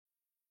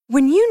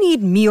When you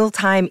need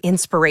mealtime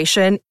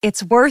inspiration,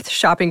 it's worth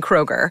shopping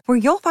Kroger, where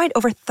you'll find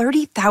over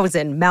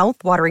 30,000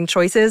 mouth-watering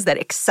choices that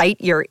excite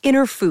your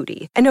inner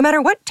foodie. And no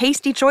matter what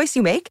tasty choice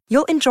you make,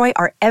 you'll enjoy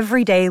our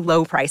everyday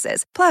low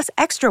prices, plus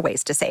extra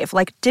ways to save,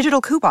 like digital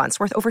coupons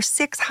worth over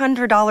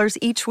 $600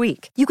 each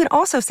week. You can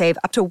also save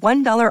up to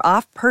 $1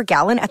 off per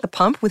gallon at the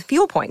pump with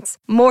fuel points.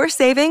 More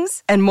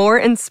savings and more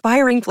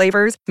inspiring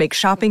flavors make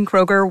shopping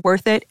Kroger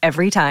worth it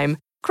every time.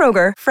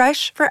 Kroger,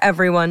 fresh for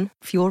everyone.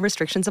 Fuel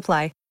restrictions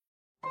apply.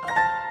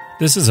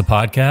 This is a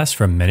podcast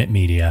from Minute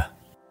Media.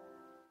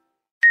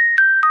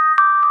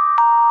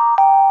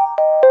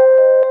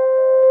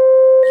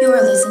 You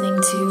are listening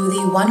to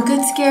the One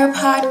Good Scare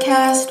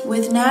podcast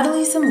with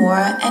Natalie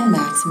Zamora and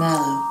Max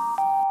Mallow.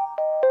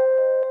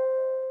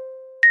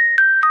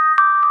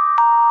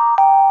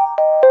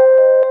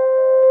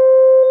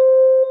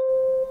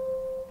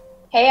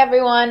 Hey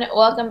everyone,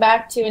 welcome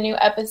back to a new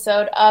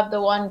episode of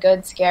the One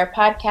Good Scare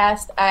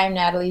podcast. I'm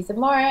Natalie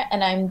Zamora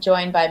and I'm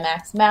joined by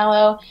Max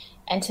Mallow.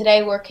 And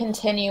today we're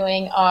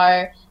continuing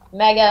our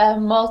mega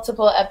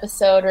multiple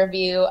episode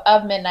review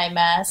of Midnight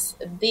Mass,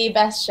 the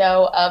best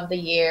show of the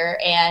year.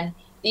 And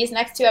these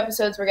next two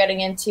episodes we're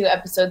getting into,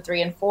 episode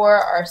 3 and 4,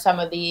 are some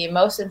of the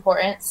most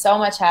important. So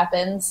much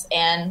happens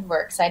and we're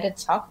excited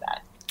to talk about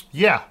it.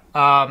 Yeah.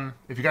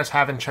 If you guys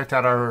haven't checked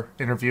out our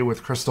interview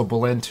with Crystal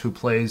Balint, who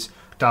plays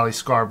Dolly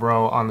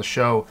Scarborough on the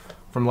show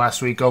from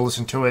last week, go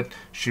listen to it.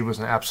 She was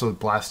an absolute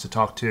blast to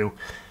talk to.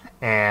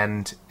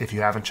 And if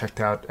you haven't checked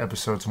out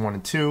episodes 1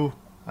 and 2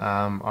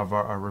 of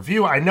our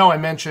review, I know I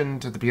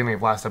mentioned at the beginning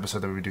of last episode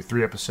that we would do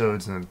 3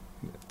 episodes and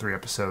then 3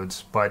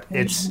 episodes, but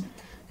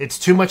it's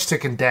too much to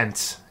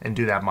condense and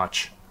do that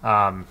much.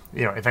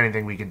 If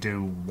anything, we could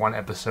do 1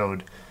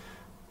 episode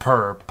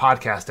per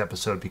podcast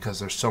episode because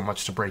there's so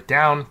much to break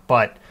down,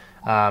 but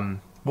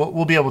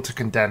we'll be able to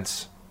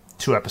condense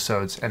 2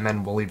 episodes, and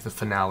then we'll leave the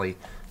finale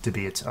to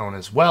be its own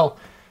as well.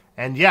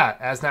 And yeah,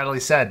 as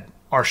Natalie said,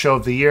 our show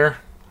of the year,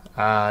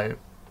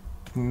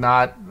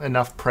 not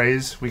enough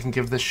praise we can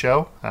give this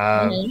show.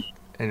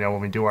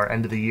 When we do our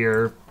end of the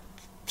year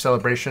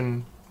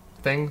celebration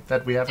thing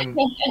that we haven't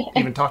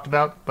even talked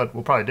about, but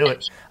we'll probably do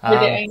it.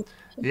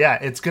 Yeah,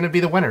 it's going to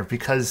be the winner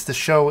because the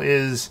show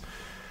is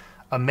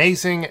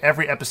amazing.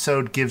 Every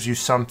episode gives you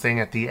something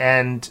at the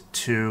end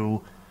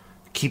to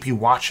keep you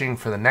watching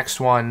for the next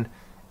one.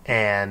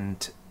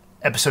 And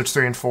episodes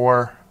 3 and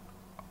 4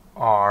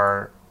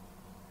 are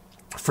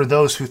for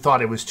those who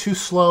thought it was too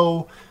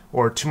slow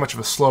or too much of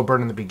a slow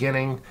burn in the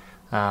beginning.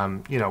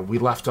 We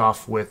left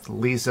off with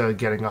Lisa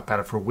getting up out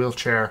of her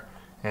wheelchair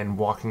and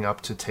walking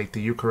up to take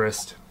the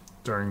Eucharist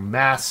during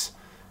Mass.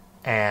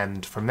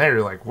 And from there,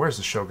 you're like, where's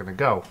the show going to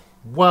go?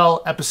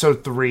 Well,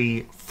 episode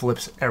 3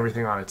 flips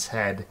everything on its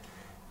head,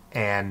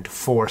 and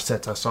 4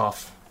 sets us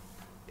off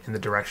in the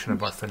direction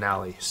of our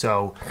finale.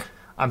 So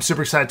I'm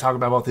super excited to talk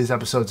about both these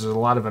episodes. There's a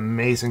lot of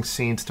amazing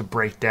scenes to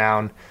break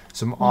down,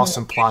 some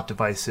awesome plot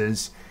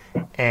devices,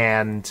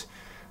 and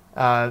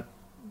a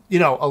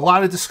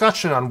lot of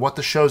discussion on what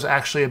the show's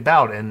actually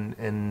about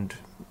and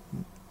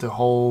the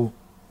whole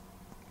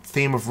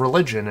theme of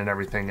religion and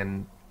everything.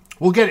 And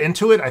we'll get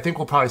into it. I think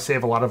we'll probably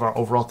save a lot of our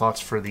overall thoughts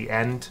for the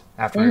end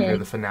after we hear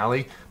the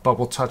finale, but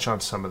we'll touch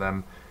on some of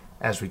them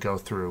as we go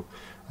through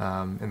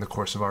in the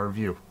course of our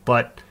review.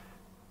 But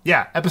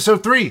yeah,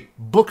 episode 3,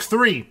 book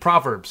 3,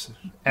 Proverbs.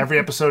 Every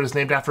episode is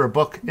named after a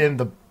book in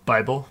the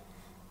Bible.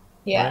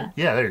 Yeah. Right?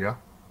 Yeah, there you go.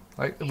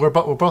 Like we're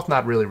both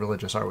not really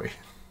religious, are we?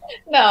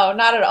 No,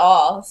 not at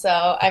all.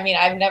 So, I mean,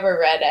 I've never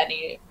read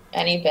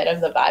any bit of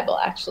the Bible,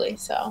 actually.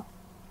 So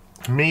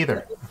me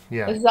either.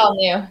 Yeah. This is all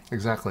new.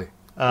 Exactly.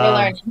 We're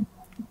learning.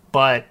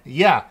 But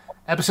yeah,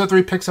 episode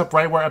 3 picks up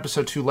right where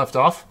episode 2 left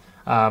off,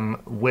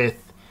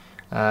 with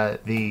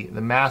the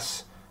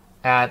Mass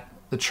at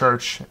the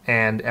church,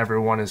 and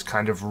everyone is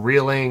kind of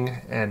reeling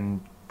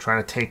and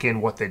trying to take in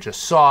what they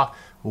just saw,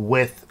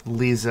 with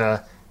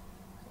Lisa,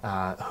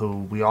 who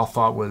we all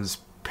thought was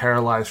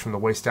paralyzed from the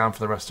waist down for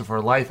the rest of her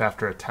life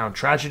after a town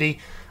tragedy.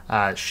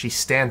 She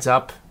stands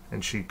up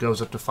and she goes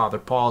up to Father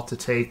Paul to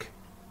take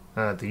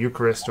the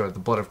Eucharist, or the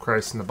blood of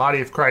Christ and the body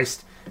of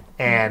Christ.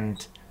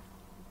 And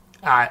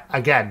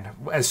again,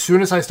 as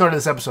soon as I started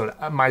this episode,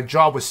 my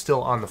jaw was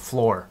still on the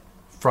floor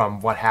from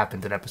what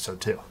happened in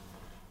episode 2.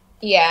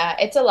 Yeah,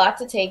 it's a lot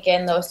to take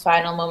in, those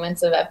final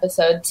moments of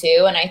episode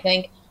 2. And I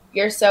think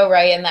you're so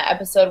right in that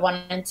episode 1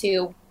 and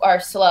 2 are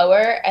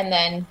slower, and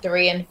then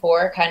 3 and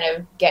 4 kind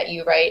of get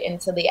you right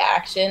into the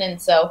action.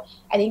 And so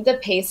I think the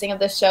pacing of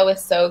the show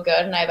is so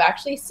good. And I've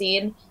actually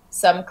seen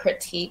some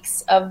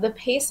critiques of the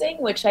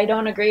pacing, which I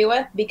don't agree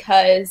with,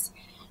 because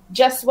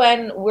just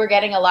when we're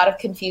getting a lot of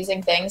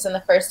confusing things in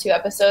the first 2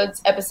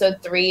 episodes,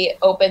 episode 3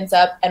 opens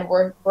up and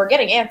we're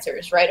getting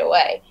answers right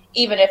away,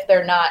 even if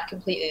they're not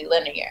completely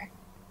linear.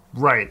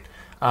 Right.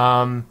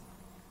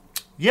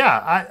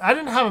 Yeah, I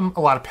didn't have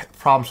a lot of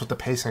problems with the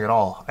pacing at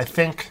all. I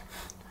think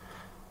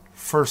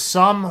for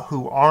some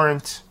who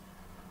aren't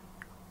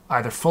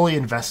either fully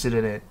invested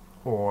in it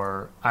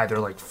or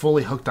either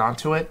fully hooked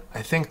onto it,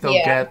 I think they'll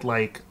get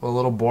a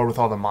little bored with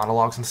all the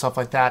monologues and stuff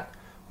like that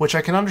which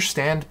I can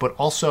understand, but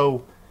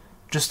also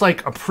just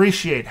like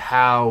appreciate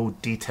how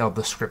detailed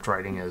the script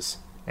writing is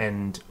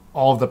and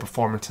all of the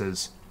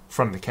performances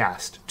from the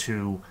cast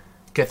to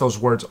get those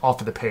words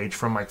off of the page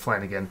from Mike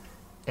Flanagan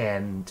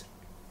and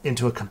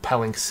into a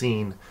compelling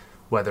scene,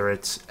 whether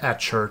it's at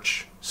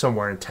church,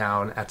 somewhere in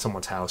town, at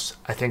someone's house.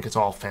 I think it's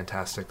all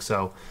fantastic.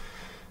 So,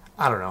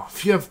 I don't know.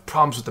 If you have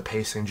problems with the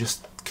pacing,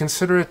 just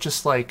consider it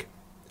just like,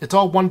 it's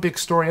all one big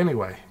story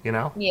anyway, you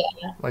know? Yeah.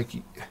 Like,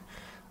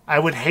 I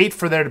would hate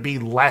for there to be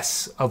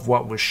less of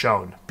what was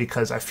shown,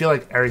 because I feel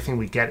like everything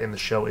we get in the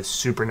show is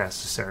super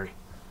necessary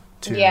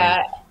to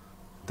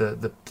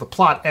the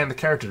plot and the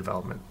character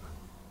development.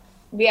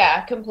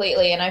 Yeah,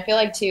 completely. And I feel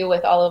like, too,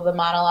 with all of the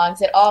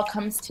monologues, it all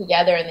comes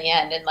together in the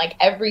end. And, like,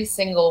 every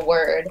single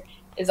word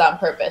is on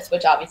purpose,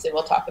 which obviously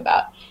we'll talk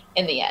about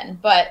in the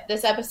end. But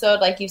this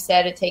episode, like you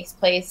said, it takes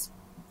place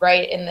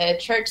right in the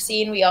church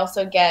scene. We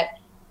also get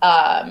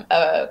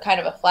a kind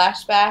of a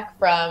flashback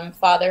from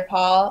Father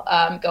Paul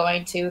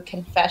going to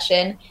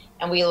confession.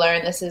 And we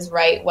learn this is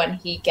right when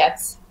he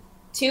gets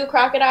to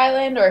Crockett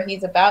Island, or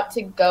he's about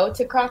to go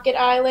to Crockett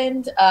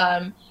Island.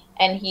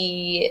 And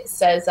he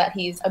says that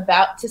he's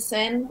about to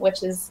sin,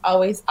 which is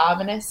always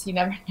ominous. You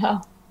never know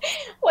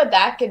what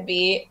that could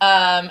be.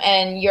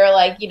 And you're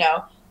like, you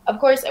know, of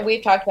course,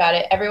 we've talked about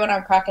it. Everyone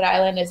on Crockett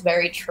Island is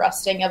very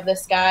trusting of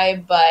this guy.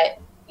 But,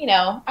 you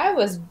know, I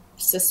was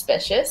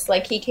suspicious.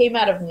 Like, he came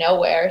out of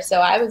nowhere.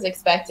 So I was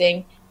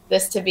expecting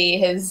this to be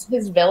his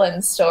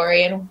villain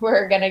story. And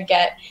we're going to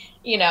get,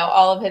 you know,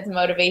 all of his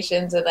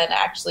motivations. And then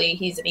actually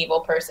he's an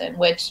evil person,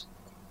 which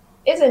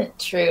isn't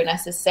true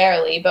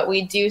necessarily, but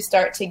we do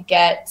start to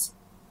get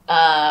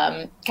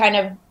kind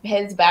of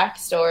his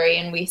backstory,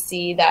 and we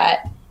see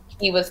that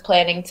he was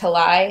planning to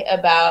lie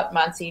about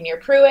Monsignor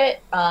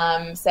Pruitt,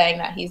 saying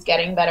that he's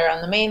getting better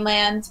on the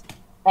mainland,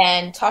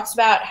 and talks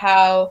about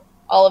how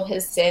all of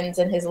his sins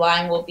and his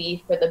lying will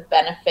be for the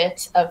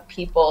benefit of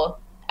people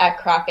at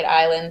Crockett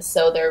Island,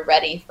 so they're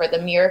ready for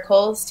the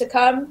miracles to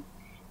come,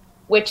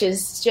 which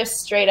is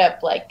just straight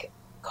up like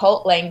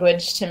cult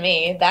language to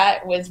me.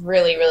 That was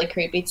really, really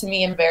creepy to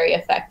me and very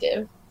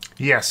effective.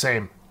 Yeah,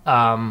 same.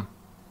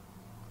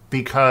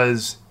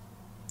 Because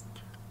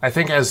I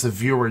think as the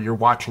viewer, you're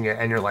watching it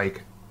and you're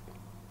like,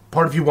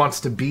 part of you wants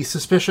to be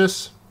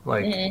suspicious,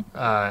 like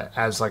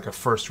as like a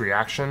first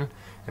reaction,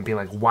 and being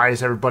like, why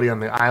is everybody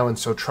on the island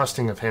so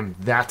trusting of him?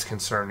 That's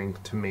concerning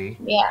to me.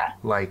 Yeah.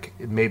 Like,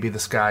 maybe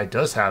this guy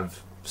does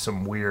have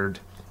some weird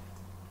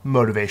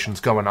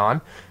motivations going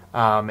on.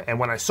 And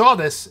when I saw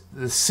this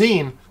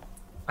scene,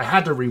 I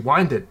had to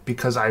rewind it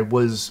because I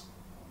was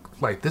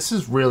like, this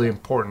is really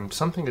important.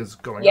 Something is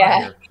going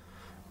on here.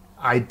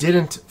 I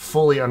didn't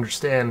fully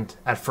understand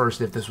at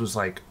first if this was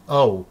like,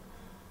 oh,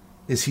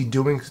 is he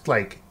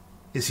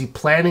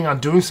planning on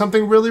doing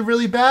something really,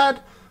 really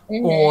bad?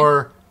 Mm-hmm.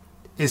 Or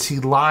is he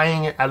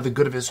lying out of the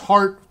good of his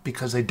heart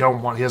because he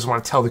doesn't want to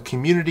tell the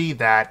community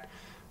that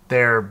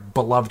their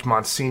beloved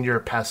Monsignor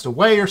passed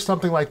away or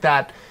something like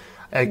that?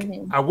 Like,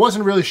 I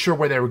wasn't really sure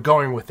where they were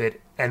going with it.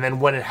 And then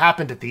when it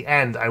happened at the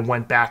end, I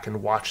went back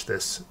and watched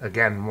this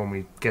again. When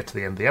we get to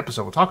the end of the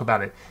episode, we'll talk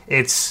about it.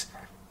 It's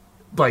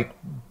like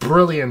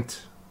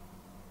brilliant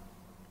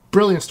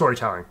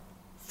storytelling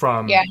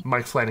from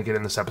Mike Flanagan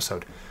in this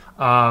episode.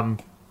 And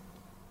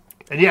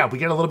yeah, we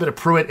get a little bit of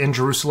Pruitt in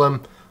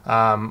Jerusalem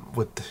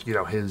with, you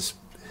know, his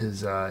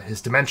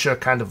dementia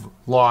kind of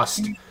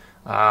lost.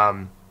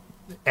 And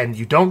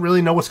you don't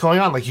really know what's going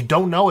on. Like, you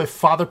don't know if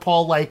Father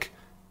Paul, like,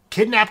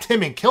 kidnapped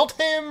him and killed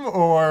him,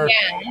 or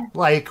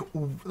like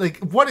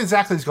what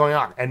exactly is going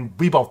on. And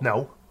we both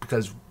know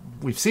because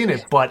we've seen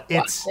it, but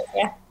it's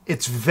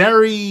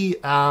very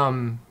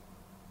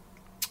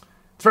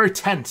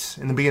tense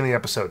in the beginning of the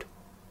episode,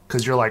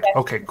 because you're like,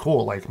 okay,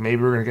 cool, like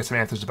maybe we're gonna get some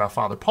answers about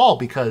Father Paul,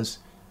 because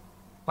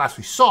last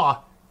we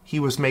saw he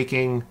was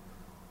making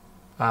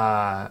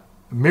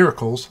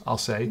miracles, I'll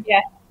say,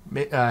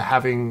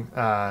 having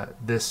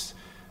this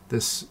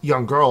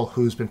young girl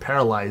who's been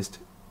paralyzed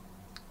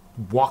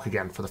walk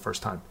again for the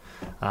first time.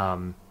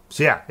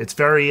 So yeah, it's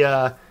very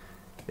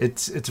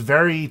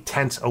very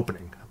tense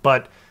opening.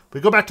 But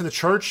we go back to the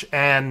church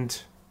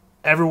and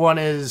everyone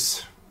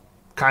is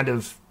kind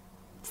of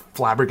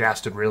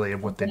flabbergasted really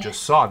of what they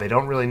just saw. They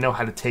don't really know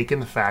how to take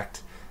in the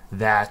fact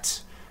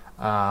that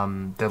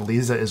that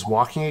Lisa is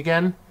walking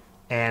again.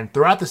 And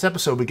throughout this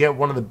episode, we get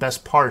one of the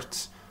best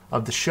parts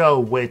of the show,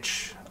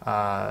 which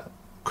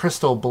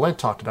Crystal Balint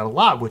talked about a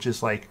lot, which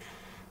is like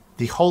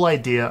the whole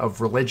idea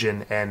of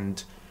religion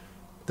and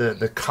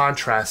the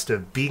contrast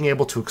of being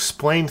able to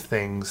explain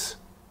things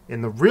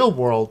in the real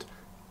world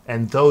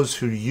and those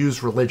who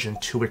use religion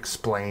to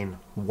explain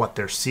what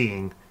they're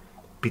seeing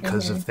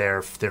because of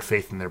their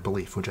faith and their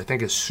belief, which I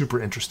think is super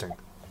interesting.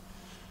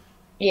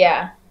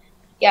 Yeah,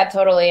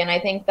 totally. And I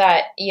think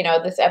that, you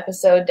know, this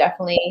episode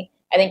definitely,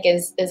 I think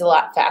is a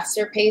lot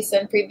faster paced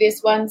than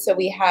previous ones. So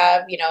we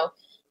have, you know,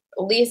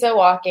 Lisa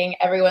walking,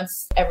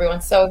 everyone's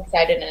so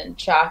excited and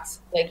shocked,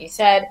 like you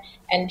said.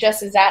 And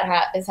just as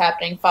that is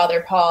happening,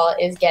 Father Paul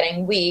is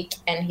getting weak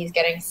and he's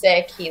getting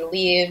sick. He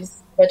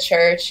leaves the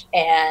church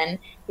and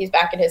he's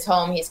back at his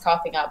home. He's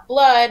coughing up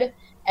blood.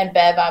 And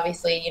Bev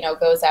obviously,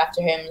 goes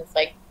after him. It's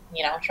like,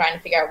 trying to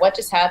figure out what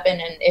just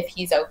happened and if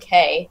he's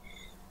okay.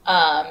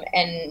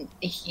 And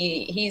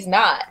he's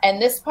not.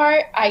 And this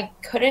part, I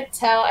couldn't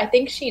tell. I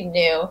think she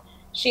knew.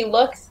 She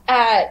looks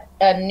at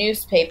a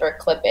newspaper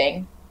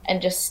clipping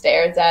and just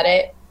stares at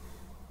it.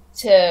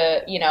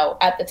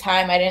 At the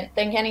time, I didn't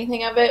think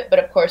anything of it.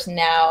 But of course,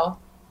 now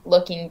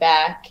looking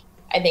back,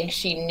 I think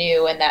she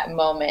knew in that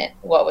moment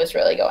what was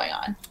really going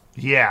on.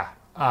 Yeah.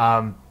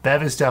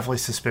 Bev is definitely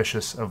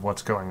suspicious of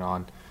what's going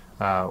on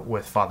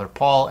with Father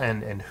Paul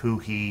and who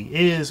he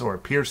is or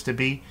appears to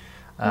be.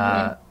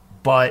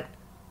 But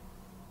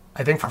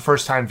I think for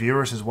first-time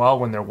viewers as well,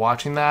 when they're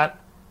watching that,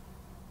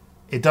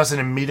 it doesn't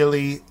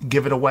immediately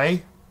give it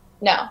away.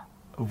 No.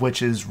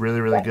 Which is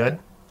really, really good.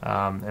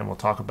 And we'll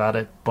talk about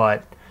it.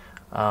 But,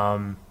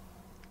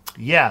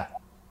 yeah,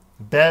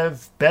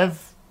 Bev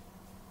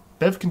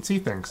can see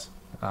things,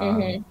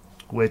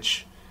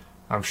 which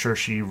I'm sure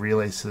she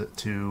relays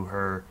to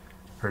her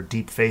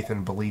deep faith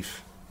and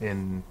belief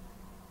in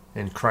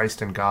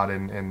Christ and God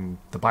and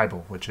the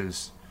Bible, which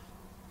is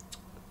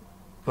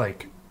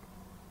like,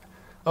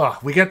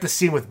 we get the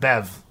scene with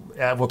Bev.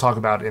 We'll talk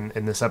about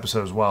in this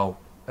episode as well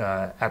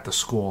at the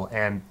school,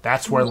 and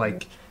that's where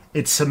like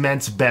it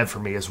cements Bev for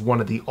me as one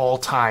of the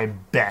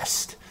all-time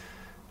best,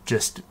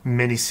 just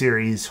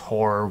miniseries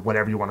horror,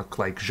 whatever you want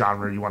to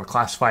genre you want to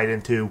classify it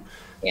into.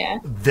 Yeah.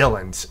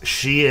 Villains.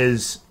 She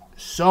is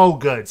so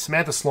good.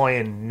 Samantha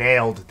Sloyan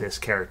nailed this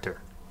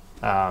character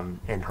and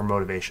her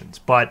motivations.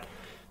 But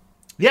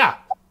yeah,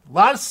 a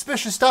lot of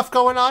suspicious stuff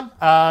going on.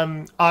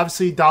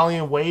 Obviously, Dolly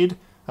and Wade,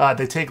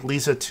 they take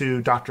Lisa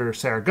to Dr.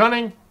 Sarah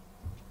Gunning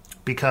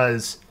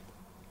because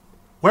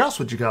where else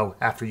would you go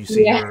after you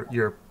see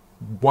your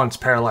once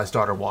paralyzed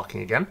daughter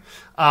walking again?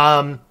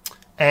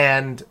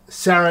 And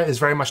Sarah is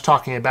very much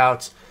talking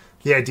about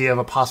the idea of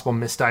a possible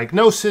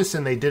misdiagnosis,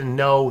 and they didn't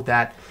know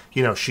that,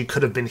 she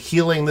could have been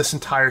healing this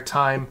entire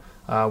time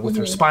with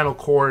her spinal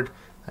cord,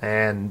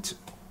 and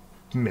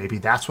maybe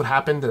that's what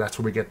happened. And that's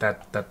where we get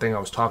that thing I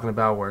was talking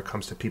about, where it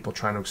comes to people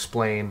trying to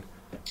explain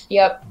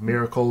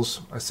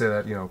miracles. I say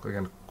that,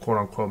 again,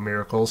 quote-unquote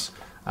miracles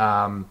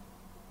in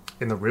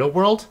the real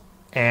world.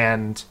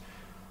 And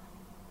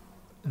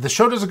the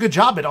show does a good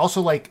job at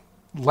also,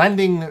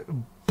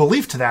 lending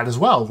belief to that as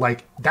well.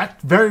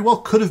 That very well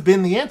could have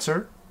been the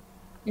answer.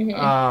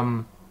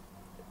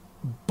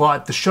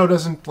 But the show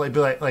doesn't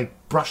be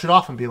brush it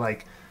off and be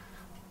like,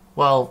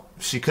 well,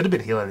 she could have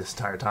been healing this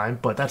entire time,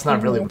 but that's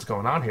not really what's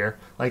going on here.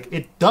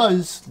 It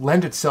does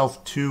lend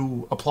itself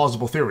to a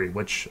plausible theory,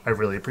 which I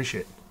really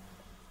appreciate.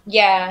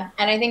 Yeah,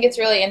 and I think it's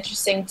really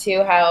interesting,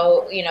 too,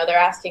 how, they're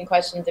asking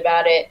questions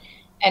about it,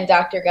 and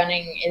Dr.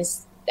 Gunning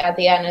is, at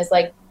the end, is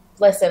like,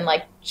 listen,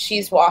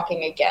 she's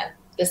walking again.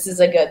 This is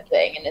a good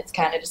thing. And it's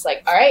kind of just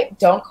like, all right,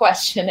 don't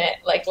question it.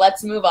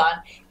 Let's move on.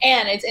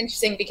 And it's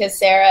interesting because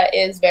Sarah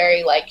is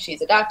very,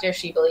 she's a doctor.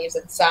 She believes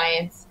in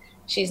science.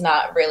 She's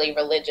not really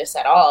religious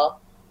at all.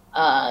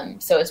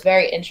 So it's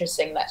very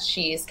interesting that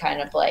she's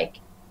kind of like,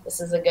 this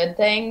is a good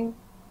thing.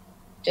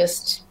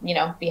 Just,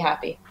 be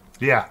happy.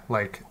 Yeah,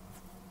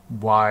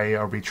 why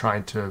are we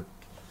trying to,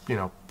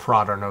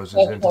 prod our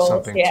noses into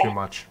something too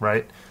much,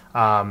 right?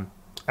 And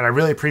I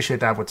really appreciate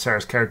that with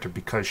Sarah's character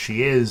because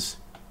she is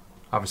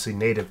obviously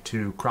native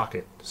to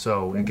Crockett,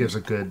 so it gives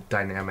a good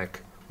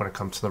dynamic when it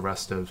comes to the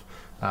rest of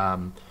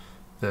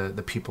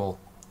the people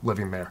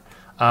living there.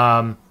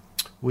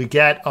 We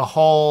get a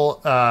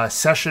whole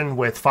session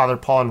with Father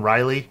Paul and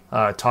Riley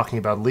talking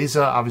about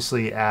Lisa,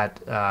 obviously at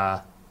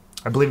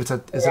I believe it's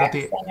at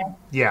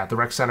the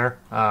rec center,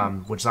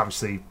 which is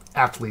obviously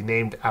aptly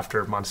named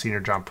after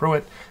Monsignor John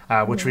Pruitt,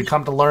 which we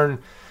come to learn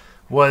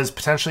was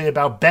potentially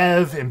about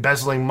Bev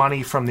embezzling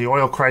money from the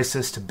oil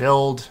crisis to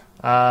build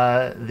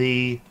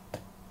the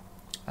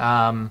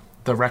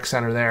rec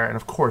center there. And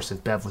of course,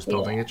 if Bev was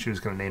building it, she was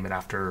going to name it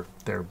after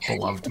their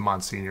beloved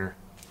Monsignor,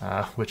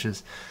 which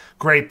is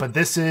great. But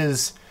this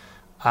is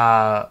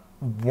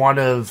one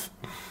of,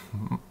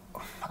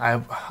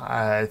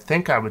 I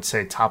think I would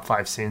say, top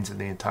 5 scenes in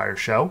the entire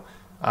show,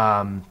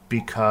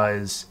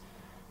 because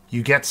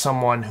you get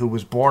someone who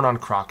was born on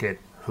Crockett,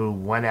 who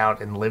went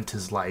out and lived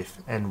his life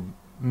and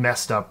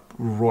messed up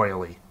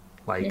royally,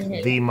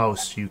 the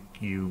most you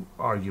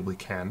arguably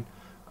can.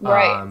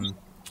 Right.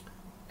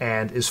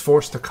 And is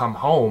forced to come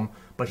home,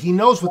 but he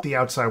knows what the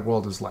outside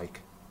world is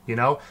like.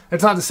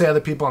 It's not to say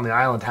other people on the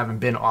island haven't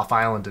been off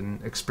island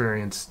and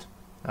experienced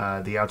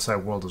the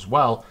outside world as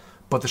well,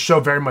 but the show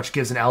very much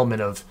gives an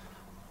element of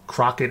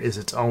Crockett is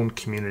its own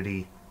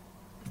community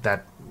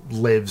that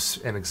lives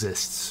and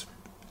exists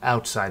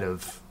outside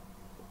of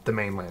the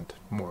mainland,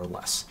 more or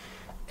less.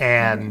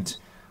 And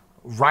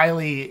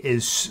Riley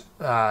is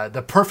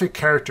the perfect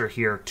character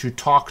here to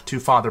talk to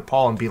Father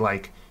Paul and be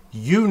like,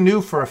 you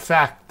knew for a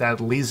fact that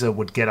Lisa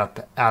would get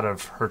up out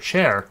of her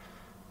chair,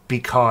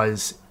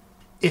 because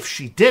if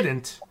she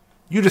didn't,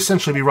 you'd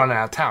essentially be running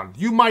out of town.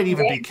 You might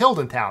even be killed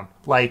in town.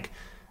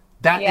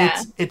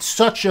 It's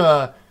such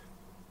a,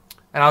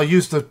 and I'll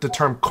use the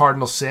term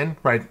cardinal sin,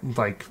 right?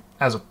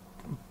 As a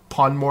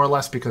pun more or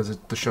less because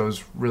the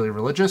show's really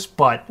religious,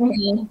 but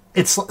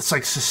it's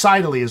like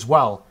societally as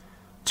well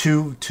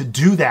to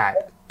do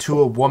that to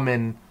a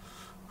woman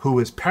who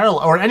is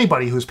paralyzed, or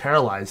anybody who's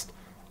paralyzed,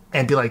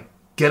 and be like,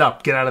 get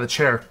up, get out of the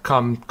chair,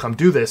 come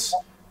do this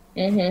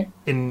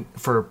in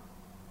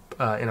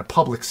a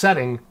public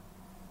setting,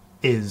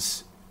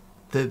 is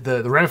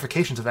the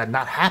ramifications of that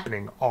not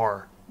happening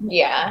are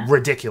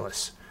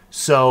ridiculous.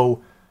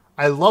 So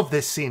I love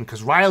this scene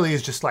because Riley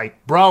is just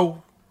like,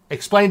 bro,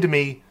 explain to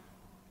me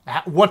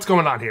what's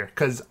going on here,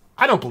 because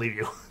I don't believe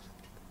you.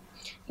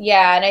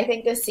 Yeah, and I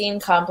think this scene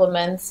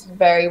complements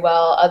very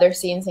well other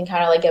scenes, and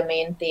kind of like a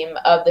main theme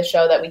of the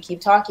show that we keep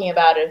talking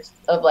about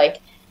of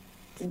like,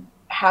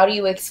 how do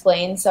you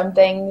explain some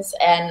things,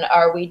 and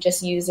are we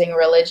just using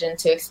religion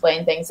to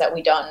explain things that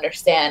we don't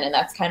understand? And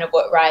that's kind of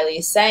what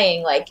Riley's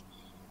saying, like,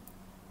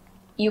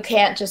 you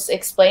can't just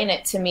explain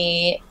it to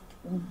me,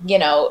 you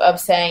know, of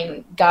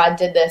saying God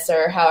did this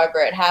or however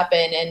it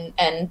happened.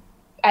 And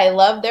I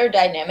love their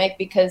dynamic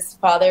because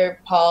Father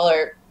Paul,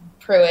 or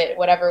Pruitt,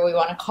 whatever we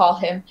want to call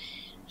him,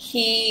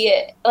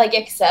 he like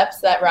accepts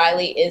that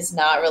Riley is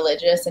not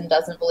religious and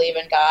doesn't believe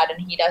in God, and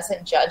he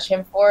doesn't judge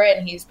him for it.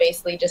 And he's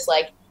basically just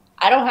like,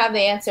 I don't have the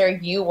answer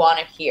you want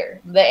to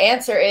hear. The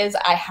answer is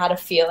I had a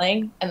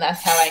feeling and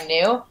that's how I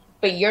knew,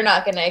 but you're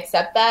not going to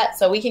accept that.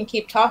 So we can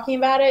keep talking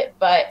about it,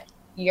 but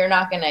you're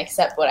not going to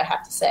accept what I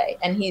have to say.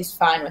 And he's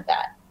fine with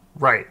that.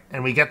 Right.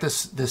 And we get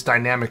this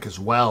dynamic as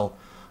well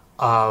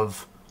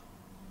of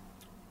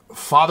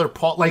Father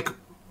Paul, like,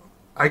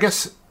 I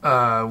guess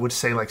would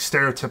say like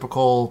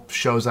stereotypical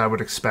shows I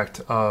would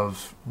expect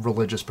of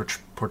religious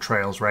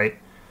portrayals, right?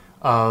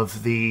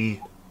 Of the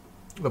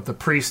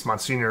priest,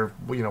 Monsignor,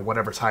 you know,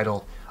 whatever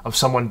title, of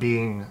someone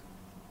being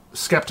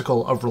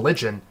skeptical of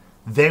religion.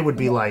 They would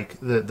be like,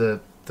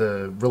 the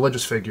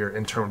religious figure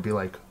in turn would be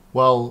like,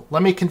 well,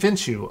 let me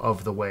convince you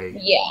of the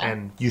way,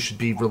 and you should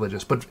be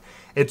religious. But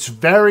it's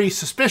very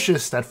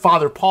suspicious that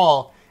Father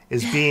Paul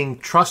is being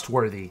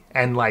trustworthy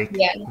and like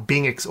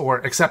being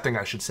accepting,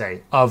 I should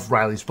say, of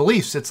Riley's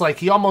beliefs. It's like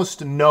he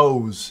almost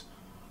knows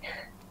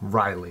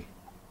Riley,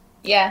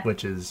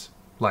 which is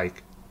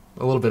like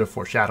a little bit of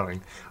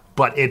foreshadowing.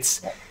 But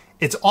it's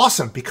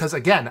awesome because,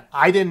 again,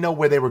 I didn't know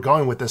where they were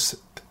going with this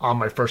on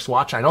my first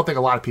watch. I don't think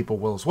a lot of people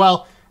will as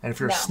well. And if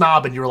you're a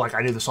snob and you were like,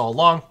 I knew this all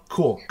along,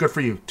 cool, good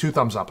for you. 2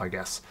 thumbs up, I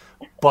guess.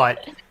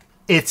 But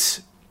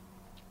it's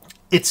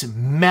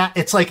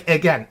like,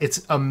 again,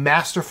 it's a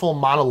masterful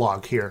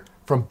monologue here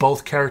from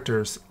both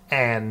characters,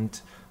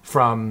 and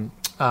from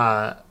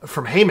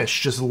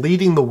Hamish just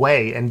leading the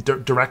way and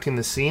directing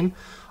the scene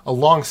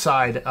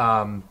alongside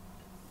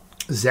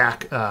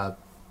Zach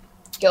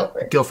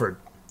Gilford.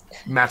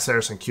 Matt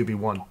Saracen,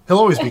 QB1. He'll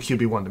always be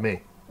QB1 to me.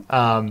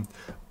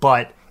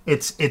 But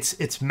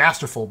it's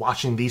masterful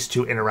watching these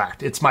two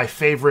interact. It's my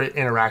favorite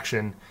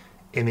interaction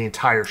in the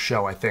entire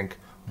show, I think,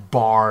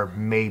 bar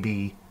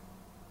maybe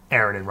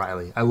Aaron and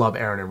Riley. I love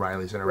Aaron and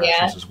Riley's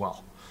interactions as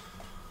well.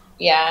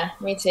 Yeah,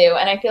 me too.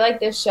 And I feel like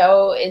this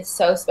show is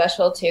so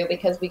special too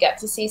because we get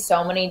to see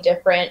so many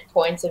different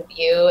points of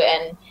view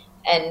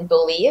and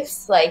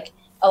beliefs. Like,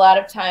 a lot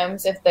of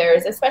times if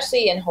there's,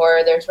 especially in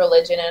horror, there's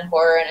religion in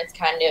horror and it's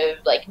kind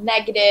of like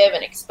negative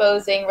and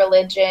exposing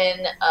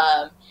religion.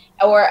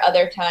 Or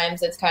other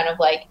times it's kind of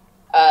like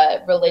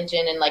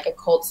religion in like a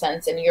cult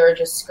sense, and you're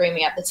just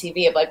screaming at the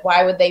TV of like,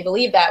 why would they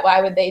believe that?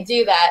 Why would they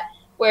do that?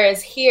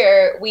 Whereas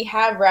here we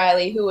have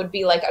Riley, who would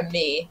be like a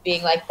me,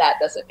 being like, that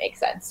doesn't make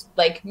sense.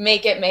 Like,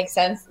 make it make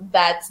sense.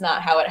 That's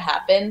not how it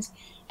happened.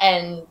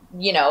 And,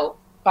 you know,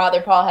 Father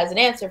Paul has an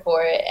answer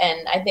for it.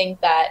 And I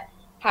think that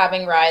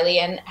having Riley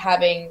and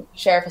having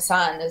Sheriff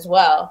Hassan as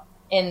well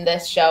in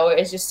this show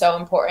is just so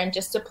important,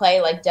 just to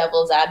play like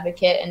devil's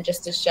advocate and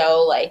just to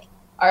show like,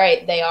 all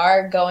right, they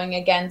are going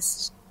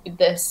against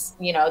this,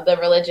 you know, the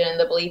religion and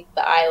the belief of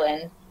the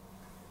island.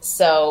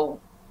 So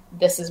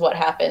this is what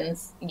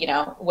happens, you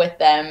know, with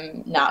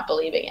them not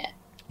believing it.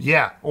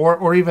 Yeah.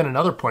 Or even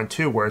another point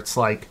too, where it's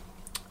like,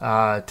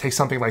 take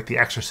something like The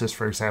Exorcist,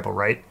 for example,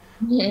 right?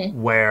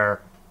 Mm-hmm.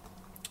 Where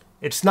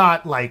it's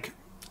not like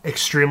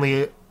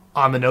extremely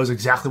on the nose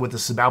exactly what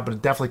this is about, but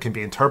it definitely can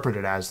be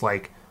interpreted as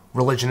like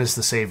religion is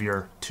the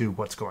savior to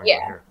what's going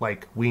on here.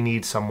 Like, we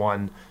need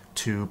someone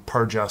to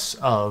purge us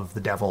of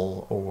the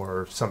devil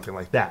or something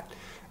like that.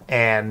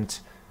 And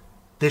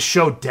this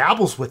show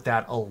dabbles with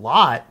that a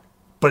lot,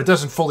 but it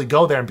doesn't fully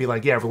go there and be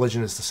like, yeah,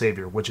 religion is the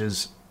savior, which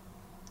is,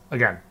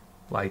 again,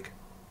 like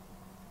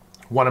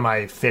one of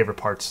my favorite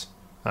parts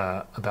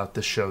about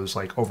this show's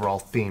like overall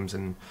themes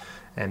and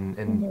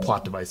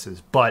plot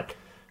devices. But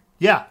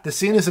yeah, the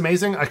scene is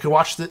amazing. I could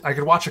watch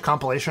a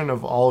compilation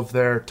of all of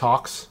their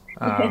talks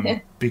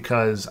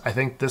because I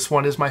think this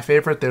one is my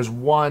favorite. There's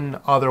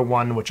one other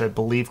one which I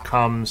believe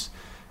comes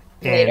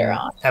in later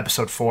on.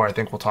 Episode 4. I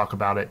think we'll talk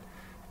about it,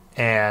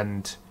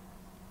 and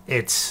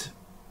it's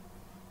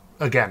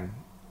again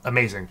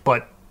amazing.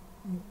 But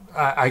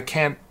I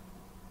can't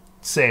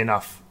say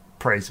enough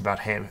praise about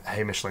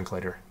Hamish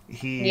Linklater.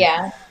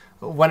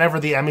 Whenever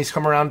the Emmys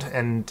come around,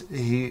 and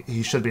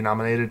he should be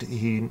nominated,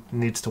 he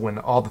needs to win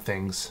all the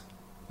things.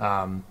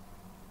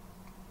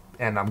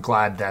 and I'm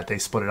glad that they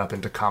split it up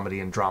into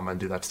comedy and drama and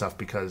do that stuff,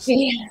 because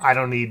Yeah. I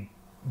don't need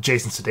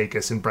Jason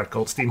Sudeikis and Brett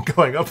Goldstein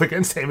going up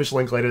against Hamish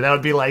Linklater. That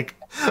would be like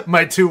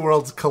my two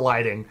worlds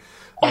colliding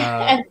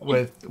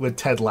with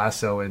Ted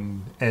Lasso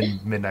and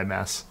Midnight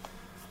Mass.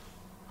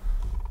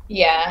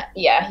 Yeah,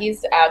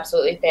 he's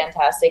absolutely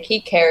fantastic. He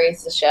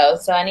carries the show.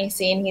 So any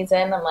scene he's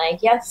in, I'm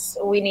like, yes,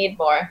 we need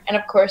more. And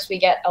of course, we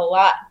get a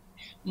lot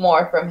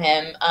more from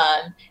him.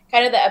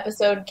 Kind of the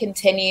episode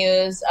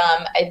continues.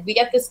 We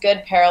get this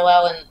good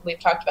parallel, and we've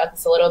talked about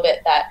this a little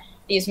bit, that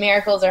these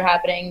miracles are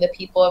happening. The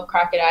people of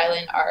Crockett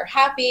Island are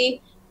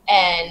happy,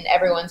 and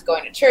everyone's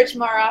going to church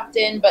more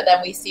often. But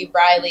then we see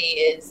Riley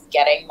is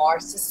getting more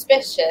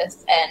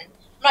suspicious. And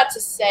not to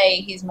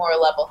say he's more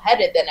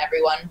level-headed than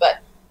everyone, but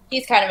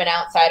he's kind of an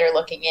outsider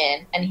looking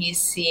in, and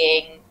he's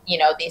seeing,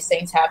 these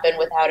things happen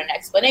without an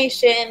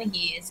explanation.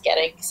 He's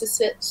getting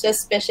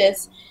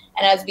suspicious.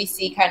 And as we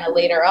see kind of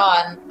later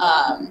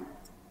on,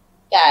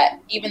 that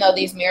even though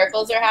these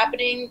miracles are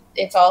happening,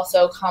 it's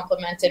also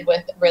complemented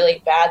with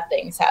really bad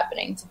things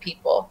happening to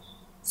people.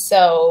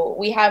 So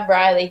we have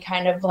Riley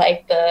kind of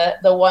like the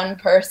one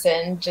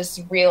person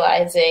just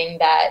realizing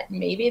that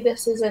maybe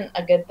this isn't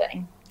a good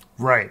thing.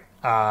 Right.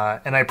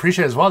 And I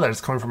appreciate as well that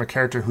it's coming from a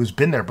character who's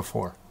been there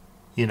before,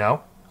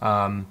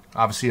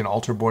 obviously an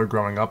altar boy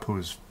growing up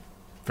who's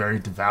very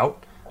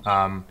devout.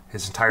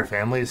 His entire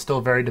family is still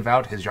very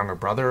devout. His younger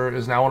brother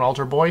is now an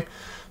altar boy.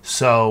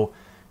 So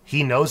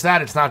he knows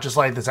that. It's not just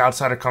like this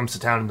outsider comes to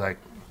town and like,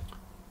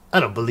 I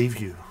don't believe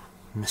you,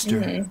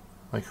 mister. Mm-hmm.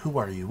 Like, who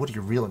are you? What are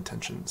your real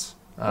intentions?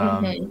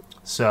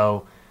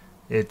 So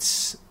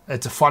it's a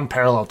fun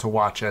parallel to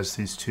watch as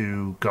these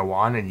two go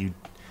on.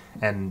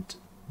 And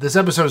this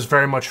episode is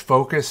very much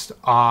focused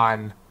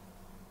on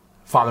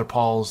Father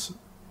Paul's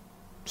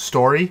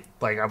story.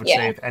 Like, I would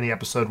say if any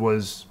episode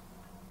was,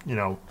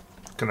 going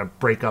to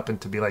break up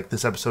into be like,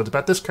 this episode's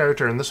about this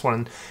character and this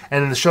one.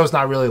 And the show's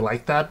not really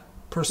like that,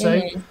 per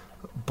se. Mm-hmm.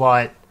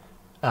 But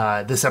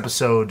this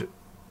episode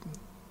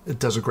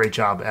does a great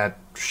job at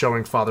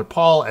showing Father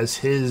Paul as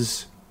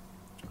his,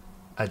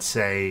 I'd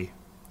say,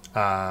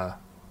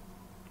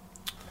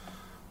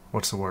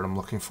 what's the word I'm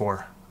looking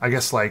for? I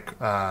guess, like,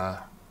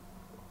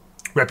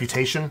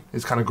 reputation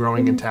is kind of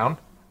growing in town.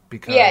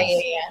 Because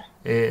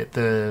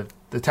the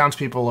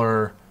townspeople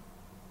are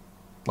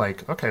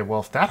like, okay,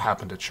 well, if that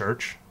happened at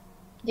church,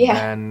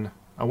 then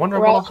I wonder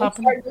what'll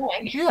happen.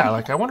 Yeah,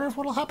 like, I wonder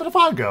what'll happen if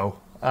I go.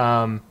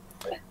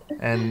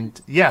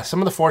 And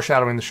some of the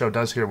foreshadowing the show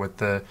does here with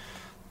the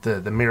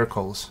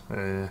miracles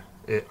are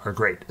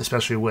great,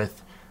 especially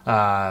with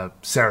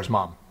Sarah's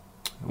mom,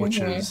 which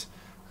is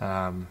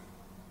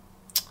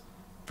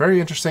very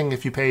interesting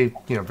if you pay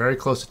very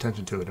close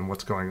attention to it and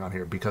what's going on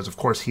here, because of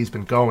course he's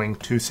been going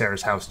to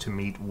Sarah's house to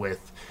meet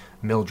with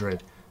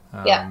Mildred,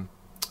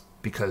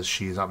 because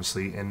she's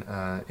obviously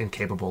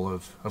incapable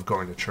of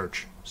going to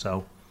church.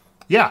 So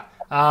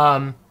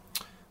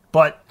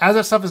but as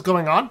that stuff is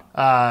going on,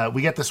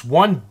 we get this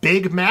one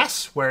big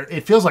mass where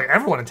it feels like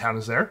everyone in town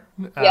is there.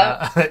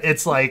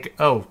 It's like,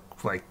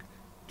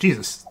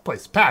 Jesus, this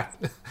place is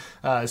packed.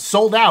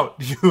 Sold out,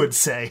 you would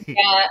say.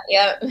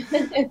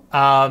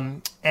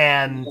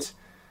 And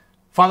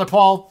Father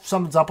Paul,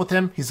 something's up with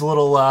him. He's a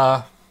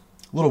little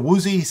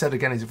woozy. He said,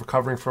 again, he's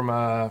recovering from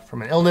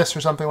an illness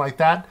or something like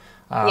that.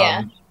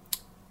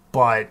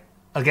 But,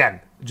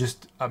 again,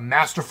 just a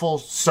masterful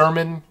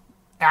sermon,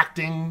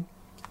 acting,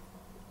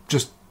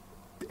 just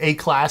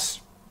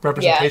A-class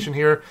representation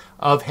here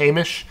of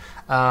Hamish.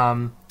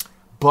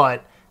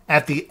 But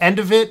at the end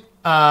of it,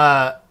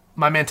 my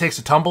man takes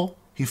a tumble.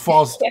 He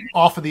falls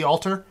off of the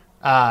altar,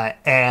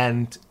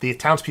 and the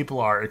townspeople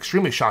are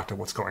extremely shocked at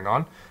what's going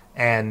on.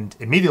 And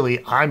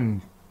immediately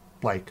I'm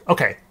like,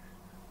 okay,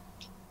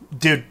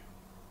 dude,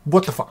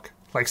 what the fuck?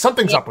 Like,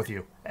 something's up with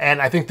you.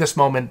 And I think this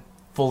moment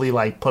fully,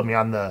 put me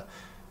on the,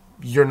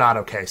 you're not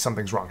okay.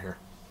 Something's wrong here.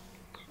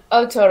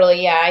 Oh,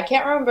 totally. Yeah. I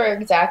can't remember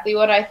exactly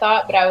what I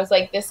thought, but I was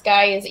like, this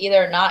guy is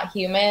either not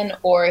human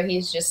or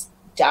he's just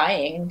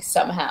dying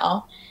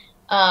somehow.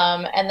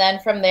 And then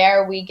from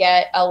there, we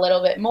get a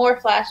little bit more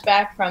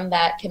flashback from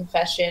that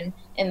confession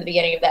in the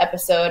beginning of the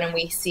episode, and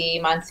we see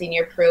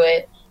Monsignor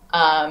Pruitt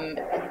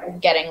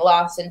getting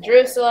lost in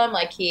Jerusalem.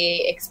 Like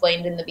he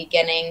explained in the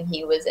beginning,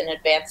 he was in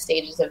advanced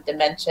stages of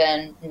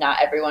dementia.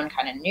 Not everyone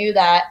kind of knew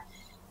that.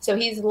 So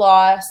he's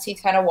lost.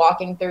 He's kind of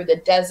walking through the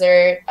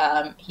desert.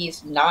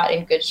 He's not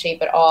in good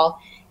shape at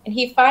all. And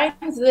he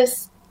finds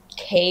this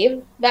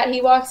cave that he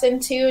walks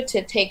into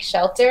to take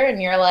shelter, and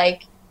you're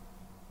like,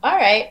 all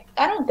right,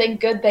 I don't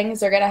think good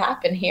things are going to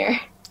happen here.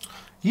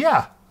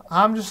 Yeah,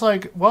 I'm just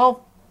like,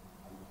 well,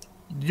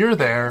 you're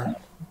there.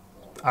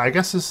 I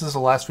guess this is the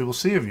last we will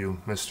see of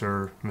you,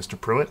 Mr.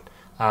 Pruitt.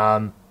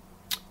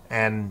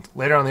 And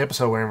later on in the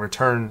episode, when we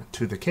return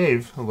to the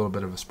cave, a little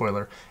bit of a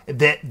spoiler,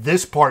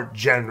 this part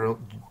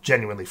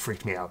genuinely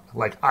freaked me out.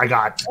 Like, I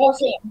got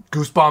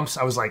goosebumps.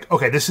 I was like,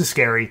 okay, this is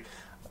scary.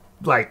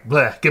 Like,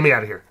 bleh, get me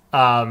out of here.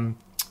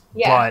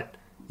 But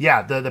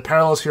the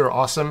parallels here are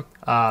awesome.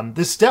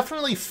 This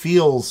definitely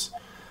feels,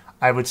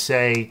 I would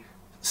say,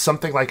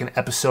 something like an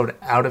episode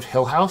out of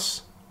Hill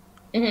House,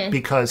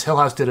 because Hill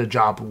House did a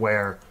job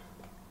where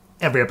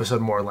every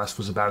episode more or less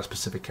was about a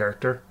specific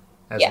character,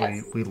 as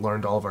we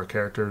learned all of our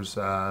characters'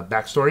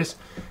 backstories.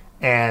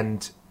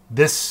 And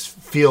this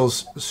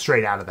feels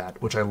straight out of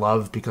that, which I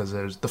love, because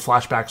the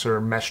flashbacks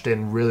are meshed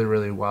in really,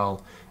 really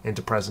well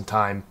into present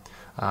time.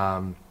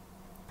 And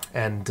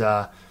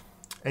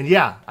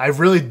yeah, I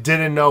really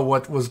didn't know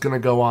what was going to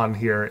go on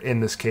here in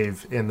this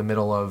cave in the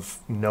middle of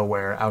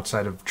nowhere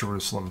outside of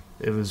Jerusalem.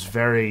 It was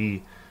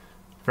very,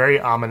 very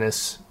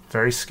ominous,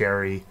 very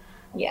scary.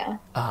 Yeah.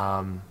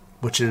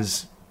 Which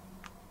is,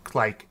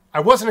 like, I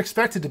wasn't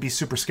expected to be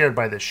super scared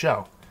by this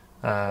show,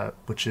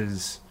 which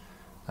is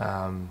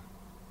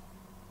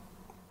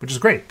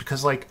great,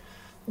 because, like,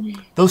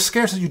 those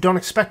scares that you don't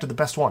expect are the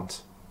best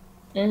ones.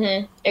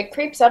 It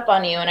creeps up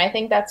on you, and I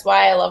think that's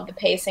why I love the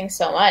pacing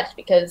so much,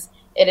 because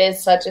it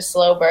is such a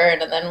slow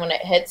burn, and then when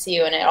it hits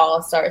you and it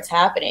all starts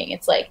happening,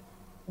 it's like,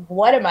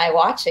 what am I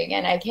watching?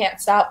 And I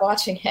can't stop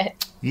watching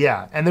it.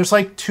 Yeah, and there's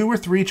like 2 or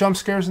 3 jump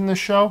scares in this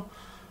show,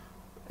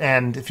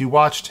 and if you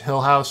watched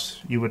Hill House,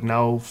 you would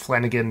know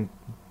Flanagan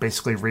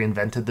basically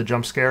reinvented the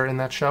jump scare in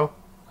that show.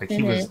 Like,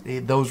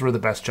 those were the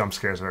best jump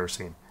scares I've ever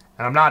seen.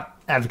 And I'm not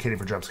advocating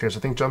for jump scares.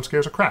 I think jump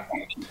scares are crap.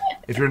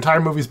 If your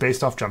entire movie's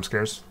based off jump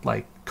scares,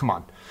 like, come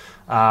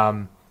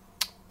on.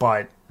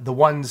 But the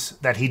ones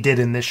that he did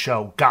in this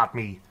show got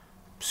me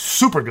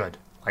super good.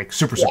 Like,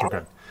 super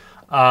good.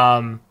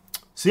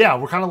 So yeah,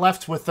 we're kind of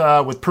left with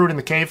Prude in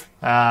the cave,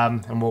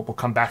 and we'll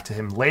come back to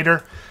him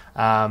later.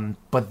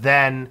 But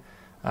then,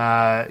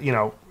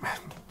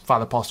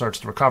 Father Paul starts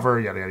to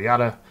recover, yada, yada,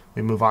 yada.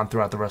 We move on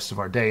throughout the rest of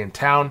our day in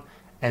town.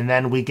 And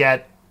then we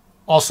get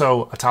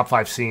also a top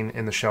 5 scene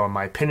in the show, in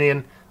my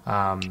opinion,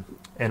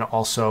 and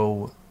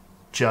also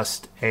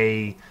just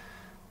a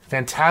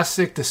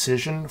fantastic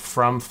decision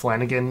from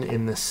Flanagan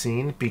in this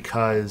scene,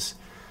 because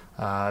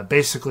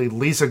basically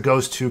Lisa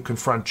goes to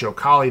confront Joe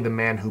Collie, the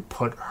man who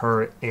put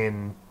her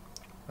in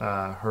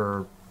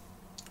her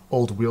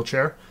old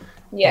wheelchair.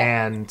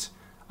 Yeah. And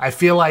I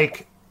feel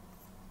like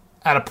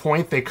at a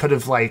point they could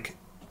have, like,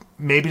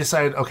 maybe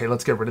decided, okay,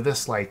 let's get rid of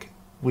this. Like,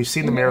 we've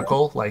seen the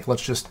miracle. Like,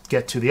 let's just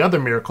get to the other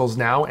miracles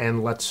now,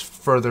 and let's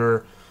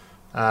further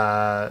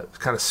kind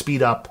of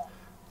speed up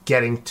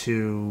getting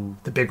to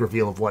the big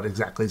reveal of what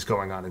exactly is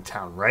going on in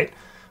town, right?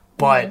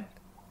 But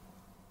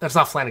that's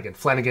not Flanagan.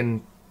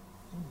 Flanagan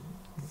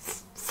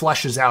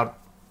fleshes out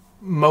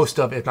most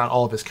of, if not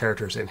all of his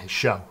characters in his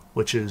show,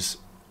 which is,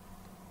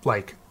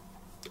 like,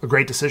 a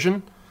great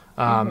decision,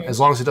 as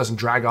long as it doesn't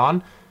drag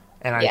on.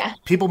 And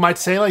people might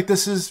say, like,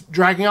 this is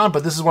dragging on,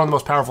 but this is one of the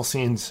most powerful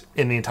scenes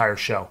in the entire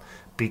show,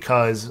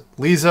 because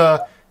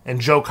Lisa and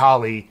Joe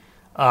Collie,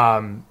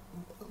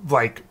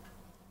 like,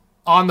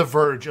 on the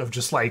verge of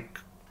just, like,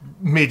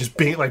 me just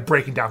being, like,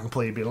 breaking down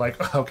completely, being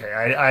like, okay,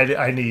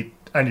 I need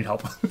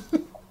help.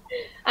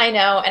 I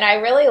know, and I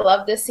really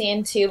love this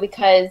scene too,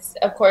 because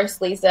of course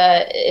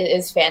Lisa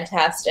is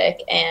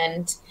fantastic,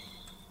 and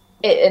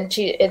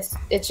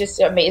it's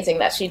just amazing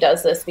that she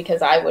does this,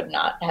 because I would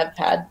not have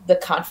had the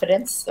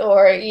confidence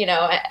or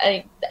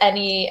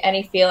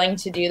any feeling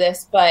to do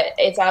this, but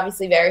it's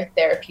obviously very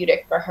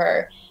therapeutic for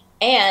her.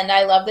 And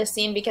I love this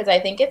scene because I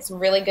think it's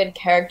really good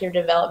character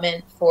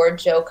development for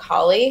Joe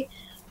Collie.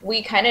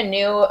 We kind of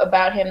knew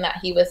about him that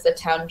he was the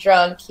town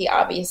drunk. He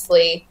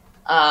obviously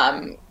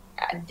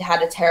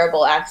had a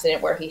terrible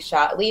accident where he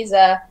shot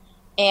Lisa,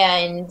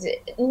 and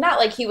not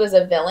like he was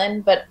a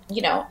villain, but,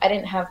 I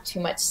didn't have too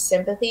much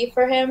sympathy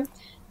for him.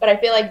 But I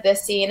feel like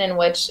this scene in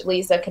which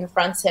Lisa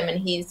confronts him and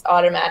he's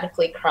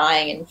automatically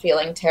crying and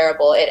feeling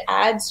terrible, it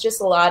adds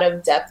just a lot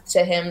of depth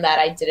to him that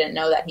I didn't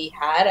know that he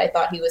had. I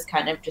thought he was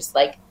kind of just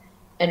like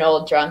an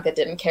old drunk that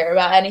didn't care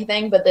about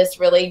anything, but this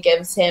really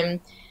gives him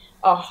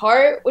a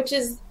heart, which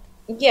is,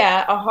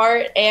 a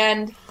heart,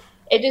 and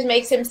it just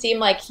makes him seem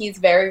like he's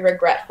very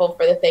regretful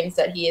for the things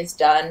that he has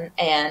done,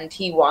 and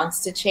he wants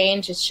to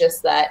change. It's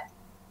just that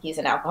he's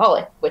an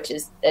alcoholic, which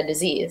is a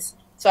disease.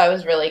 So I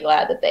was really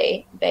glad that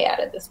they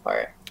added this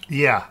part.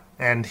 Yeah,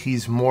 and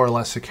he's more or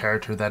less a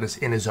character that is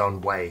in his own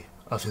way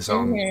of his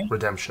own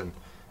redemption.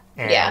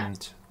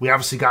 And we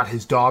obviously got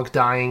his dog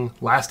dying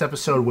last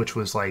episode, which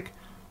was like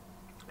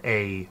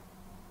a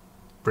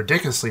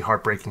ridiculously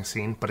heartbreaking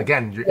scene. But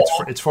again,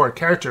 it's for a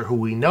character who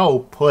we know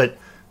put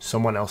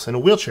someone else in a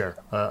wheelchair,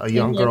 a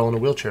young girl in a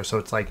wheelchair. So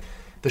it's like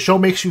the show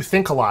makes you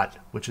think a lot,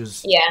 which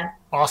is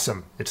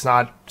awesome. It's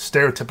not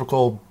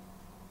stereotypical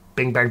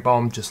bing bang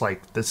boom, just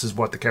like this is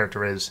what the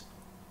character is.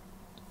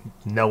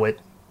 Know it,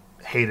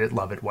 hate it,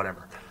 love it,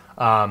 whatever.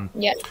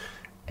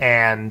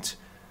 And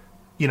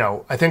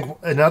I think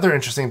another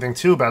interesting thing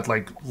too about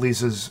like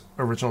Lisa's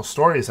original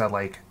story is that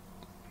like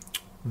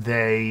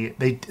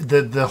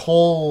the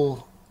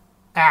whole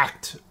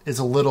act is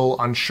a little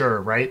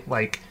unsure, right?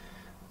 Like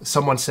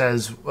someone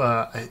says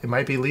it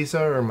might be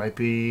Lisa or it might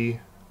be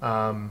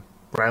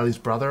Riley's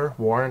brother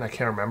Warren, I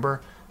can't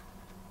remember,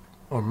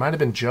 or it might have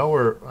been Joe,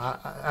 or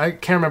I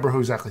can't remember who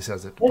exactly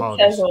says it.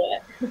 Apologies.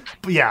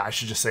 But yeah, I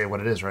should just say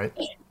what it is, right?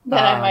 Then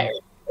I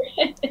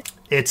might.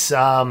 It's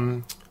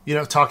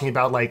talking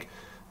about like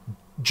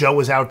Joe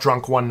was out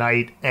drunk one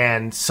night,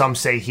 and some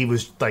say he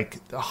was like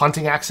a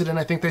hunting accident,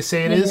 I think they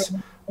say it is.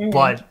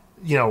 But,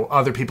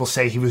 other people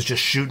say he was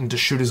just shooting to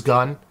shoot his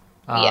gun.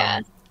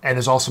 And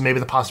there's also maybe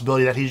the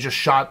possibility that he just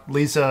shot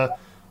Lisa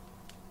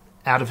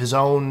out of his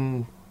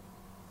own,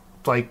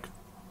 like,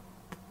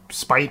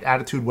 spite,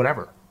 attitude,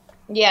 whatever.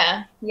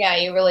 Yeah,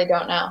 you really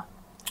don't know.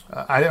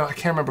 I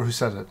can't remember who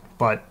said it,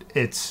 but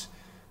it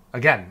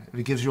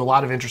gives you a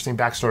lot of interesting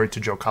backstory to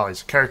Joe Collie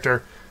as a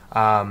character.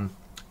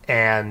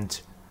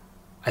 And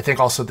I think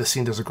also this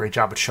scene does a great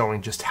job at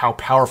showing just how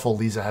powerful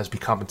Lisa has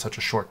become in such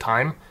a short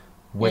time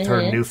with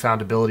her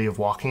newfound ability of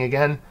walking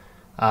again,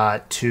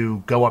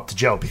 to go up to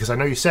Joe. Because I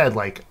know you said,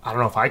 like, I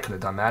don't know if I could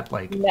have done that.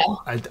 Like,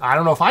 no. I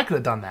don't know if I could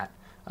have done that.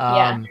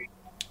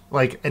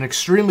 Like, an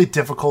extremely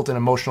difficult and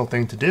emotional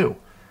thing to do.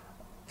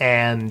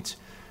 And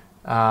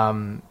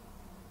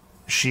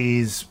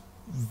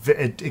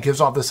it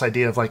gives off this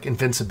idea of, like,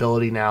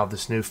 invincibility now,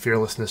 this new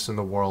fearlessness in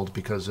the world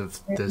because of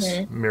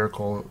this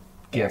miracle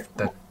gift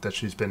that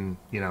she's been,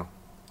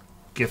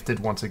 gifted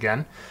once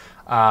again.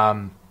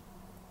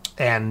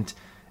 And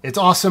it's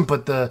awesome,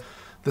 but the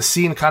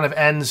scene kind of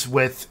ends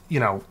with,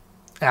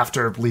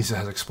 after Lisa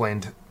has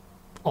explained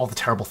all the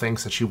terrible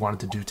things that she wanted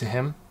to do to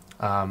him,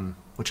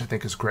 which I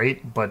think is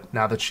great. But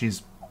now that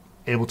she's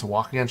able to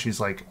walk again, she's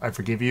like, I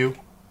forgive you.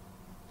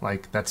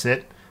 Like, that's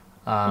it.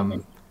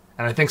 And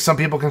I think some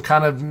people can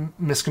kind of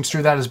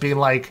misconstrue that as being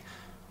like,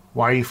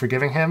 why are you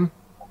forgiving him?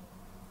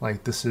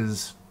 Like, this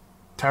is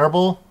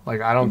terrible.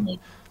 Like,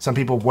 some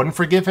people wouldn't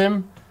forgive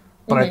him.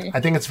 But I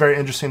think it's very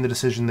interesting the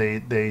decision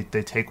they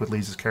take with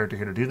Lisa's character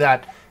here to do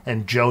that.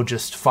 And Joe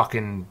just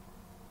fucking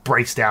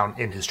breaks down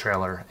in his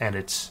trailer. And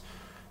it's...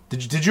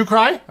 Did you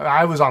cry?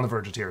 I was on the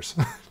verge of tears.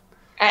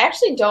 I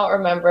actually don't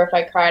remember if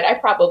I cried. I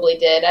probably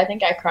did. I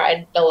think I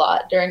cried a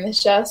lot during the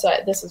show, so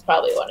this was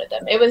probably one of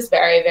them. It was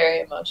very, very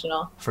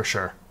emotional. For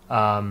sure.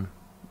 But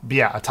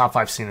yeah, a top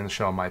 5 scene in the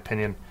show, in my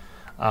opinion.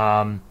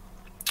 And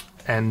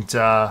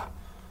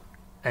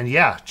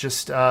yeah,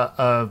 just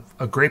a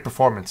great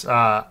performance.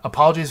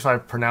 Apologies if I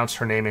pronounced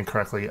her name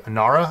incorrectly.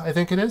 Inara, I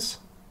think it is.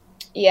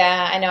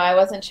 Yeah, I know. I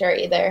wasn't sure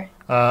either.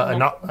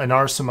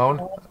 Inara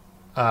Simone.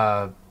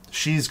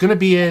 She's going to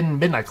be in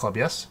Midnight Club,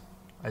 yes?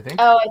 I think.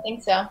 Oh, I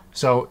think so.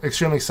 So,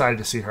 extremely excited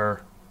to see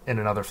her in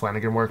another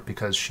Flanagan work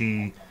because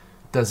she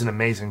does an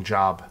amazing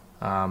job.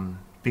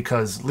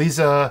 Because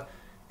Lisa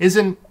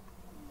isn't...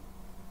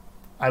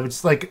 I would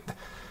like...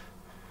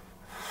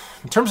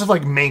 In terms of,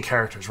 like, main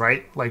characters,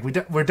 right? Like,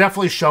 we're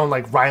definitely shown,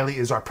 like, Riley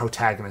is our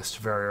protagonist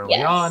very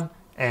early on,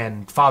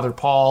 and Father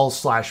Paul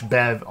 /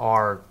 Bev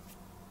are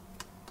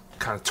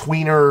kind of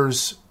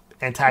tweeners,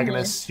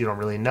 antagonists you don't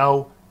really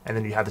know, and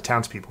then you have the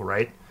townspeople,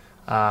 right?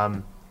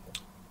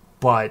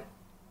 But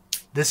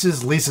this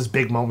is Lisa's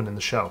big moment in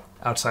the show,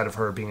 outside of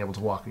her being able to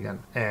walk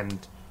again,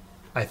 and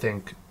I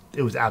think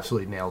it was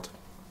absolutely nailed.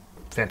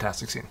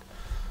 Fantastic scene.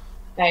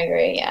 I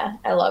agree, yeah.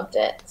 I loved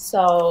it.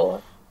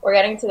 So... we're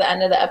getting to the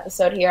end of the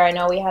episode here. I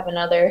know we have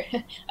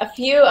a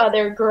few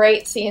other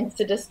great scenes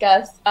to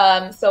discuss.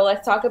 So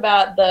let's talk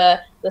about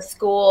the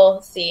school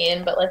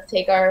scene, but let's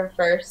take our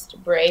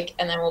first break,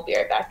 and then we'll be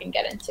right back and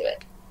get into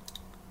it.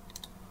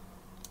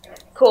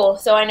 Cool.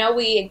 So I know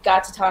we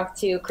got to talk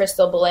to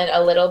Crystal Balint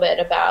a little bit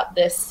about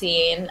this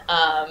scene.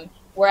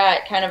 We're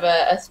at kind of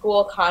a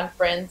school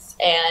conference,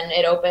 and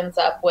it opens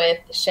up with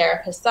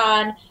Sheriff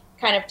Hassan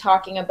kind of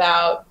talking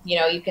about,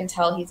 you can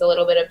tell he's a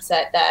little bit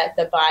upset that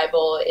the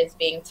Bible is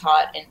being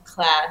taught in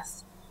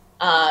class.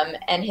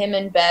 And him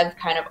and Bev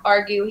kind of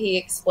argue. He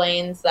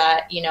explains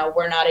that,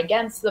 we're not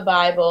against the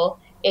Bible.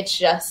 It's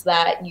just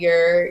that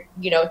you're,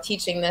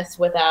 teaching this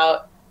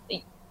without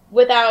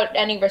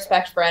any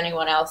respect for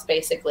anyone else,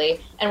 basically,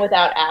 and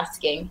without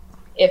asking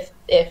if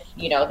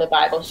the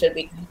Bible should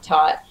be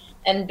taught.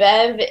 And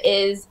Bev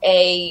is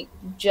a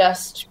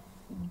just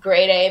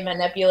grade A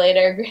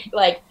manipulator,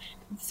 like,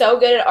 so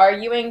good at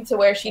arguing to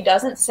where she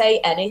doesn't say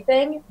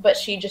anything, but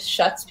she just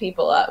shuts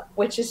people up,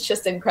 which is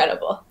just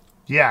incredible.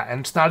 Yeah, and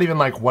it's not even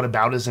like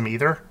whataboutism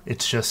either.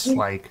 It's just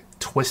like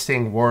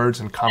twisting words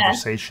and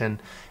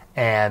conversation.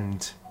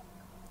 And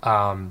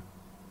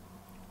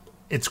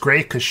it's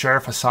great because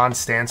Sheriff Hassan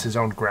stands his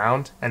own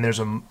ground, and there's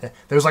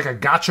like a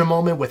gotcha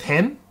moment with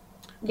him,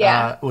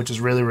 which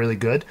is really, really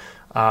good.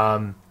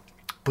 But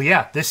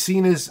yeah, this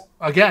scene is,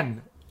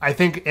 again, I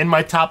think in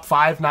my top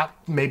 5, not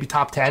maybe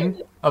top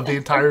 10 of the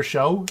entire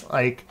show.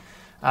 Like,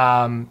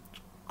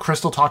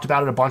 Crystal talked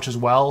about it a bunch as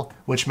well,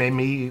 which made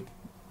me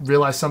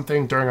realize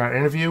something during our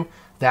interview,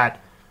 that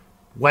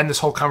when this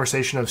whole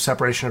conversation of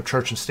separation of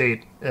church and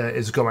state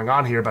is going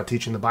on here about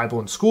teaching the Bible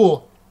in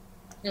school,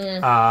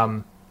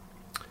 I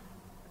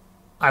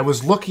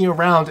was looking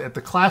around at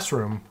the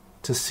classroom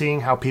to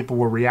seeing how people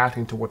were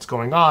reacting to what's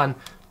going on,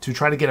 to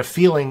try to get a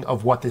feeling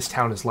of what this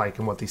town is like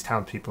and what these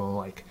townspeople are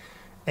like.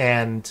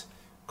 And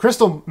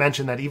Crystal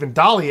mentioned that even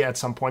Dahlia at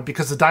some point,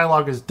 because the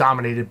dialogue is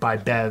dominated by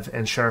Bev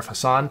and Sheriff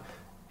Hassan,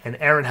 and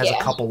Aaron has a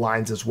couple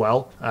lines as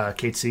well,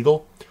 Kate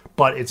Siegel,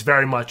 but it's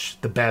very much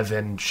the Bev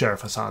and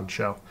Sheriff Hassan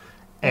show.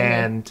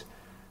 And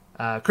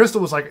Crystal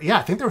was like, yeah,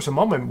 I think there was a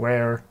moment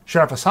where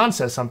Sheriff Hassan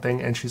says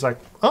something, and she's like,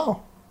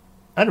 oh,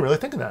 I didn't really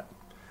think of that.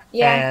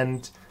 Yeah.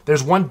 And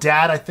there's one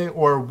dad, I think,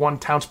 or one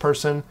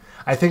townsperson.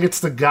 I think it's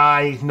the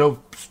guy.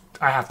 No,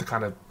 I have to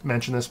kind of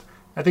mention this.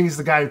 I think he's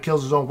the guy who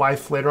kills his own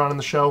wife later on in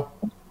the show.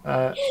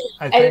 I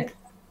think.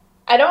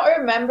 I don't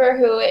remember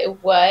who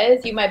it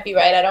was. You might be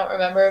right. I don't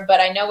remember, but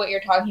I know what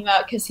you're talking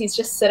about because he's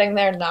just sitting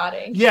there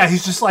nodding. Yeah,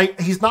 he's just like,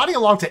 he's nodding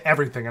along to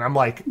everything, and I'm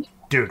like,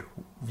 dude,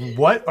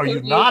 what are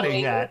you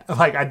nodding at?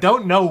 Like, I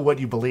don't know what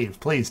you believe.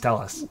 Please tell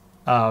us.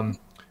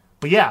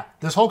 But yeah,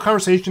 this whole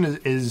conversation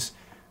is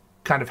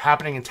kind of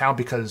happening in town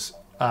because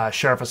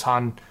Sheriff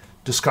Hassan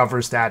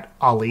discovers that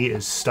Ali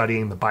is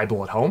studying the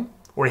Bible at home,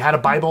 or he had a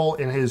Bible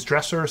in his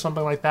dresser or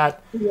something like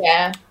that.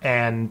 Yeah.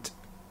 And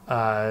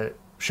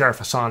Sheriff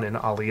Hassan and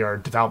Ali are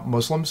devout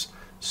Muslims,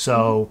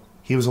 so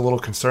he was a little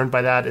concerned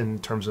by that in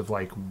terms of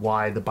like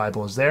why the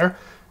Bible is there.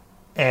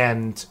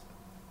 And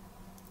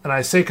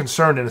I say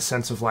concerned in a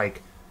sense of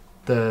like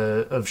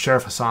of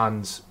Sheriff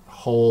Hassan's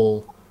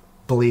whole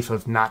belief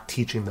of not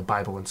teaching the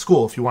Bible in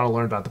school. If you want to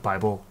learn about the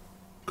Bible,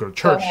 go to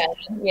church.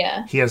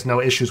 Yeah. He has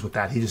no issues with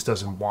that. He just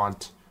doesn't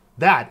want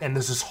that. And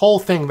there's this whole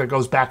thing that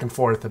goes back and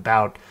forth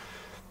about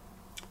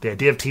the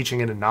idea of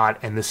teaching it and not.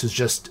 And this is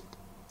just,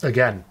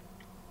 again,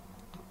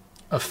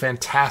 a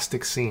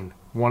fantastic scene.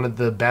 One of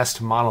the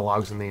best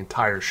monologues in the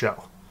entire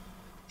show.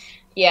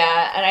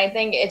 Yeah, and I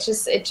think it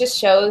just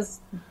shows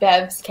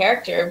Bev's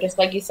character, just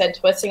like you said,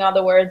 twisting all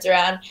the words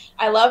around.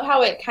 I love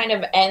how it kind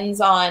of ends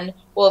on,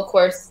 well, of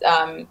course,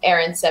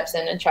 Aaron steps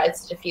in and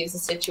tries to defuse the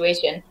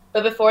situation.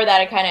 But before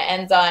that, it kind of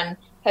ends on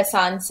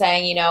Hassan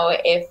saying, you know,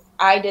 if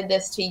I did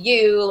this to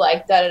you,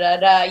 like,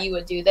 da-da-da-da, you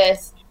would do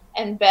this.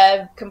 And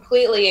Bev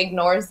completely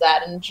ignores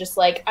that and just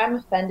like, I'm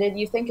offended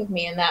you think of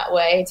me in that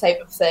way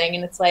type of thing.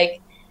 And it's like,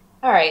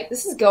 all right,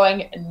 this is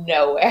going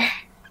nowhere.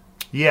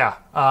 Yeah,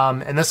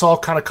 and this all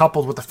kind of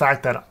coupled with the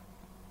fact that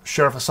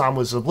Sheriff Hassan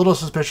was a little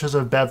suspicious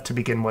of Bev to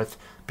begin with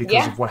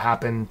because of what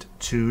happened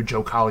to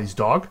Joe Colley's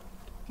dog.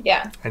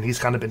 Yeah. And he's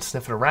kind of been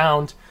sniffing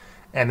around.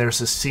 And there's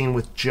this scene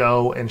with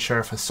Joe and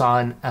Sheriff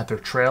Hassan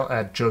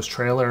at Joe's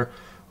trailer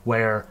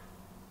where,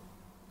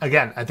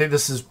 again, I think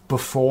this is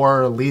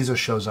before Lisa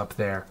shows up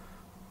there.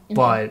 Mm-hmm.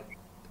 But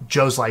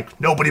Joe's like,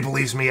 nobody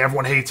believes me.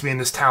 Everyone hates me in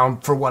this town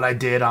for what I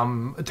did.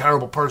 I'm a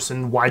terrible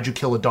person. Why'd you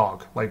kill a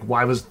dog? Like,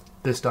 why was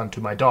this done to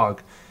my dog?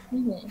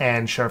 Mm-hmm.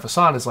 And Sheriff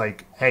Hassan is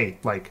like, hey,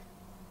 like,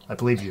 I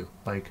believe you.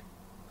 Like,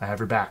 I have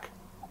your back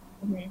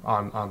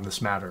on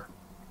this matter.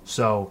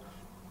 So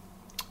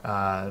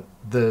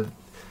the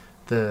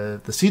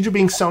seeds are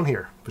being sown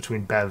here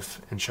between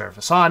Bev and Sheriff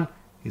Hassan.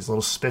 He's a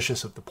little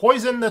suspicious of the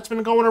poison that's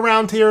been going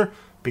around here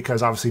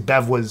because obviously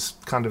Bev was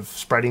kind of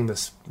spreading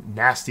this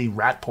nasty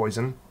rat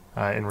poison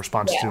in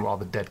response to all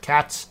the dead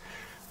cats.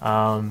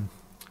 And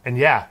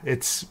yeah,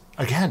 it's,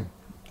 again,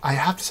 I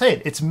have to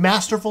say it's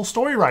masterful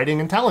story writing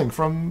and telling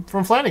from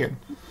Flanagan.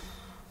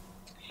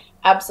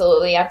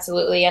 Absolutely,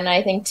 absolutely. And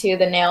I think, too,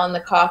 the nail in the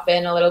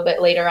coffin a little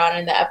bit later on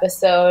in the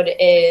episode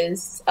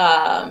is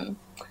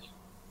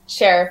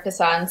Sheriff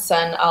Hassan's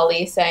son,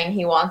 Ali, saying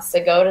he wants to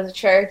go to the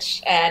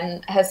church.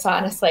 And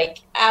Hassan is like,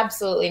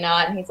 absolutely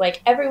not. And he's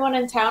like, everyone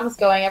in town is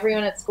going.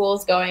 Everyone at school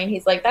is going.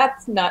 He's like,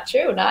 that's not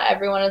true. Not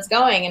everyone is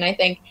going. And I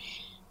think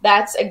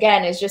that's,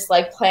 again, is just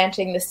like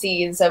planting the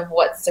seeds of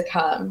what's to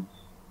come.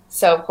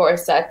 So, of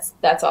course,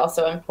 that's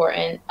also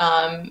important.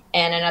 And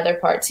another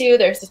part, too,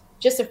 there's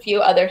just a few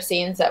other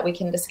scenes that we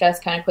can discuss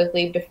kind of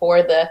quickly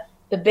before the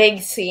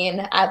big scene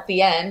at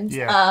the end.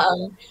 Yeah.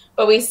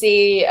 But we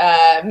see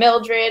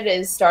Mildred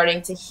is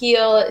starting to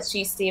heal.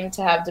 She seemed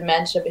to have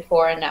dementia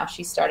before, and now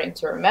she's starting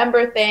to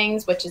remember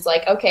things, which is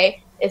like,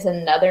 okay, is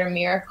another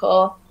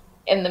miracle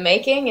in the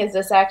making? Is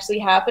this actually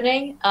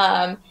happening?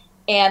 And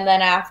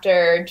then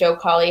after Joe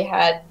Colley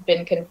had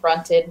been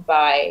confronted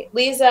by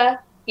Lisa,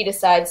 he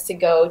decides to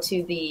go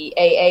to the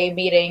AA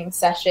meeting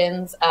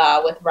sessions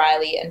with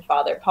Riley and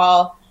Father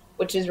Paul,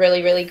 which is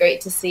really, really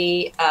great to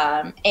see.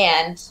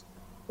 And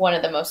one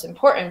of the most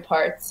important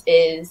parts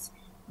is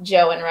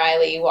Joe and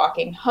Riley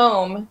walking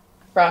home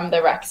from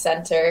the rec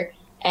center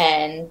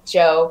and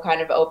Joe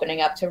kind of opening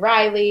up to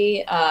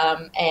Riley.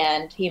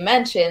 And he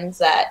mentions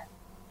that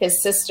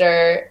his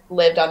sister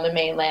lived on the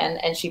mainland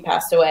and she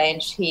passed away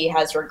and he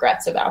has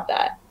regrets about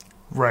that.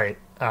 Right.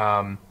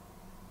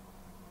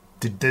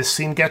 Did this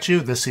scene get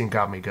you? This scene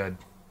got me good.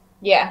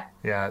 Yeah.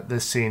 Yeah,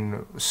 this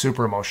scene,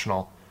 super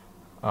emotional.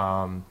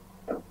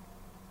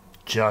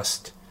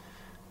 Just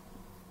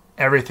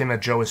everything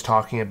that Joe was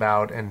talking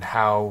about and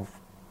how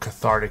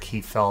cathartic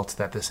he felt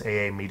that this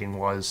AA meeting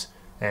was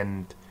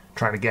and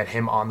trying to get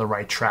him on the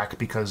right track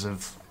because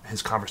of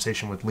his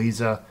conversation with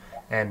Lisa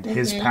and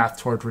his path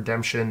toward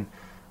redemption.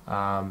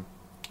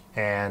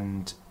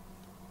 And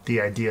the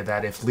idea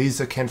that if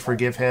Lisa can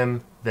forgive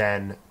him,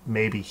 then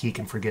maybe he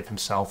can forgive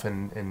himself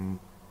and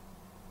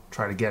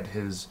try to get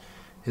his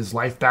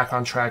life back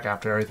on track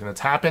after everything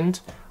that's happened.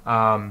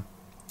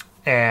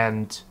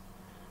 And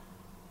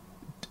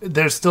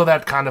there's still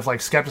that kind of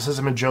like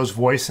skepticism in Joe's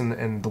voice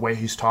and the way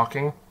he's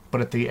talking. But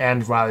at the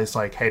end, Riley's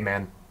like, hey,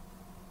 man,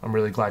 I'm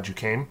really glad you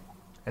came.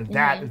 And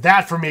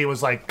that for me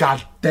was like,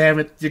 God damn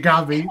it, you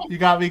got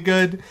me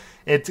good.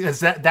 It's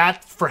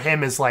that for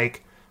him is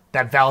like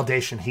that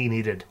validation he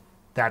needed,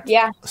 that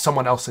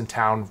someone else in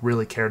town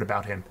really cared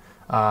about him.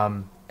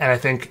 And I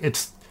think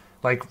it's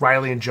like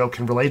Riley and Joe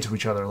can relate to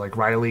each other. Like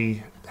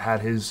Riley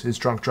had his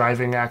drunk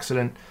driving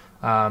accident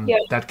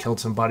that killed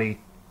somebody,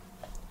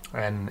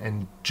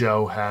 and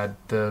Joe had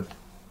the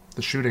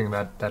shooting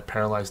that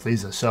paralyzed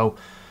Lisa. So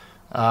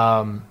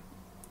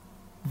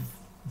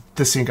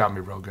this scene got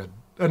me real good.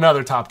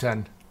 Another top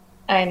 10.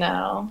 I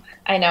know.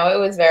 It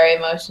was very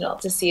emotional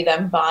to see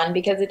them bond,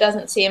 because it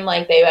doesn't seem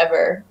like they've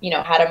ever,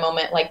 had a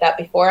moment like that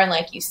before. And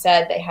like you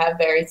said, they have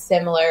very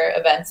similar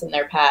events in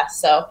their past.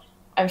 So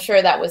I'm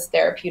sure that was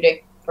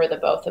therapeutic for the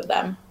both of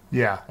them.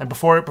 Yeah. And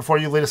before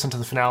you lead us into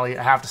the finale,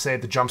 I have to say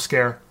the jump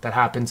scare that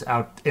happens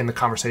out in the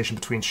conversation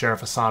between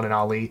Sheriff Hassan and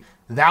Ali,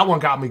 that one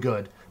got me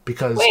good.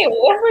 Because wait,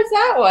 what was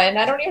that one?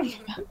 I don't even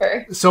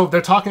remember. So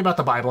they're talking about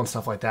the Bible and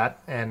stuff like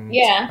that, and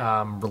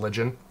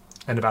religion,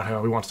 and about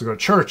how he wants to go to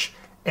church.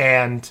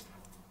 And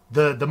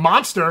the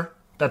monster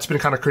that's been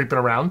kind of creeping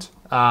around.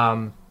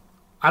 I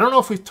don't know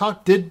if we've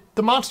talked. Did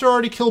the monster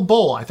already kill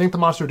Bull? I think the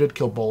monster did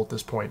kill Bull at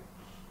this point.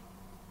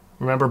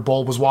 Remember,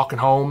 Bull was walking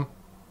home,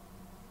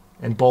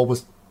 and Bull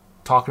was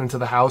talking into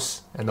the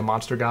house, and the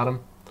monster got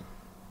him.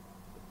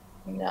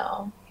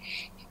 No.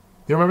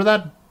 You remember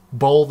that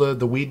Bull,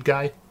 the weed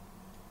guy?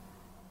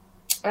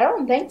 I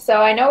don't think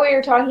so. I know what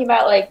you're talking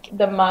about, like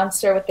the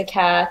monster with the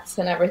cats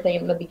and everything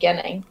in the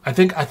beginning. I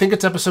think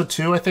it's episode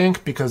 2,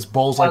 because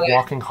Bull's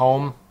walking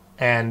home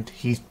and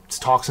he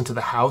talks into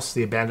the house,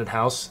 the abandoned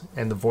house,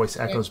 and the voice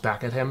echoes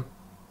back at him,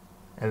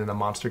 and then the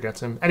monster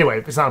gets him.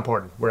 Anyway, it's not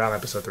important. We're on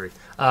episode 3.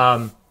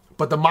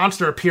 But the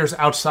monster appears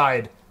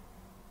outside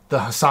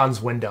the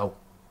Hassan's window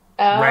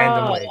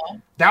randomly.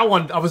 That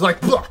one, I was like,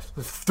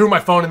 threw my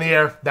phone in the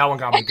air. That one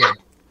got me good.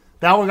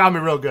 That one got me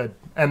real good.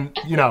 And,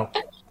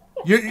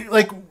 You're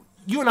like,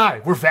 you and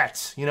I, we're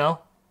vets,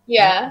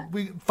 Yeah.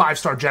 We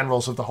 5-star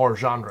generals of the horror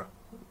genre,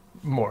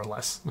 more or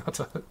less. Not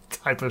to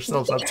hype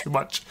ourselves up too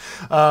much.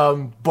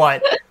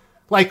 But,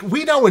 like,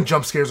 we know when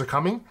jump scares are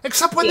coming,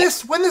 except when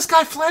this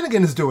guy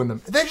Flanagan is doing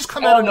them. They just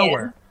come out of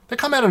nowhere. They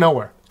come out of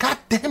nowhere. God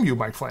damn you,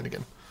 Mike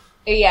Flanagan.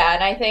 Yeah,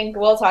 and I think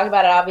we'll talk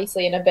about it,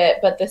 obviously, in a bit,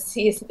 but the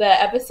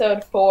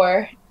episode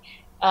 4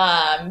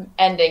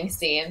 ending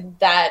scene,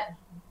 that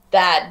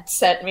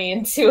sent me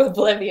into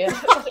oblivion.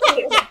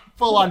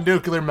 Full-on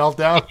nuclear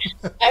meltdown.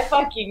 I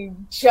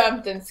fucking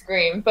jumped and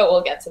screamed, but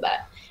we'll get to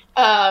that.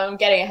 I'm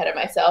getting ahead of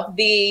myself.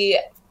 The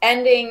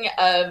ending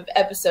of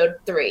episode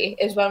 3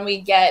 is when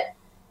we get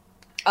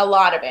a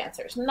lot of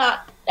answers.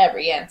 Not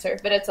every answer,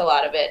 but it's a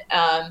lot of it.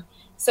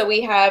 So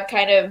we have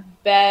kind of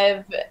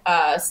Bev,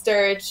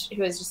 Sturge,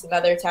 who is just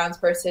another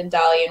townsperson.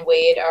 Dolly and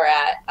Wade are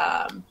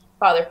at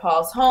Father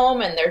Paul's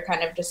home, and they're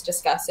kind of just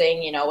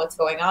discussing, what's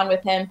going on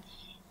with him.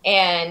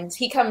 And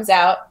he comes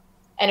out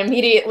and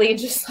immediately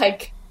just,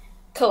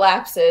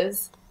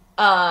 collapses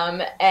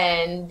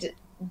and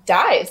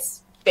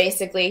dies,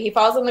 basically. He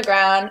falls on the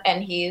ground,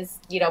 and he's,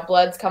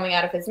 blood's coming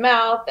out of his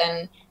mouth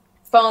and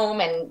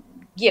foam and,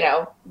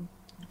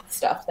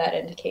 stuff that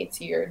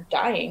indicates you're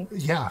dying.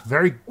 Yeah,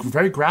 very,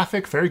 very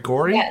graphic, very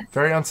gory,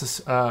 very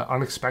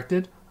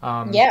unexpected.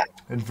 And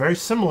very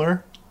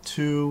similar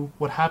to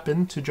what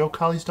happened to Joe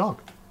Colley's dog.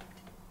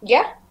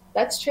 Yeah,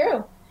 that's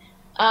true.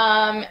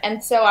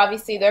 And so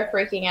obviously they're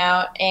freaking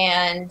out,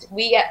 and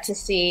we get to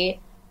see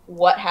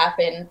what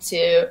happened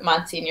to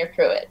Monsignor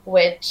Pruitt,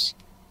 which,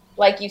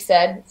 like you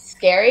said,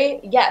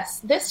 scary. Yes,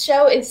 this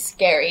show is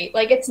scary.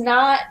 It's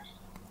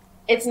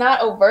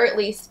not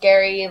overtly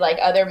scary like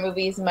other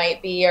movies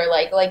might be, or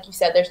like you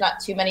said, there's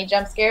not too many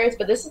jump scares,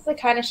 but this is the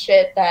kind of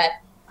shit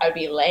that I'd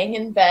be laying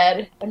in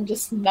bed and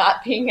just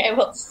not being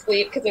able to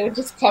sleep because it would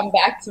just come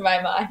back to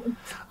my mind.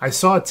 I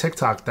saw a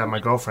TikTok that my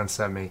girlfriend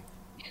sent me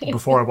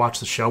before I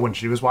watched the show when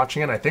she was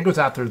watching it. I think it was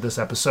after this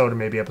episode or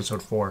maybe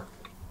episode 4.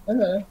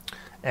 Mm-hmm.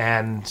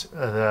 And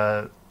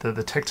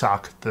the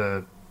TikTok,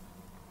 the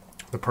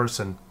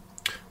person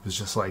was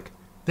just like,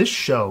 this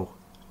show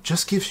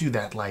just gives you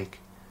that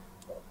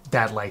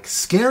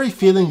scary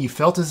feeling you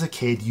felt as a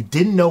kid. You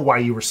didn't know why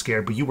you were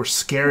scared, but you were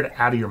scared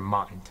out of your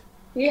mind.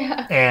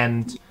 Yeah.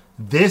 And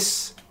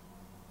this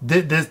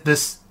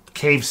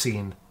cave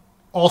scene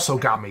also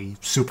got me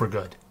super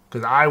good,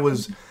 because I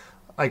was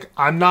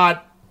I'm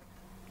not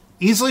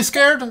easily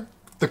scared.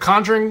 The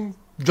Conjuring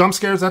jump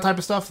scares, that type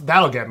of stuff,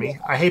 that'll get me.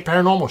 I hate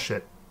paranormal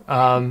shit.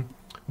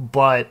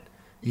 But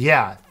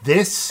yeah,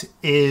 this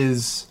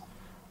is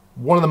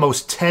one of the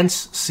most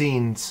tense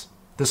scenes.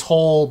 This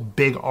whole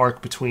big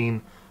arc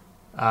between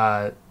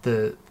our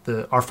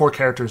 4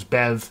 characters,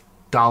 Bev,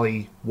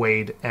 Dolly,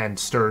 Wade, and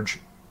Sturge,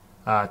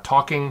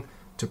 talking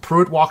to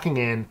Pruitt walking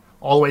in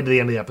all the way to the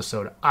end of the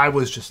episode. I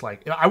was just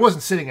I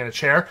wasn't sitting in a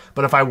chair,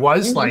 but if I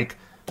was,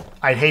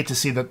 I'd hate to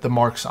see the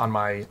marks on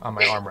my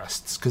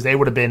armrests, because they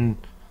would have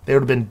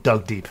been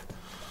dug deep.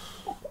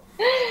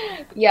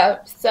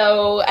 Yeah,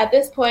 so at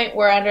this point,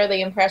 we're under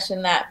the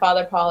impression that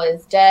Father Paul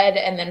is dead,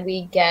 and then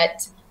we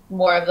get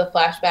more of the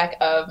flashback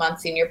of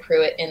Monsignor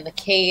Pruitt in the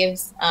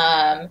caves.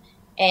 And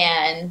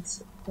And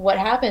what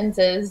happens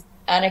is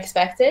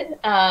unexpected.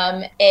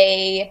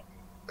 A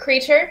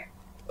creature,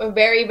 a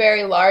very,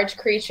 very large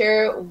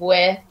creature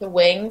with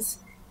wings,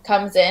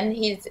 comes in.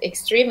 He's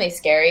extremely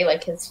scary.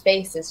 Like, his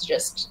face is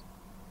just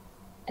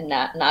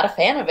not a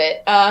fan of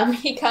it.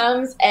 He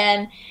comes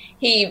and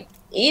he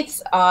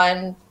eats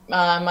on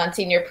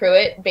Monsignor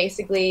Pruitt,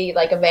 basically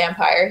like a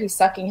vampire. He's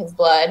sucking his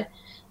blood.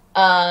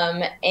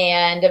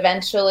 And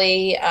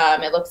eventually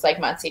it looks like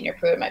Monsignor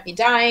Pruitt might be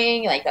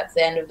dying. Like, that's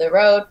the end of the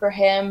road for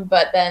him.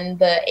 But then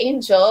the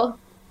angel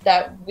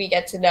that we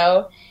get to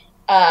know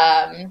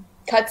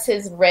cuts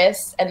his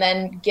wrist and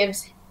then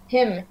gives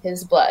him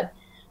his blood.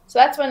 So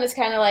that's when it's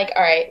kind of like,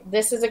 all right,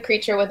 this is a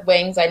creature with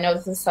wings. I know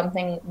this is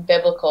something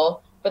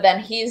biblical. But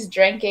then he's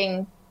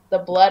drinking the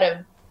blood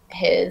of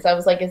his. I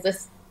was like, is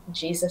this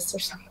Jesus or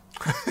something?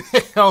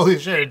 Holy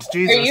shit, it's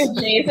Jesus. Are you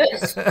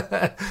Jesus?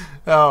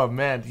 Oh,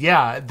 man.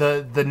 Yeah,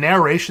 the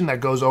narration that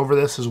goes over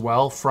this as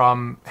well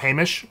from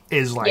Hamish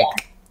is,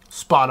 like,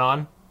 spot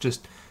on.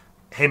 Just,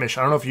 Hamish,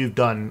 I don't know if you've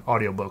done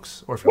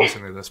audiobooks or if you're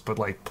listening to this, but,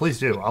 like, please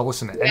do. I'll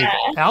listen to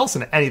anything. I'll listen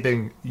to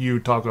anything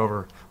you talk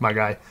over, my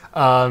guy.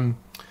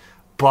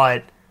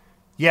 But,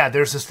 yeah,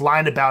 there's this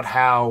line about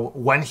how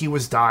when he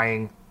was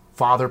dying,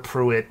 Father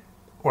Pruitt,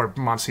 or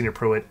Monsignor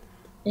Pruitt,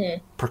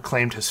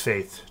 proclaimed his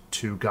faith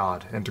to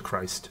God and to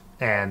Christ.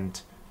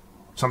 And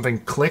something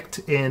clicked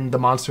in the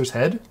monster's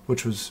head,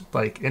 which was,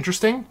 like,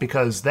 interesting,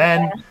 because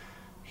then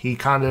he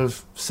kind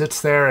of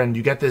sits there and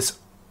you get this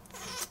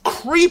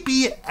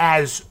creepy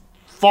as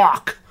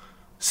fuck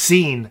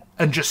scene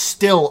and just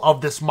still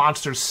of this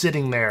monster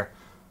sitting there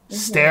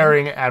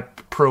staring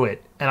at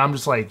Pruitt. And I'm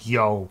just like,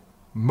 yo,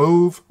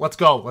 move. Let's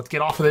go. Let's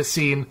get off of this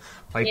scene.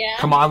 Like,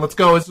 come on, let's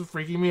go. This is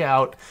freaking me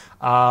out.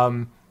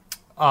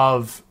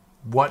 Of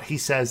what he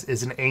says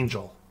is an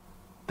angel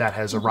that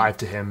has arrived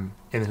to him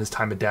in his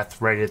time of death,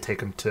 ready to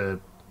take him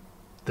to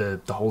the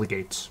holy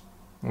gates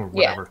or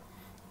whatever.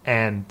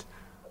 And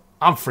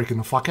I'm freaking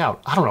the fuck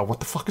out. I don't know what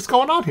the fuck is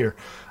going on here.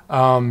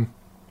 And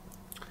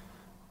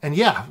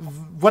yeah,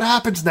 what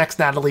happens next,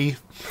 Natalie,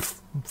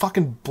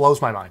 fucking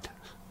blows my mind.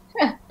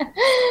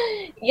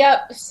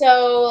 Yep.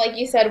 So, like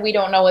you said, we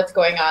don't know what's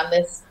going on.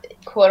 This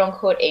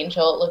quote-unquote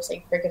angel, it looks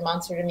like a freaking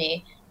monster to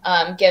me,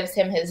 gives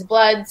him his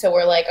blood. So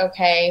we're like,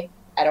 okay,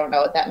 I don't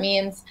know what that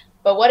means.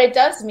 But what it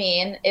does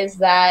mean is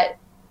that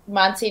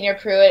Monsignor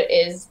Pruitt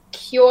is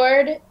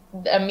cured.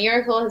 A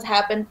miracle has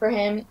happened for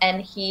him,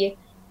 and he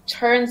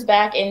turns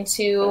back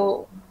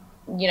into,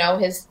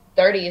 his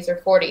 30s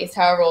or 40s,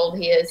 however old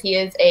he is. He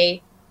is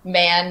a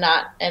man,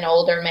 not an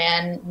older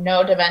man,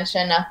 no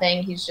dementia,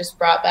 nothing. He's just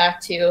brought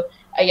back to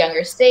a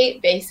younger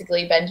state,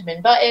 basically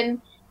Benjamin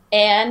Button,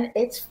 and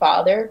it's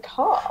Father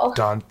Paul.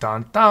 Dun,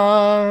 dun,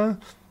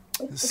 dun.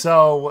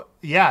 So,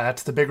 yeah,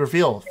 that's the big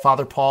reveal.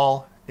 Father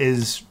Paul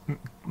is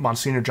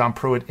Monsignor John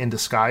Pruitt in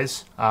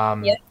disguise.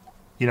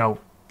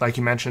 Like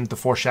you mentioned, the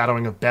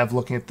foreshadowing of Bev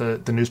looking at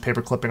the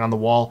newspaper clipping on the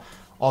wall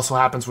also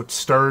happens with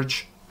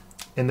Sturge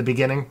in the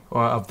beginning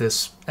of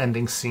this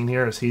ending scene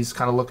here, as he's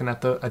kind of looking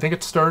at I think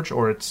it's Sturge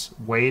or it's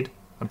Wade.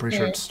 I'm pretty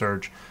sure it's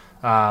Sturge.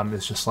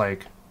 It's just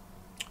like,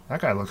 that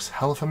guy looks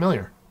hella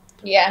familiar.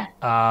 Yeah.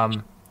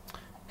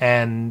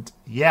 And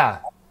yeah,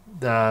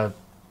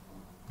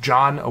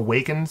 John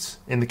awakens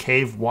in the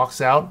cave,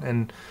 walks out,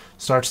 and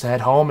starts to head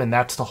home, and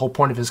that's the whole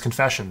point of his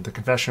confession. The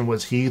confession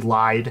was he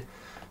lied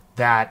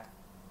that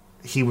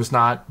he was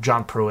not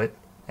John Pruitt,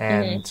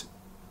 and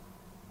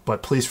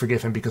but please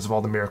forgive him because of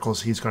all the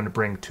miracles he's going to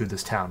bring to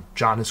this town.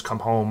 John has come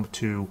home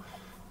to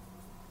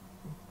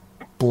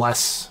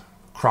bless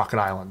Crockett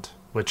Island,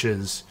 which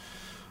is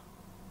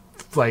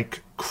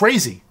like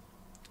crazy.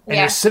 And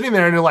you're sitting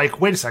there and you're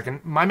like, wait a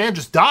second, my man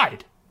just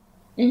died.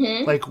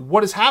 Like,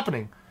 what is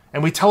happening?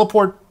 And we flash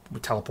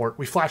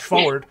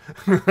forward.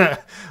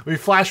 We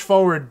flash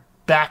forward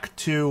back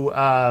to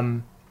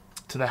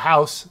the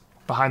house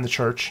behind the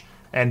church,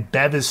 and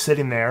Bev is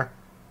sitting there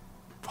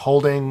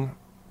holding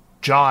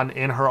John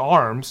in her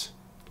arms.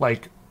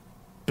 Like,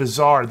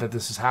 bizarre that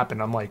this has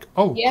happened. I'm like,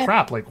 oh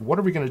crap, like, what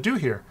are we gonna do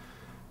here?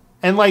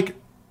 And like,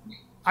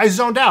 I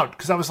zoned out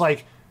because I was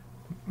like,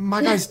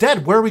 my guy's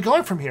dead. Where are we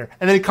going from here?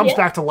 And then he comes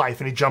back to life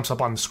and he jumps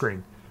up on the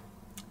screen.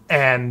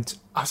 And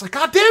I was like,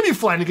 God damn you,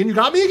 Flanagan, you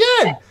got me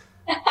again.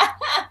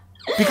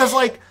 Because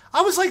like,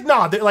 I was like,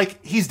 no,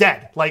 like, he's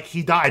dead. Like,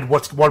 he died.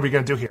 What are we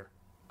going to do here?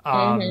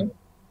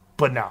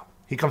 But no,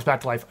 he comes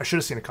back to life. I should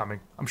have seen it coming.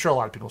 I'm sure a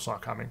lot of people saw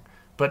it coming,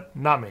 but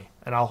not me.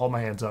 And I'll hold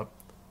my hands up.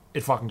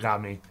 It fucking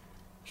got me.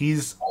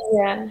 He's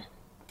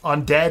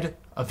undead,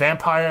 a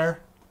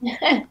vampire,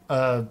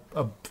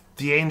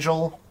 the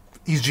angel.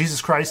 He's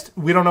Jesus Christ.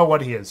 We don't know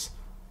what he is.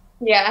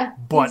 Yeah,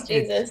 but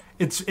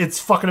it's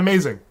fucking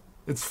amazing.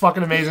 It's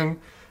fucking amazing.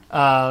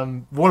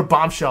 What a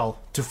bombshell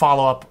to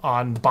follow up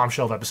on the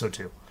bombshell of episode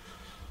 2.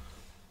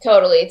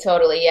 Totally,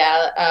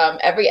 yeah.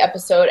 Every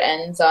episode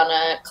ends on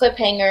a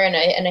cliffhanger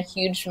and a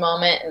huge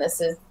moment, and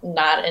this is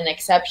not an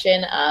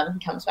exception.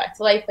 He comes back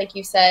to life, like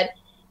you said,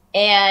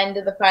 and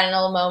the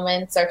final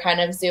moments are kind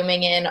of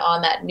zooming in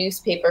on that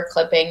newspaper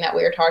clipping that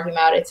we were talking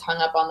about. It's hung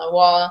up on the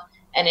wall,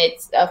 and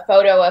it's a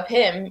photo of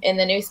him in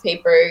the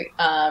newspaper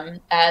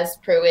as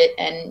Pruitt,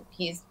 and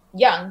he's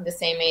young, the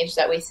same age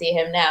that we see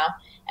him now.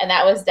 And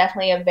that was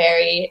definitely a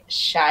very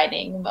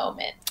Shining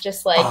moment.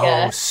 Just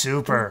like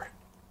super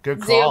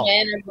good call. Zoom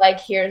in of like,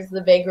 here's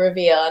the big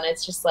reveal, and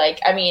it's just like,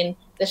 I mean,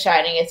 The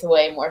Shining is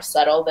way more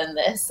subtle than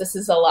this. This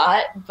is a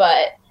lot,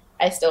 but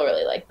I still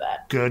really like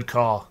that. Good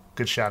call.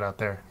 Good shout out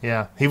there.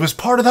 Yeah, he was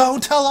part of the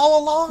hotel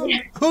all along.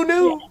 Yeah. Who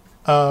knew?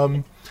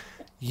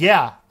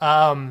 Yeah.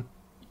 And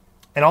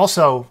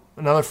also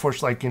another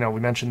force, like, we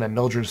mentioned that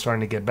Mildred's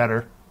starting to get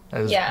better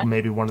as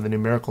maybe one of the new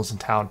miracles in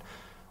town.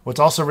 What's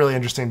also really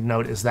interesting to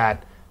note is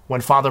that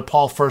when Father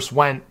Paul first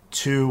went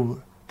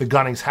to the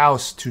Gunnings'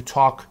 house to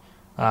talk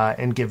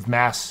and give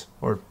mass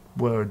or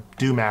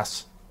do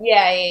mass,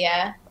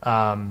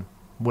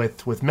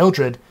 with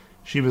Mildred,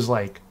 she was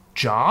like,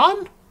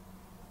 John?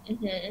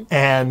 Mm-hmm.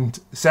 And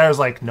Sarah's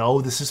like,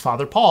 no, this is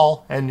Father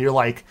Paul. And you're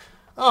like,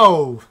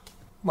 oh,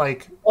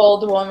 like,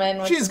 old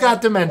woman. She's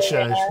got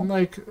dementia.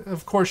 Like,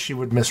 of course she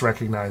would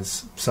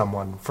misrecognize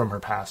someone from her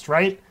past,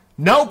 right?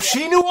 Nope,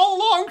 she knew all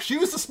along. She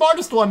was the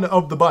smartest one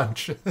of the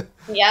bunch.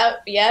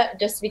 Yep,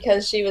 just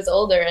because she was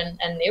older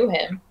and knew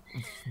him.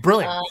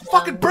 Brilliant.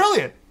 Fucking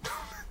brilliant.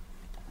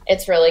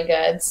 It's really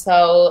good.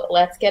 So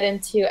let's get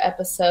into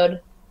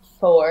episode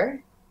 4.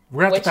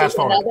 We're going to have to fast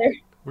forward.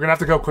 We're going to have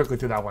to go quickly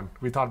through that one.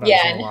 We talked about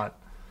this a lot.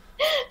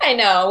 I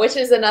know, which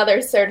is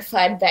another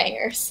certified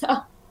banger. So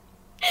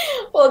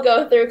we'll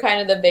go through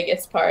kind of the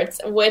biggest parts,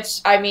 which,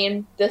 I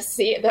mean,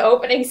 the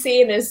opening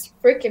scene is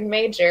freaking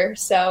major.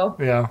 So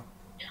yeah.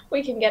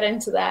 We can get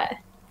into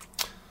that.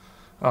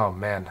 Oh,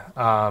 man.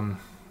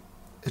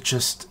 It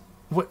just...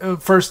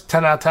 First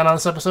 10 out of 10 on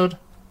this episode?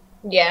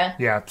 Yeah.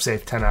 Yeah,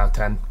 safe 10 out of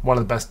 10. One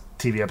of the best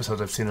TV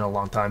episodes I've seen in a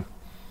long time.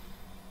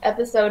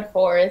 Episode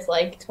 4 is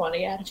like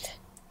 20 out of 10.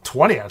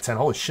 20 out of 10?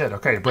 Holy shit.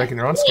 Okay, you're breaking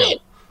your own scale.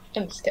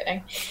 I'm just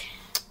kidding.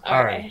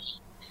 All right.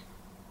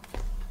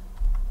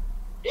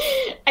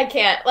 I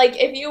can't.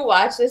 Like, if you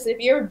watch this, if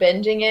you're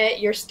binging it,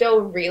 you're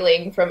still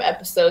reeling from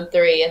episode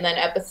 3, and then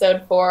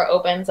episode 4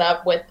 opens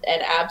up with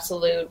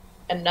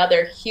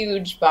another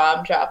huge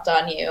bomb dropped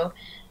on you.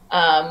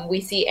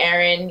 We see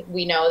Erin.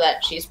 We know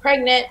that she's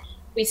pregnant.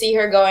 We see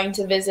her going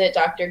to visit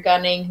Dr.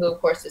 Gunning, who, of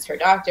course, is her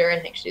doctor. I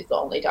think she's the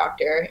only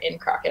doctor in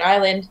Crockett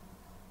Island.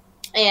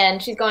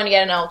 And she's going to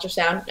get an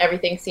ultrasound.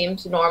 Everything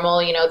seems normal.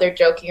 They're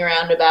joking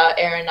around about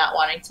Erin not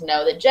wanting to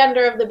know the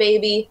gender of the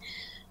baby.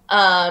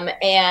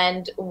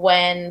 And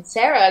when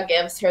Sarah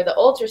gives her the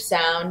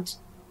ultrasound,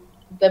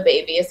 the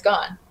baby is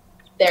gone.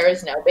 There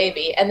is no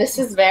baby. And this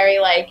is very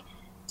like,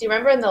 do you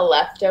remember in The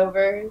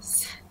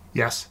Leftovers?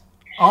 Yes.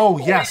 Oh,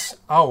 yes.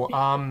 Oh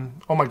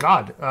my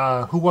God.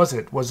 Who was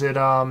it? Was it,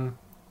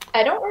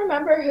 I don't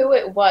remember who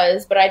it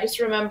was, but I just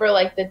remember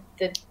like the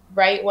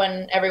right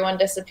when everyone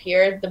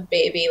disappeared, the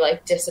baby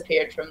like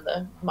disappeared from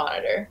the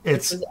monitor.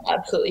 Which was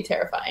absolutely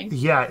terrifying.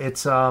 Yeah,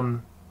 it's, God,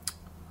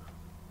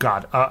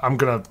 I'm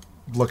going to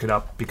look it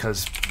up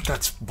because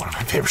that's one of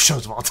my favorite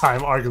shows of all time.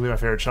 Arguably my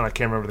favorite show. I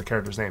can't remember the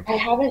character's name. I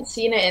haven't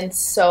seen it in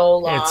so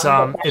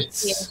long.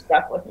 It's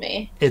stuck with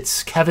me.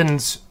 It's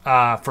Kevin's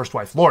first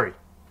wife, Lori.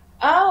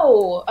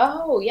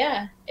 Oh,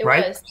 yeah, it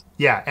right? was.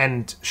 Yeah,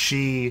 and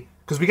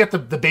because we get the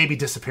baby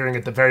disappearing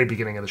at the very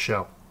beginning of the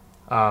show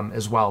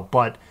as well,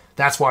 but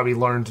that's why we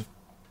learned,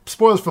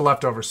 spoilers for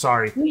Leftovers,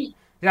 sorry. If you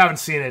haven't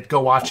seen it, go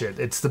watch it.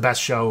 It's the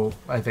best show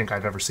I think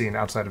I've ever seen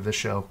outside of this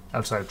show,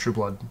 outside of True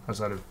Blood,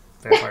 outside of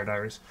Vampire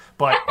Diaries.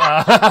 But,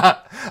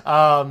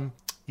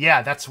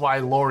 yeah, that's why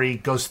Lori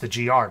goes to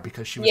the GR,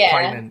 because she was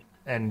pregnant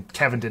and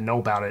Kevin didn't know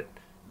about it.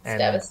 It's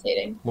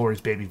devastating.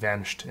 Lori's baby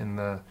vanished in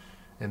the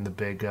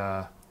big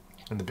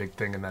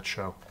thing in that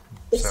show.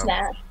 The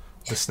snap.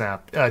 The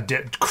snap.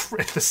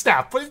 The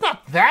snap. But it's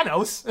not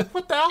Thanos.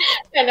 What the hell?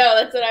 I know,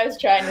 that's what I was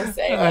trying to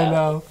say. I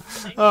know.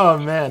 Oh,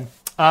 man.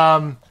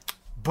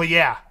 But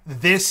yeah,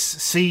 this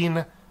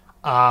scene,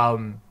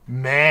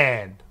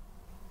 man,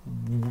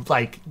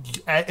 like,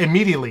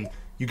 immediately,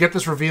 you get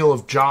this reveal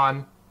of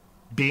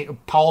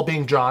Paul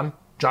being John.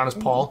 John is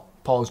Paul.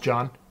 Paul is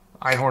John.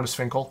 Einhorn is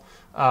Finkel.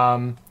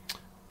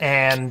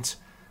 And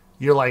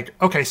you're like,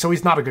 okay, so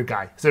he's not a good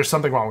guy. There's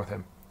something wrong with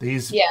him.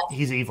 He's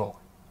evil.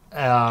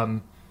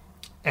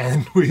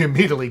 And we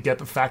immediately get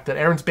the fact that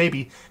Erin's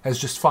baby has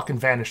just fucking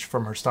vanished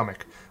from her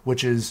stomach,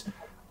 which is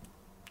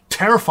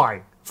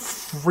terrifying.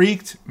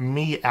 Freaked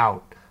me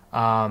out.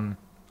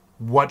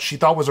 What she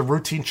thought was a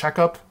routine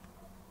checkup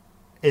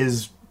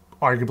is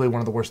arguably one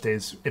of the worst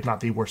days, if not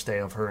the worst day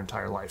of her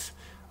entire life.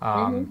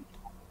 And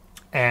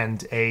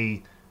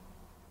a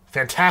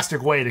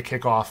fantastic way to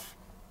kick off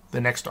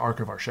the next arc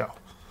of our show.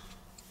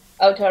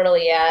 Oh,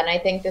 totally, yeah. And I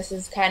think this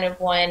is kind of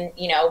when,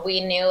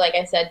 we knew, like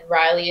I said,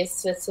 Riley is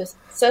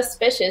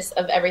suspicious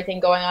of everything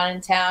going on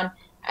in town.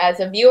 As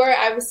a viewer,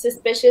 I was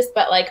suspicious,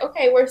 but like,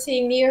 okay, we're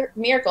seeing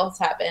miracles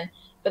happen.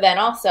 But then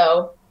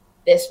also,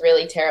 this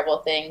really terrible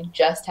thing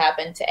just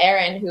happened to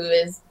Erin, who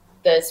is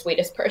the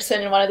sweetest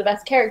person and one of the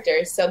best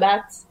characters. So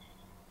that's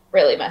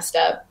really messed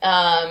up.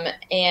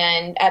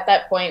 And at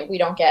that point, we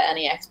don't get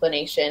any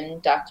explanation.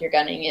 Dr.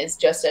 Gunning is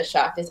just as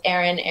shocked as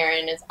Aaron.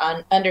 Aaron is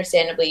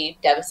understandably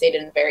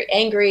devastated and very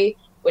angry,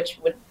 which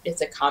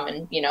is a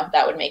common,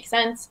 that would make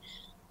sense.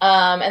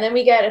 And then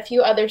we get a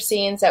few other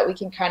scenes that we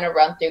can kind of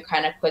run through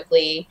kind of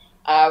quickly.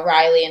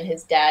 Riley and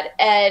his dad,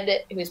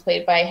 Ed, who's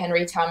played by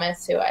Henry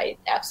Thomas, who I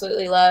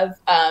absolutely love.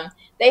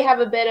 They have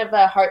a bit of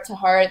a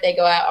heart-to-heart. They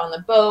go out on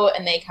the boat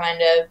and they kind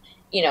of,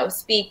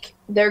 speak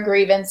their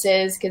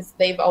grievances because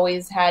they've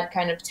always had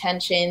kind of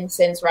tension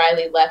since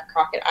Riley left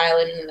Crockett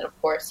Island, and then,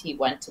 of course, he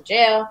went to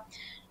jail.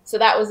 So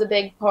that was a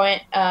big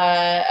point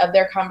of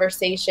their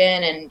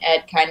conversation, and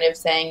Ed kind of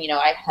saying,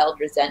 I held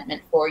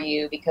resentment for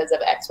you because of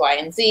X, Y,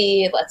 and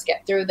Z. Let's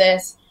get through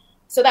this.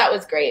 So that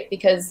was great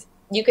because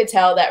you could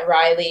tell that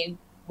Riley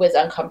was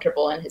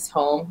uncomfortable in his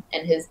home,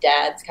 and his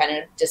dad's kind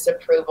of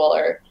disapproval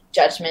or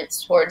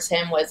judgments towards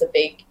him was a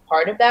big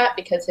part of that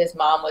because his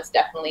mom was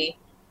definitely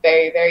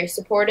very, very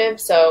supportive.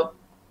 So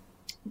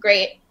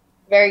great,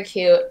 very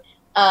cute.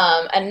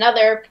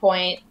 Another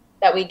point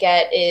that we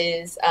get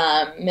is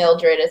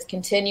Mildred is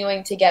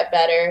continuing to get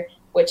better,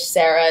 which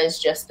Sarah is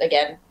just,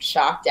 again,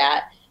 shocked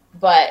at.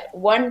 But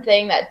one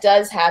thing that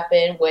does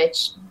happen,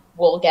 which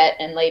we'll get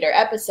in later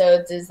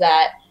episodes, is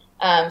that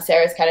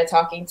Sarah's kind of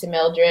talking to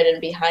Mildred,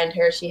 and behind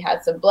her she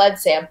had some blood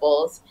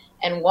samples,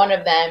 and one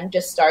of them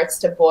just starts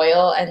to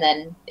boil and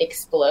then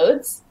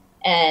explodes.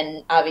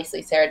 And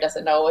obviously Sarah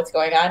doesn't know what's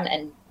going on,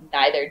 and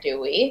neither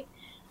do we.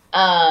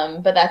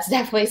 But that's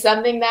definitely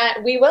something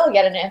that we will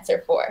get an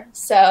answer for.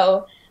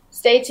 So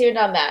stay tuned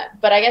on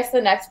that. But I guess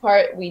the next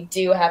part we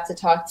do have to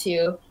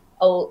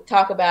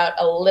talk about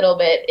a little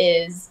bit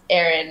is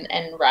Aaron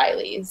and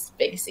Riley's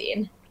big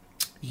scene.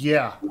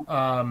 Yeah.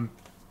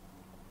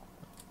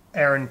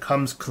 Aaron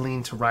comes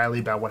clean to Riley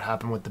about what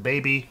happened with the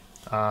baby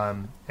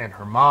and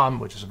her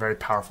mom, which is a very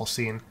powerful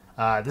scene.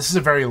 This is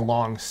a very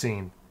long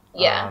scene.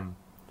 Yeah.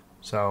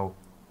 So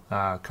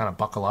kind of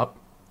buckle up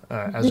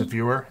as a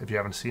viewer if you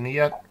haven't seen it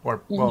yet.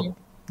 Or, well,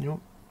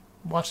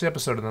 watch the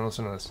episode and then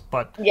listen to this.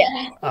 But,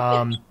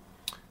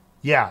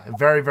 yeah, a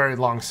very, very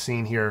long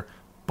scene here.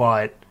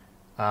 But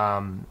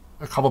a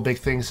couple big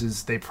things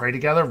is they pray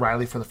together.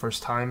 Riley, for the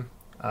first time,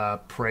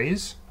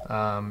 prays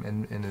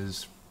in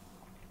his...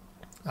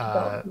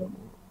 what'd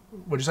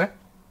you say?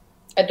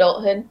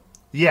 Adulthood.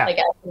 Yeah. Like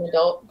as an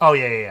adult. Oh,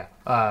 yeah.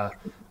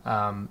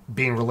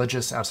 Being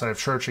religious outside of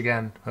church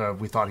again.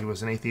 We thought he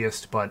was an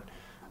atheist, but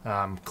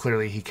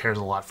clearly he cares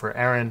a lot for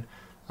Aaron.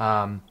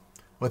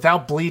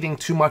 Without bleeding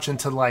too much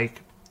into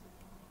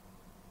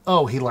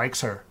he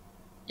likes her.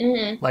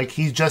 Mm-hmm. Like,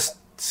 he just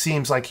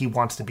seems like he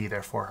wants to be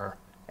there for her.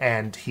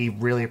 And he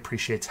really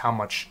appreciates how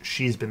much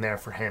she's been there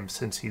for him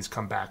since he's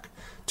come back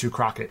to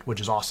Crockett,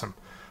 which is awesome.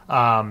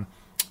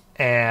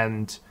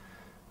 And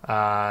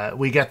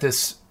we get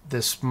this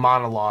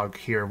monologue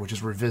here, which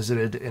is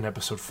revisited in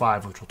episode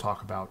 5, which we'll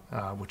talk about,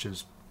 which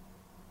is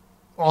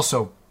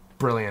also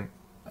brilliant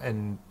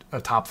and a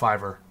top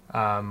fiver,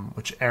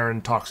 which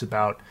Aaron talks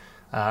about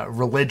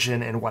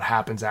religion and what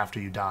happens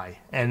after you die.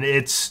 And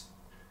it's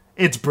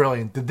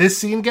brilliant. Did this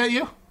scene get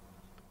you?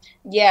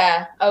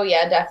 Yeah. Oh,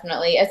 yeah,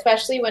 definitely.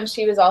 Especially when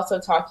she was also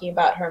talking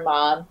about her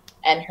mom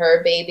and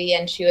her baby,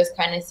 and she was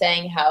kind of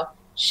saying how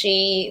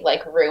she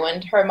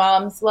ruined her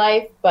mom's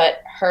life,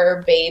 but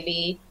her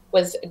baby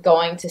was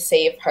going to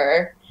save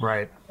her.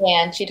 Right.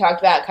 And she talked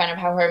about kind of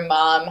how her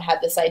mom had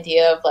this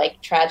idea of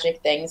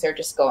tragic things are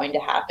just going to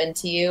happen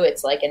to you.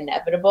 It's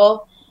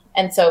inevitable.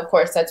 And so of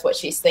course that's what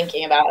she's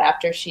thinking about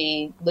after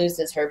she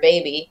loses her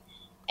baby.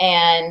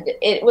 And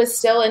it was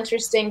still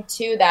interesting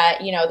too that,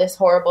 this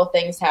horrible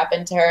things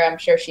happened to her. I'm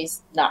sure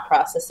she's not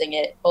processing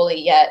it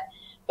fully yet.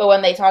 But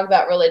when they talk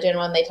about religion,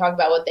 when they talk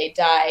about what they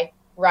die,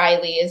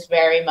 Riley is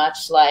very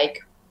much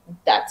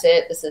that's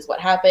it. This is what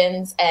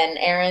happens. And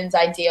Aaron's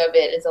idea of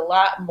it is a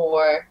lot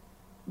more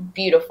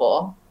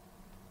beautiful,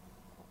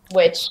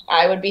 which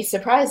I would be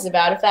surprised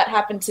about. If that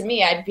happened to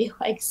me, I'd be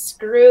like,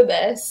 screw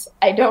this.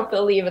 I don't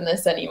believe in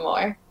this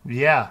anymore.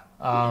 Yeah.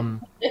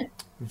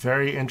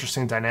 Very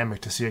interesting dynamic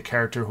to see a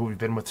character who we've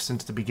been with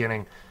since the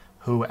beginning,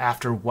 who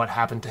after what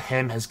happened to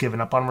him has given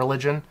up on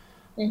religion.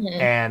 Mm-hmm.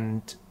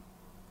 And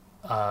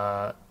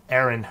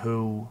Aaron,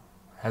 who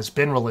has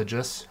been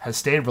religious, has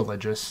stayed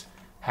religious,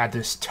 had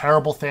this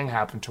terrible thing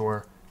happen to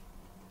her,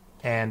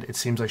 and it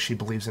seems like she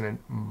believes in it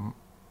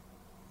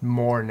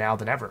more now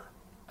than ever.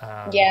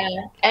 Yeah,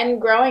 and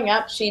growing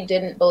up, she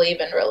didn't believe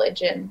in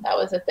religion. That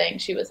was a thing.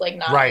 She was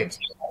not right. Into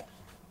it.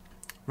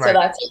 So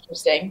that's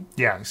interesting.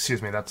 Yeah,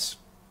 excuse me. That's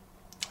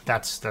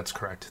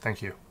correct.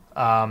 Thank you.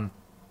 But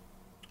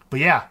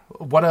yeah,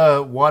 what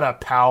a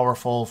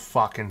powerful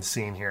fucking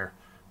scene here.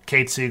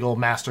 Kate Siegel,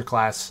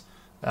 masterclass.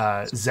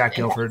 Zach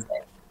Gilford,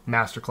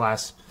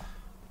 masterclass.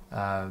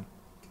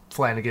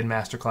 Flanagan,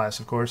 masterclass,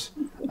 of course.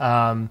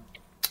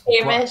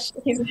 Hamish,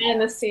 he's not in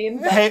the scene.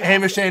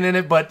 Hamish ain't in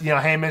it, but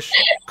Hamish,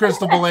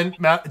 Crystal Boleyn,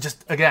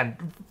 just again,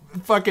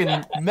 fucking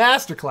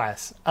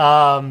masterclass.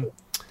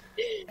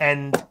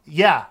 And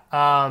yeah,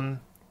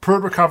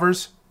 Pruitt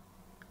recovers,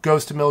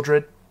 goes to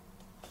Mildred.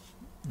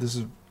 This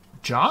is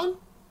John.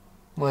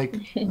 Like,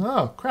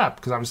 oh, crap.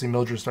 Because obviously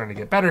Mildred's starting to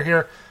get better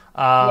here.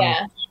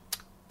 Yeah.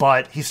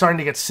 But he's starting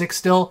to get sick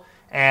still,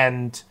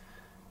 and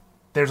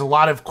there's a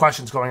lot of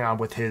questions going on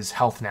with his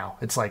health now.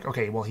 It's like,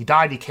 okay, well, he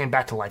died, he came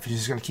back to life. He's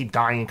just going to keep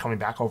dying and coming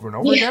back over and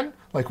over again?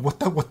 Like,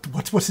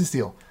 what's his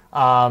deal?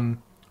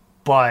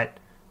 But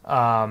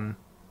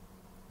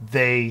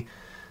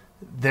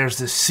there's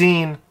this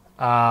scene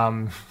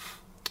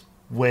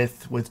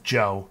with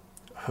Joe,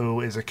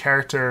 who is a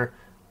character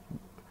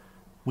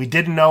we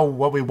didn't know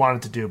what we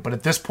wanted to do, but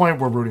at this point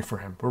we're rooting for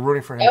him. We're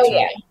rooting for him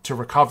to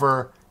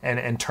recover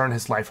and turn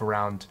his life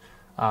around.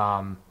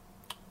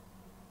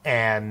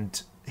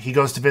 And he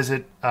goes to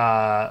visit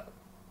John.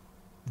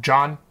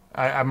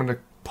 I'm going to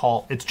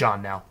Paul. It's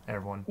John now,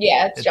 everyone.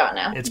 Yeah, it's John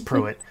now. It's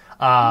Pruitt.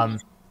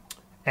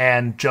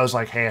 And Joe's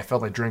like, hey, I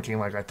felt like drinking.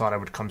 Like, I thought I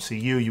would come see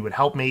you. You would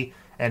help me.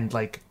 And,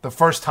 like, the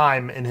first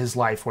time in his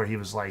life where he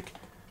was like,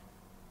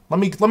 let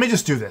me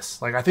just do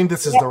this. Like, I think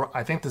this is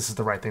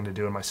the right thing to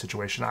do in my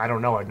situation. I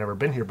don't know. I've never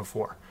been here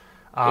before.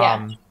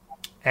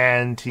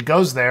 And he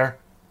goes there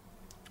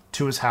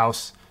to his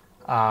house,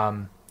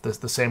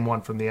 the same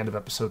one from the end of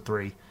episode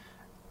 3.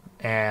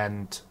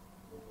 And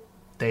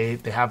they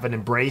have an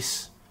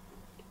embrace,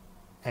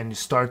 and you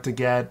start to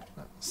get,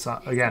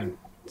 again,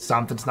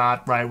 something's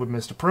not right with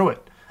Mr.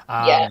 Pruitt.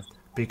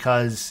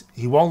 Because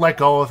he won't let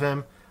go of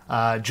him.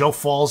 Joe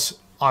falls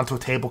onto a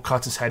table,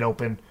 cuts his head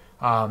open,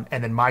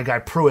 and then my guy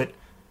Pruitt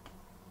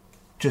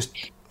just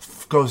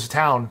goes to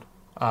town,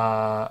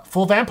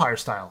 full vampire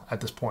style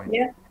at this point.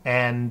 Yeah.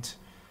 And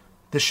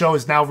the show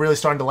is now really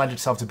starting to lend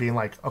itself to being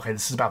like, okay,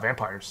 this is about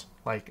vampires.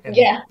 Like,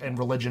 and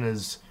religion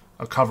is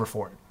a cover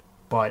for it.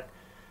 But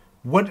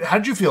how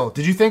did you feel?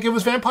 Did you think it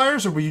was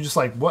vampires, or were you just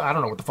like, what? I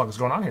don't know what the fuck is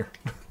going on here?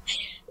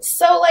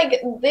 So,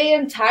 like, the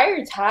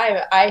entire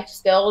time, I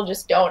still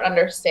just don't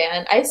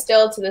understand. I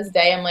still, to this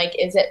day, am like,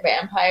 is it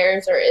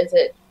vampires or is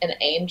it an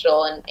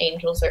angel, and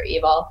angels are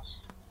evil?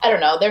 I don't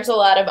know. There's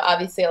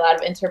obviously a lot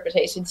of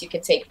interpretations you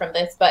could take from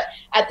this. But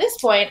at this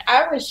point,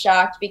 I was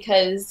shocked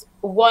because,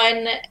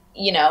 one,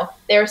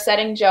 they were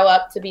setting Joe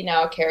up to be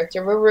now a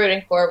character we're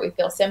rooting for. We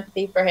feel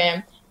sympathy for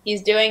him.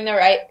 He's doing the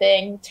right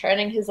thing,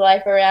 turning his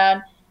life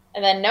around.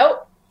 And then,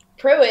 nope.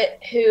 Pruitt,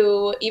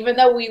 who, even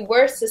though we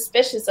were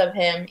suspicious of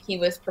him, he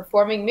was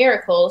performing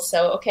miracles,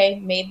 so okay,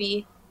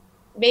 maybe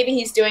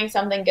he's doing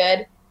something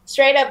good,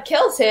 straight up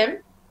kills him,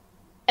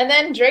 and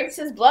then drinks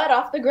his blood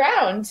off the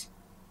ground.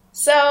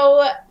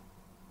 So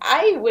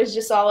I was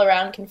just all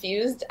around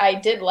confused. I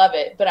did love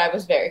it, but I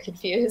was very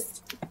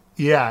confused.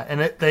 Yeah,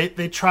 and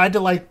they tried to,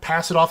 like,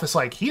 pass it off as,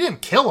 like, he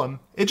didn't kill him.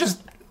 It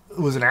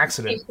was an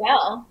accident. He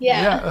fell,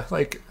 yeah.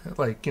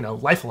 Yeah,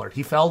 life alert.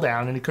 He fell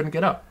down and he couldn't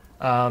get up.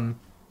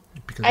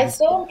 I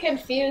still am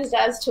confused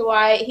as to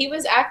why he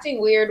was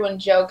acting weird when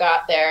Joe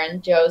got there,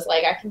 and Joe's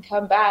like, I can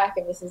come back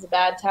if this is a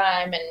bad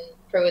time, and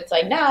Pruitt's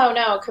like,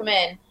 no, come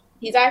in.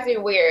 He's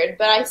acting weird,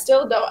 but I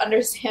still don't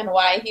understand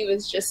why he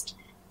was just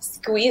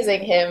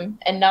squeezing him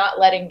and not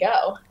letting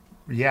go.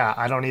 Yeah,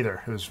 I don't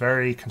either. It was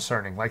very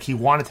concerning. Like, he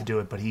wanted to do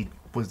it, but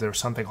there was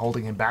something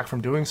holding him back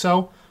from doing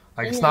so.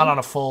 Like, it's not on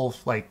a full,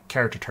 like,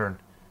 character turn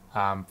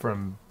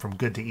from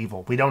good to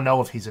evil. We don't know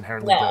if he's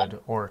inherently good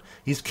or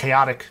he's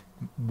chaotic,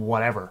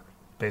 whatever,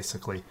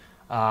 basically.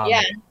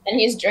 And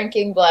he's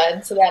drinking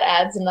blood, so that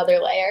adds another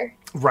layer.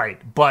 Right,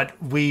 but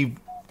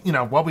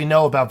what we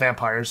know about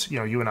vampires,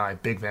 you and I,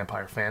 big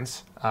vampire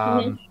fans,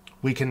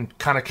 we can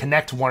kind of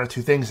connect one or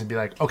two things and be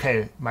like,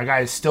 okay, my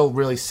guy is still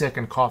really sick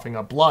and coughing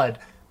up blood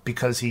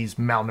because he's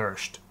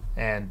malnourished,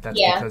 and that's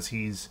because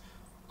he's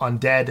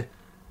undead,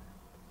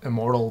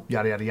 immortal,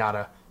 yada yada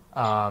yada.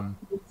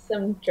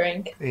 Some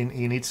drink. He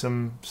needs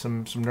some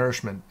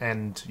nourishment,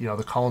 and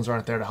the Cullens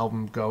aren't there to help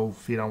him go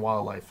feed on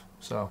wildlife.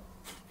 So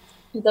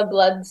the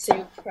blood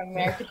soup from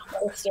American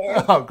Horror Story.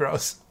 Oh,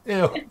 gross!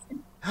 Ew.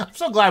 I'm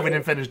so glad we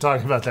didn't finish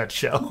talking about that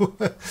show.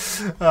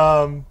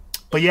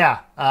 But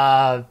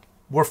yeah,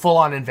 we're full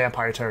on in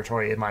vampire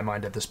territory in my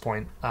mind at this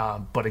point.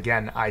 But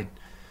again, at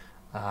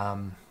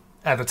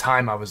the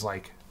time I was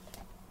like,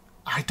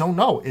 I don't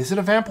know. Is it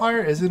a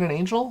vampire? Is it an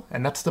angel?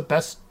 And that's the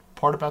best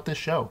part about this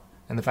show.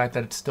 And the fact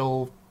that it's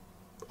still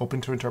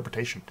open to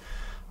interpretation.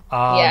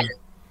 Yeah,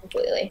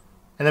 completely.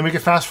 And then we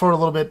can fast forward a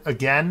little bit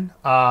again.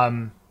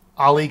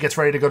 Ali gets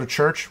ready to go to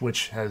church,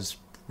 which has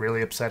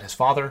really upset his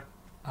father.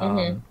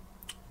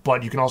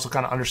 But you can also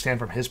kind of understand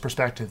from his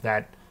perspective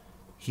that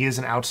he is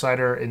an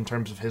outsider in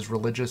terms of his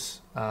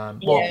religious...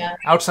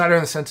 outsider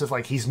in the sense of,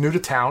 like, he's new to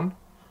town,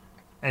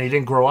 and he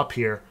didn't grow up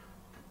here,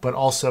 but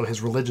also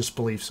his religious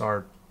beliefs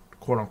are,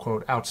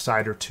 quote-unquote,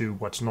 outsider to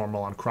what's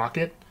normal on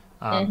Crockett.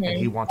 And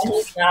he wants to...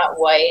 He's not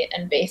white,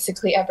 and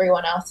basically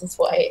everyone else is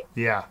white.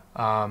 Yeah.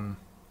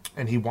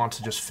 And he wants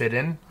to just fit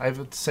in, I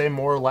would say,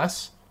 more or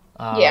less.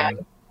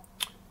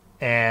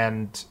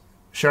 And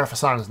Sheriff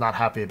Hassan is not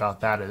happy about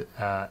that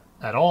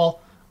at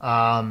all.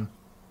 And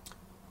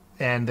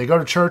they go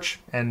to church,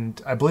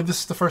 and I believe this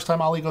is the first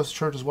time Ali goes to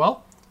church as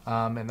well.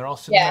 And they're all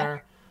sitting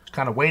there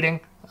kind of waiting.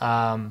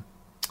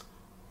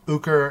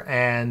 Uker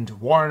and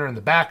Warren are in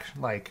the back,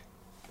 like,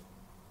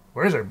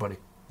 where's everybody?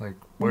 Like,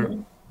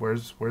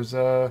 where's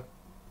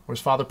Where's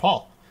Father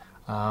Paul?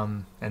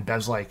 And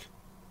Bev's like,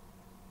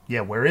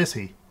 yeah, where is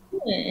he?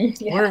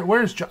 Yeah.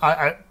 Where's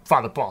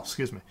Father Paul?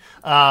 Excuse me.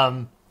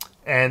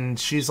 And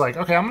she's like,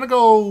 okay, I'm gonna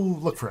go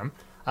look for him.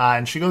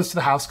 And she goes to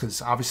the house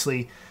because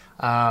obviously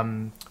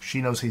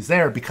she knows he's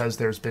there because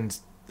there's been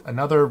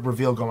another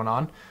reveal going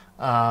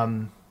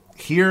on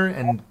here,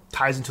 and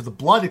ties into the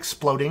blood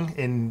exploding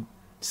in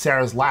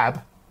Sarah's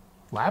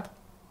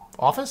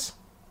office.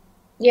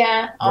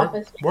 Yeah,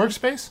 office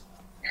workspace.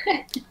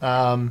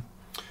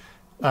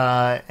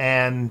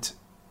 And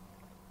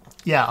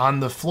yeah, on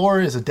the floor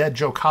is a dead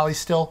Joe Collie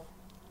still,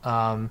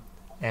 and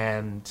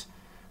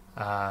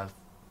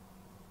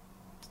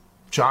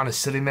John is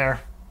sitting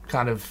there,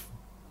 kind of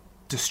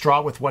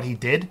distraught with what he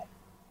did.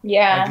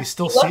 Yeah, like, he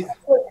still looks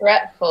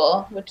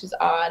regretful, which is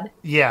odd.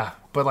 Yeah,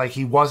 but like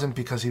he wasn't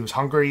because he was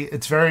hungry.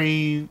 It's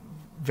very,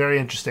 very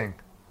interesting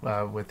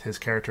with his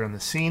character in the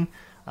scene.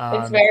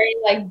 It's very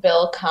like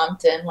Bill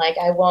Compton, like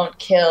I won't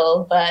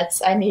kill, but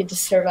I need to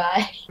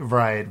survive.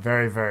 Right,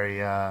 very,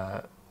 very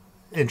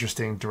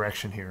interesting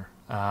direction here.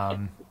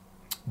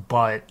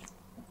 But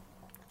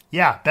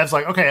yeah, Bev's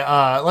like, okay,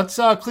 let's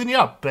clean you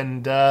up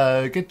and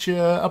get you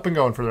up and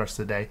going for the rest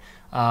of the day.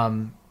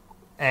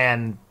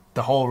 And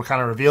the whole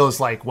kind of reveal is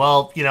like,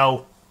 well, you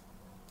know,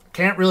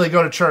 can't really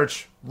go to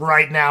church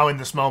right now in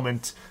this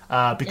moment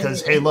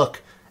because, hey,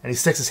 look. And he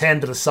sticks his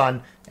hand to the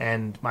sun,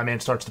 and my man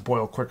starts to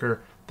boil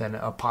quicker than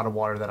a pot of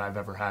water that I've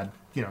ever had.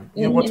 You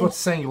know what's the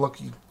saying?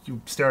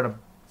 You stare at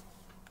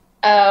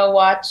a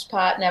watch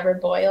pot never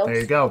boils. There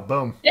you go.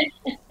 Boom. Your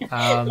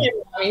mom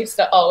used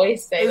to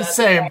always say that.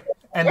 Same.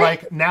 And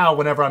like now,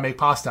 whenever I make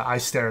pasta, I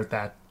stare at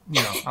that.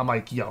 You know, I'm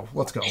like, yo,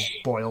 let's go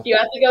boil. You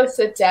have to go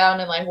sit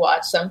down and like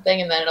watch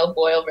something, and then it'll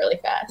boil really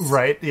fast.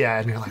 Right? Yeah.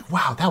 And you're like,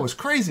 wow, that was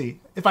crazy.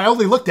 If I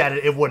only looked at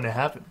it, it wouldn't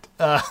have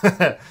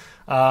happened.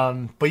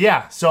 But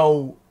yeah,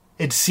 so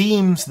it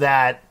seems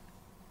that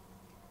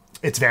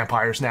it's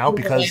vampires now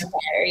because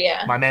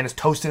my man is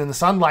toasted in the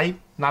sunlight,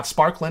 not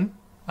sparkling.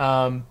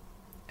 And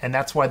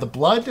that's why the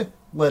blood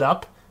lit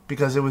up,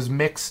 because it was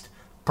mixed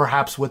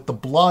perhaps with the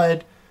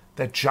blood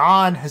that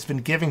John has been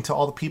giving to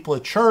all the people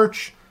at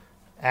church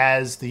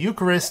as the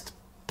Eucharist,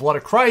 blood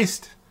of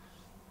Christ,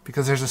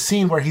 because there's a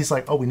scene where he's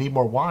like, oh, we need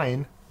more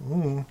wine.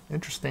 Ooh,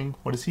 interesting.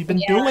 What has he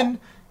been doing?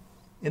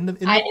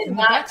 I did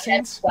not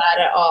catch that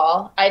at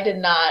all. I did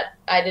not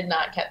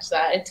catch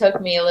that. It took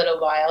me a little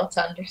while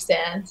to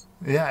understand.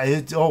 Yeah.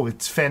 It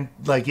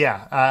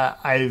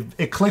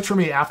clicked for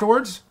me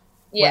afterwards.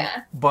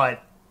 Yeah.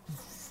 But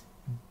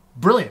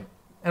brilliant.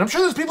 And I'm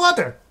sure there's people out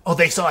there. Oh,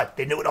 they saw it.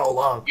 They knew it all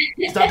along.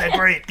 It's not that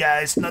great,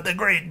 guys. Not that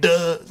great.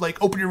 Duh. Like,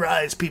 open your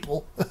eyes,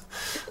 people.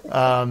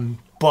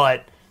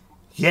 But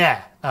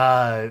yeah,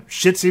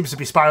 shit seems to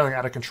be spiraling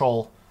out of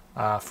control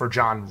for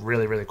John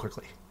really, really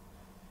quickly.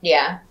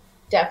 Yeah.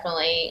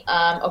 Definitely.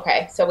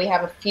 Okay, so we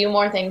have a few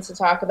more things to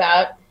talk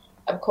about.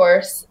 Of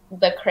course,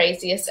 the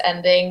craziest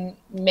ending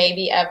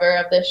maybe ever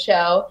of this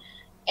show.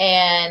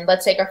 And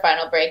let's take our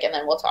final break, and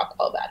then we'll talk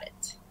all about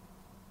it.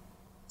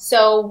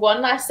 So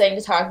one last thing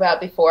to talk about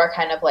before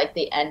kind of like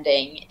the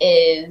ending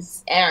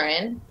is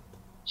Erin.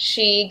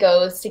 She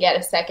goes to get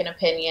a second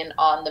opinion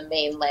on the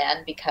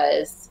mainland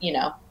because, you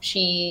know,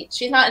 she's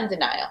not in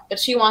denial, but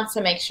she wants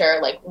to make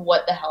sure, like,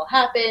 what the hell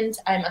happened?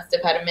 I must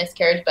have had a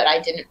miscarriage, but I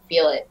didn't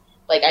feel it.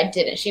 Like, I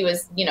didn't. She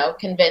was, you know,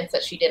 convinced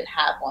that she didn't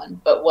have one,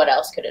 but what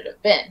else could it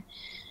have been?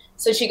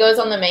 So she goes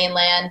on the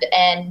mainland,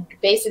 and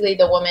basically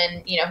the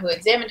woman, you know, who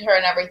examined her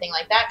and everything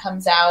like that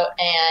comes out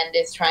and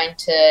is trying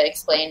to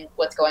explain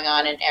what's going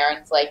on. And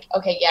Erin's like,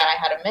 okay, yeah, I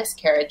had a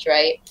miscarriage,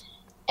 right?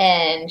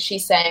 And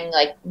she's saying,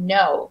 like,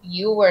 no,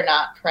 you were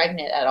not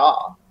pregnant at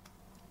all.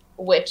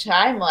 Which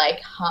I'm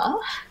like, huh?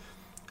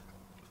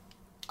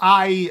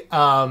 I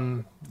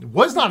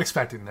was not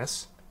expecting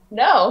this.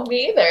 No,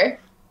 me either.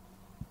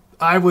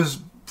 I was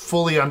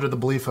fully under the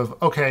belief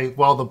of, okay,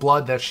 well, the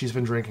blood that she's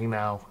been drinking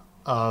now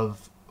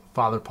of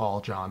Father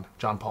Paul, John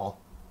Paul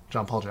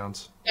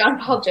Jones. John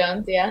Paul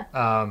Jones, yeah.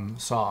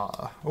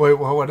 Wait,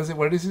 what is it?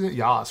 What is it?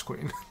 Yas,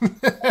 Queen.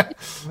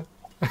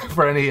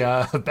 For any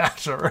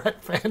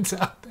Bachelorette fans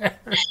out there.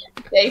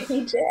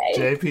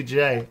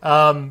 JPJ.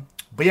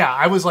 But yeah,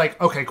 I was like,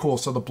 okay, cool.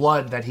 So the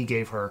blood that he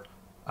gave her,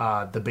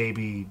 the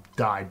baby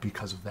died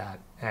because of that,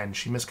 and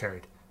she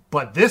miscarried.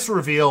 But this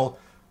reveal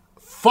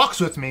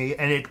fucks with me,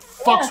 and it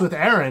fucks with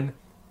Erin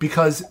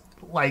because,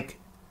 like,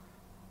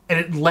 and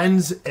it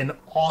lends an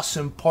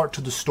awesome part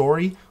to the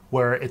story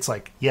where it's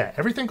like, yeah,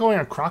 everything going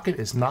on Crockett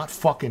is not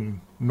fucking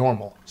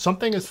normal.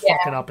 Something is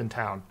fucking up in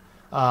town.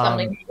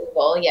 Something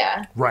cool,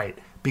 yeah. Right.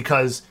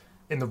 Because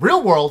in the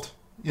real world,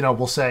 you know,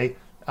 we'll say,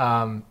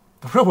 the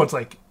real world's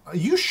like, are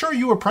you sure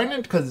you were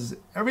pregnant? Because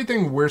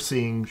everything we're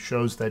seeing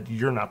shows that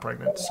you're not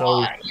pregnant.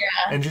 So,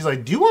 and she's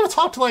like, do you want to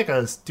talk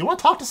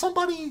to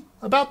somebody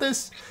about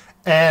this?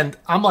 And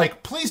I'm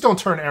like, please don't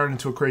turn Erin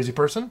into a crazy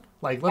person.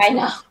 Like,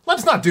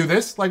 let's not do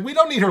this. Like, we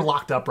don't need her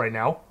locked up right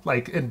now.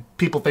 Like, and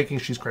people thinking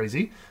she's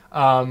crazy.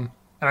 And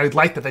I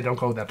like that they don't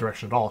go that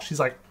direction at all. She's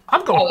like,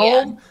 I'm going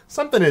home. Yeah.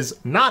 Something is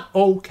not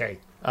okay.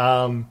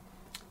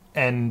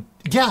 And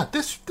yeah,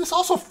 this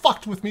also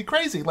fucked with me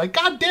crazy. Like,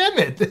 God damn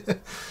it.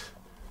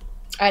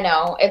 I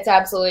know. It's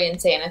absolutely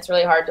insane. It's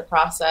really hard to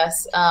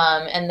process.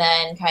 And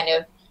then kind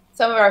of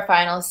some of our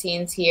final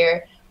scenes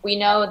here. We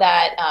know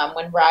that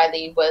when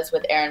Riley was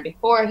with Aaron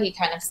before, he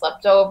kind of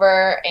slept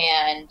over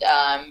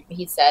and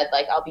he said,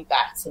 like, I'll be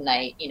back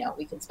tonight. You know,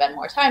 we can spend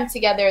more time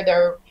together.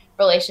 Their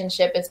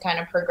relationship is kind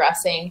of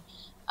progressing.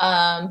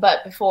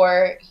 But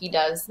before he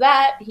does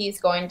that,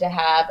 he's going to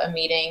have a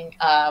meeting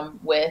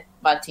with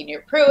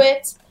Monsignor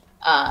Pruitt.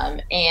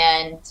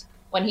 And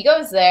when he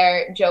goes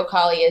there, Joe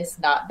Collie is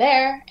not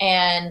there.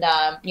 And,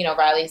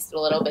 Riley's a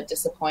little bit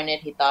disappointed.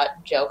 He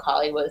thought Joe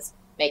Collie was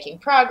making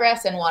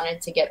progress and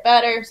wanted to get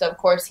better. So, of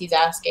course, he's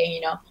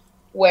asking,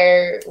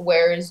 where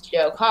is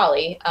Joe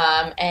Collie?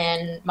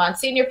 And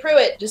Monsignor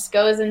Pruitt just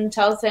goes and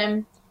tells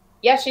him,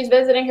 yeah, she's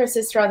visiting her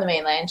sister on the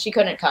mainland. She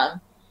couldn't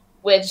come,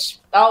 which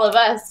all of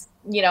us,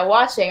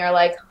 watching are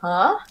like,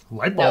 huh?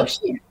 Light bulb.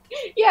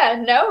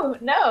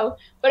 No.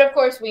 But of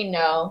course we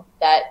know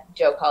that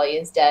Joe Collie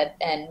is dead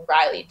and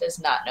Riley does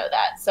not know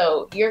that.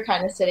 So you're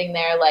kind of sitting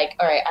there like,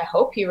 all right, I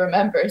hope he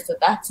remembers that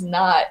that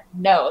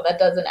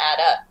doesn't add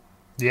up.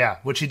 Yeah,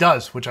 which he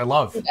does, which I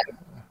love.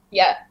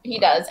 Yeah, he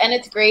does. And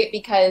it's great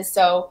because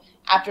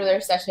after their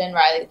session,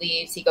 Riley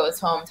leaves, he goes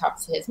home,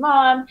 talks to his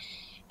mom,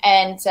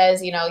 and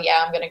says,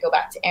 I'm going to go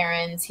back to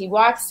Erin's. He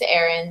walks to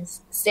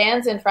Erin's,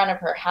 stands in front of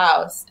her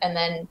house, and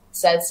then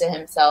says to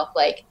himself,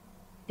 like,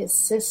 his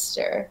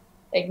sister.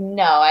 Like,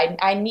 no,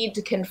 I need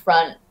to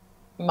confront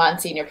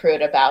Monsignor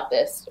Pruitt about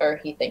this, or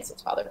he thinks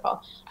it's Father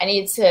Paul. I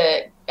need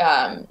to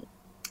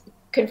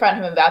confront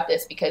him about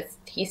this because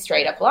he's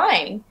straight up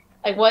lying.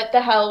 Like, what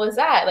the hell was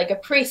that? Like, a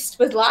priest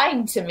was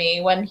lying to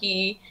me when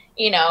he,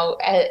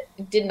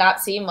 did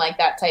not seem like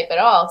that type at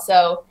all.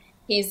 So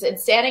he's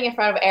standing in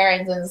front of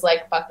Erin's and is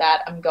like, fuck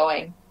that, I'm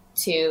going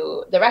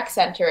to the rec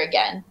center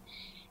again.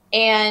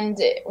 And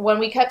when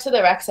we cut to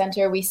the rec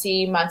center, we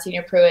see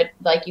Monsignor Pruitt,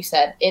 like you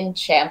said, in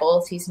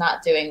shambles. He's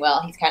not doing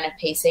well. He's kind of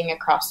pacing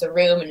across the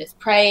room and is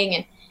praying.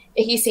 And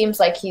he seems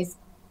like he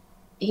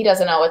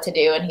doesn't know what to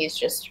do. And he's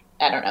just,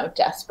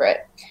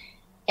 desperate.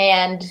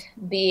 And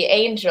the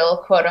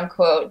angel, quote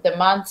unquote, the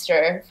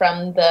monster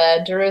from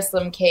the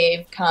Jerusalem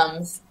cave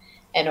comes.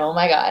 And oh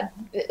my God,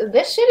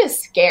 this shit is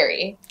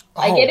scary.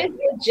 Like, it is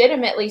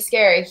legitimately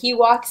scary. He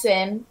walks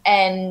in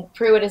and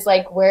Pruitt is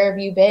like, where have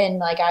you been?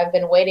 Like, I've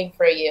been waiting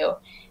for you.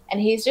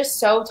 And he's just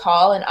so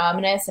tall and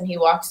ominous. And he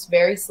walks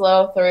very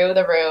slow through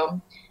the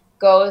room,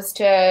 goes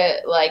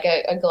to like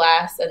a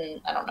glass, and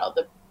I don't know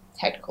the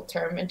technical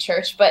term in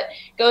church, but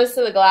goes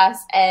to the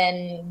glass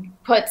and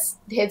puts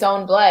his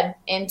own blood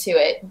into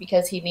it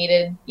because he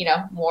needed,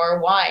 more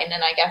wine.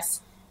 And I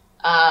guess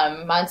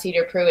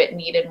Monsignor Pruitt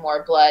needed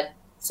more blood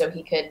so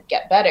he could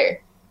get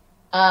better.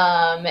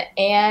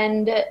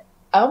 And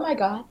oh my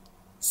God,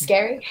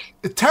 scary.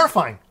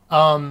 Terrifying.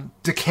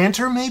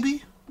 Decanter,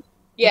 maybe?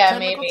 Yeah,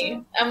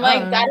 maybe. I'm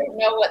like, I don't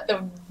know what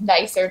the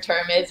nicer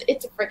term is.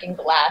 It's a freaking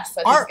glass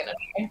that he's gonna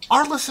drink.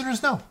 Our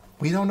listeners know.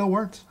 We don't know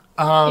words.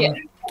 Or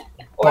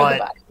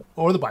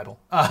the Bible.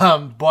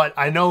 But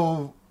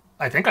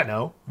I think I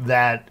know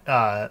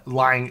that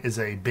lying is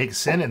a big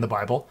sin in the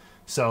Bible.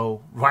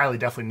 So Riley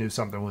definitely knew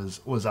something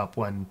was up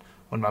when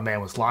my man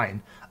was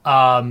lying.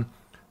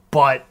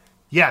 But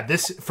yeah,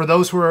 this, for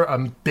those who are a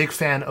big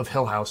fan of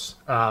Hill House,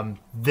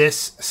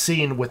 this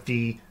scene with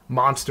the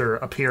monster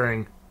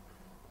appearing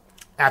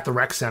at the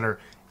rec center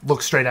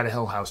looks straight out of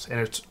Hill House.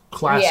 And it's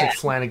classic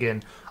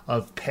Flanagan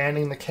of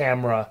panning the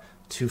camera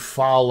to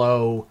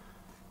follow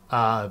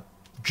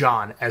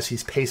John as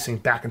he's pacing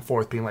back and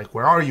forth, being like,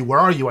 where are you? Where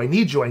are you? I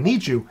need you. I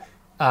need you.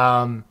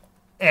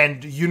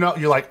 And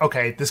you're like,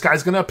 okay, this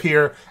guy's going to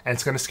appear and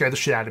it's going to scare the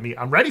shit out of me.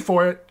 I'm ready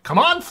for it. Come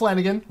on,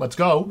 Flanagan. Let's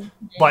go.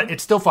 But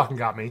it still fucking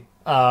got me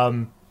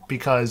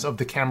because of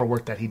the camera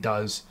work that he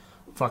does.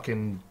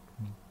 Fucking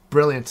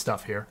brilliant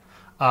stuff here.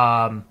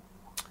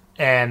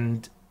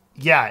 And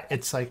yeah,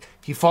 it's like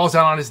he falls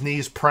down on his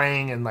knees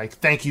praying and like,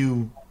 thank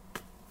you,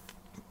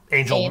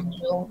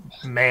 Angel.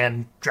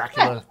 Man,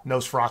 Dracula,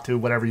 Nosferatu,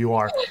 whatever you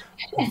are.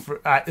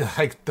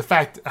 Like the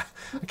fact I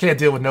can't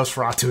deal with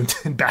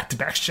Nosferatu in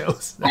back-to-back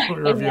shows that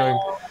we're reviewing.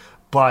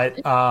 But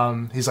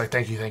he's like,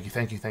 thank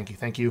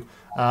you.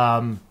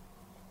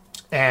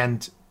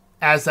 And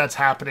as that's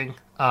happening,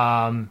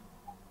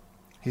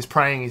 he's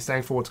praying, he's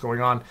thankful what's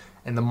going on,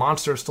 and the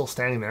monster is still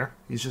standing there.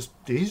 He's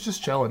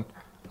just chilling.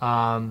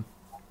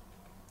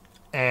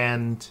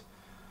 And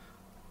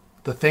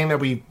the thing that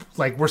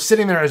we're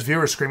sitting there as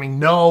viewers screaming,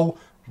 no,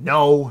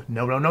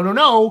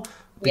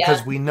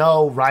 because we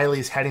know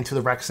Riley's heading to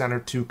the rec center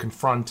to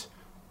confront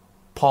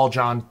Paul.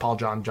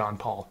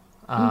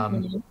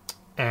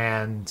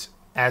 And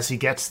as he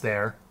gets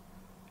there,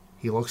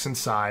 he looks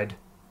inside,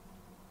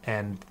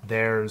 and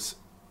there's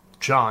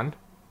John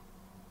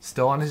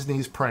still on his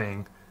knees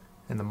praying,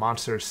 and the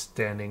monster is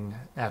standing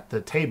at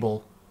the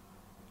table,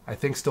 I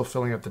think still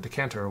filling up the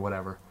decanter or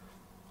whatever.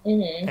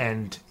 Mm-hmm.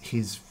 And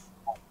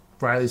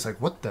Riley's like,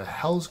 what the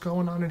hell's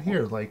going on in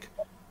here? Like,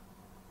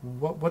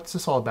 what's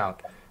this all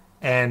about?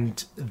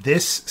 And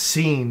this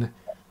scene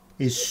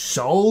is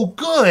so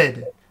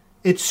good.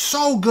 It's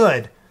so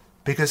good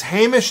because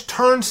Hamish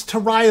turns to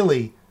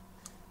Riley,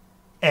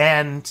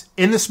 and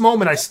in this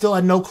moment, I still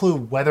had no clue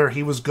whether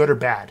he was good or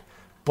bad.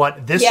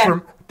 But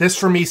this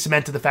for me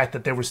cemented the fact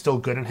that there was still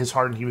good in his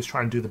heart, and he was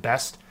trying to do the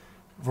best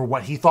for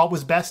what he thought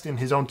was best in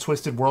his own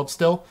twisted world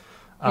still.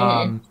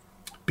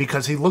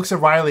 Because he looks at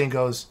Riley and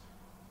goes,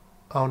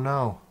 "Oh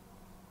no."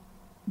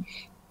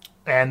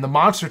 And the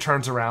monster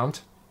turns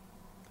around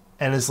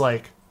and is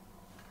like,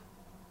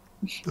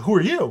 "Who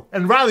are you?"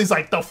 And Riley's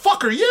like, "The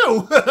fuck are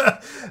you?"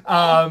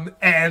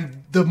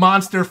 And the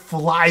monster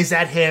flies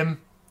at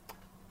him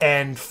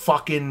and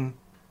fucking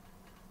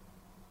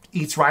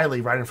eats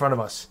Riley right in front of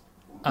us.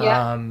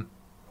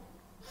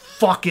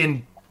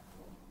 Fucking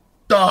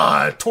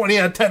 20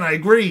 out of 10, I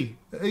agree.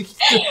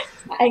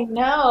 I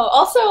know.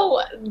 Also,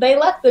 they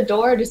left the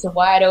door just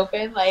wide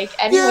open. Like,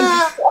 anyone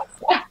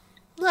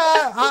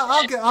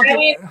I'll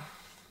get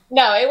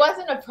no, it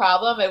wasn't a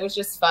problem. It was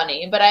just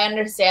funny. But I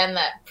understand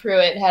that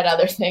Pruitt had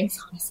other things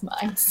on his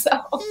mind. So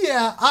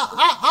yeah,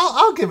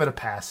 I'll give it a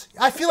pass.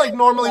 I feel like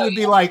normally we'd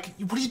be like,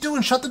 "What are you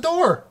doing? Shut the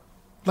door."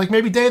 Like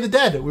maybe Day of the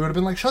Dead. We would have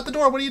been like, "Shut the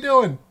door. What are you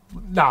doing?"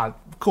 Nah,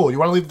 cool. You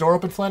want to leave the door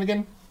open,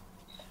 Flanagan?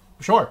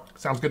 Sure.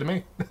 Sounds good to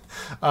me.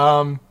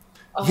 Man.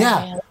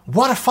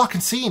 What a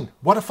fucking scene.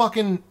 What a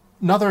fucking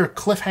another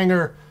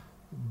cliffhanger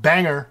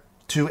banger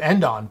to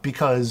end on,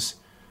 because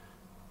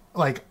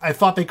like I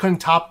thought they couldn't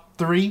top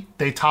 3.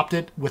 They topped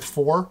it with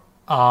 4.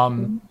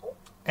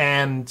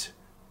 And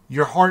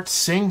your heart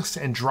sinks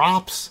and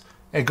drops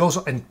and goes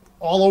and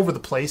all over the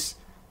place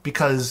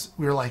because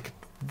we were like,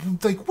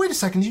 wait a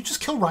second, you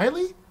just kill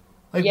Riley?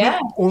 Like,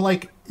 or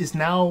like is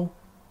now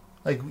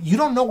like you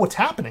don't know what's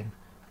happening.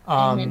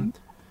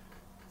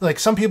 Like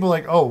some people are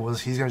like, oh, well,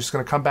 he's just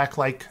going to come back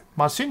like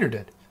Monsignor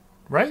did,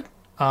 right?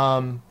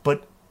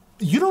 But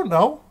you don't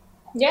know.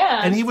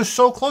 Yeah. And he was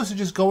so close to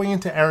just going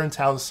into Erin's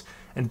house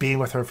and being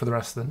with her for the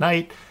rest of the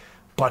night.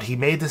 But he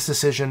made this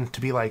decision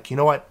to be like, you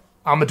know what?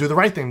 I'm going to do the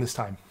right thing this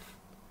time.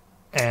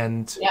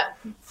 And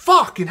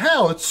fucking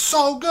hell, it's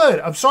so good.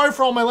 I'm sorry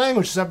for all my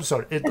language this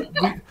episode.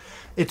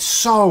 It's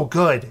so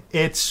good.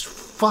 It's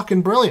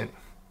fucking brilliant.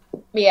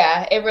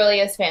 Yeah, it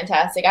really is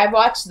fantastic. I've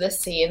watched this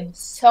scene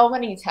so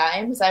many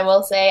times. I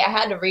will say I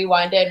had to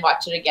rewind it and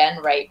watch it again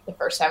right the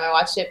first time I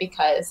watched it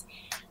because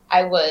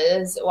I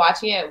was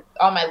watching it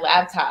on my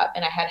laptop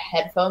and I had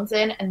headphones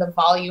in and the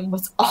volume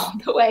was all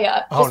the way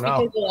up just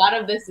because a lot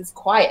of this is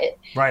quiet.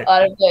 Right. A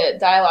lot of the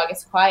dialogue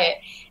is quiet.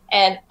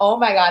 And oh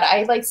my God,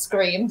 I like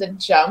screamed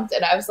and jumped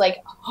and I was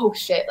like, oh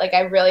shit. Like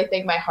I really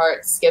think my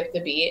heart skipped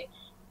a beat.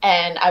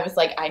 And I was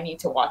like, I need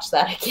to watch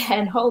that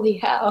again. Holy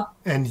hell.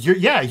 And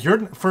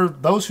you're for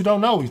those who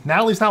don't know,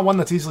 Natalie's not one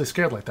that's easily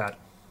scared like that.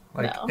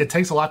 Like It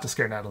takes a lot to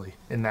scare Natalie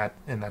in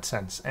that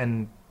sense.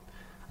 And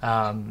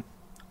I'm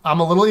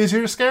a little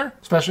easier to scare,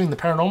 especially in the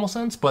paranormal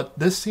sense, but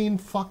this scene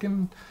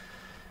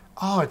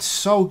it's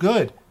so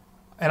good.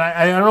 And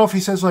I don't know if he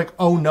says like,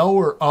 oh no,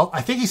 or oh,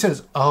 I think he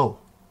says, oh,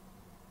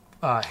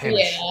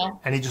 Hamish. Yeah.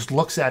 And he just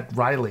looks at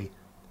Riley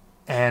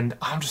and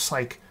I'm just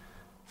like,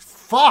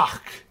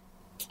 fuck.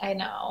 I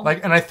know.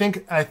 Like, and I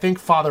think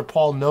Father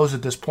Paul knows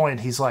at this point,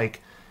 he was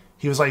like,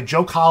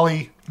 Joe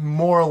Collie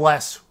more or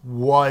less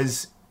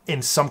was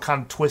in some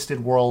kind of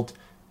twisted world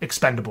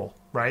expendable,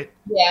 right?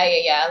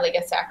 Yeah, like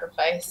a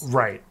sacrifice.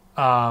 Right.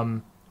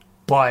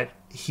 But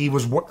he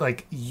was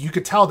like, you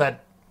could tell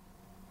that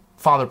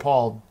Father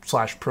Paul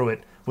 /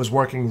 Pruitt was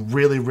working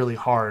really, really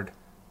hard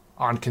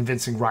on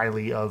convincing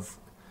Riley of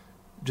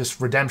just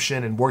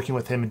redemption and working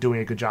with him and doing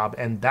a good job.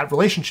 And that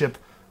relationship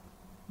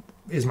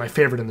is my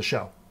favorite in the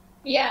show.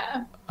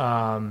 Yeah.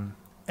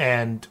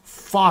 And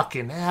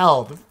fucking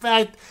hell, the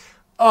fact,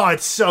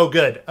 it's so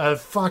good. A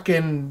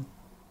fucking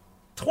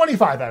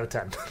 25 out of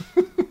 10.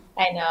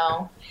 I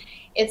know.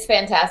 It's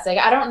fantastic.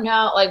 I don't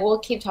know, like we'll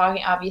keep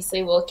talking.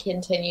 Obviously, we'll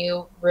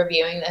continue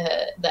reviewing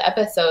the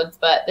episodes,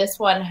 but this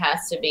one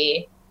has to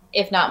be,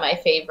 if not my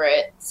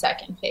favorite,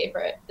 second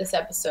favorite. This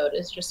episode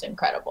is just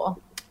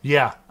incredible.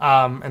 Yeah.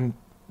 And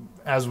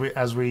as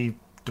we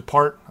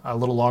depart, a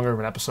little longer of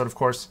an episode, of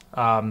course,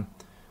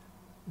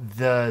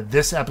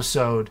 this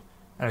episode,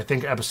 and I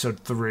think episode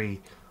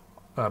 3,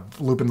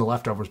 looping the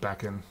Leftovers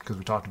back in because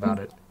we talked about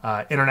it.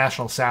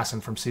 International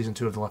Assassin from season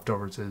 2 of The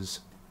Leftovers is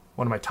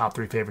one of my top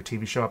 3 favorite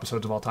TV show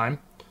episodes of all time.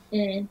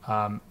 And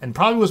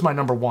probably was my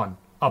number 1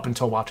 up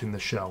until watching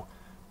this show.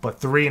 But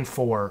 3 and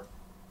 4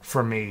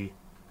 for me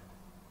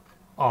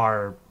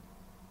are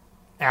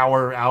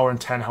hour and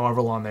 10,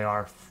 however long they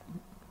are,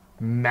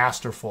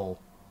 masterful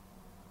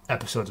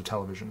episodes of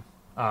television.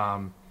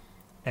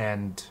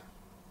 And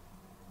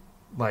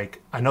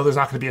like, I know there's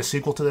not going to be a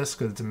sequel to this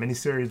because it's a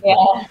miniseries,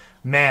 but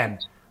man,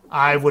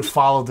 I would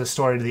follow this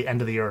story to the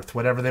end of the earth,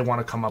 whatever they want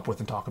to come up with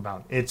and talk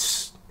about.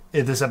 This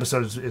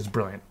episode is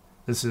brilliant.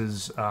 This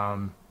is, I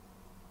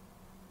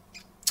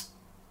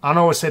don't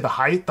know what to say, the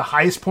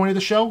highest point of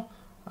the show,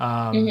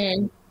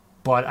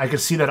 but I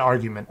could see that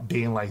argument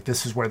being like,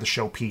 this is where the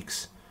show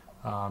peaks.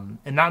 And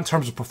not in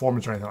terms of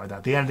performance or anything like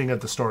that. The ending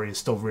of the story is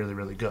still really,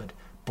 really good.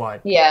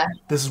 But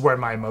this is where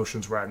my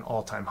emotions were at an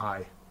all-time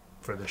high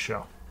for this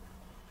show.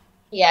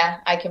 Yeah,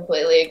 I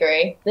completely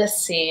agree. This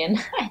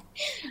scene,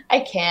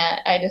 I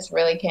can't. I just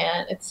really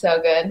can't. It's so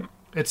good.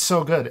 It's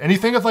so good. And you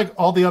think of like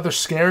all the other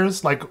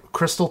scares, like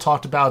Crystal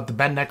talked about the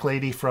bent neck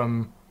lady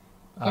from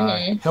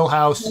Hill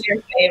House.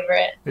 Your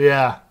favorite.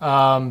 Yeah.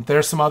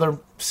 There's some other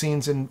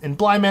scenes in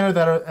Bly Manor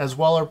that are as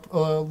well are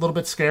a little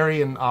bit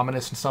scary and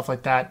ominous and stuff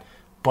like that.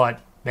 But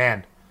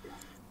man,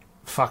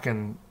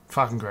 fucking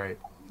great.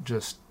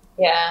 Just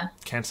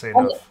can't say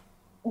enough.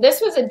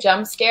 This was a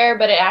jump scare,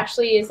 but it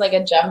actually is like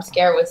a jump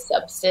scare with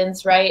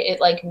substance, right?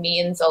 It like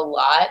means a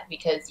lot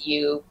because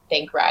you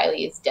think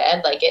Riley is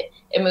dead. Like it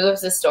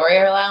moves the story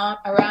around.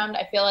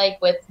 I feel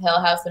like with Hill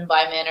House and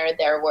Bly Manor,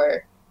 there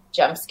were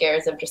jump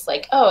scares of just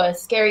like, oh, a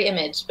scary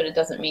image, but it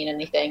doesn't mean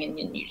anything,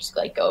 and you just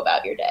like go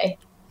about your day.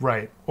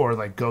 Right, or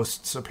like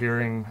ghosts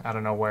appearing out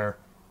of nowhere.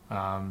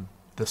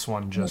 This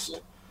one just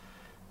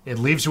it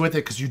leaves you with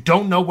it because you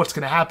don't know what's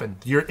going to happen.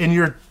 You're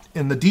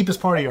in the deepest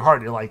part of your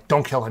heart, you're like,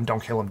 don't kill him,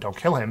 don't kill him, don't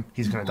kill him.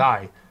 He's going to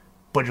die.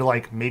 But you're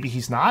like, maybe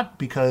he's not,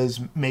 because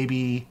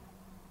maybe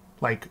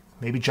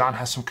John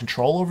has some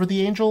control over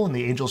the angel and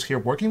the angel's here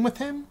working with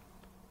him.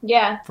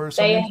 Yeah,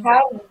 they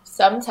have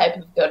some type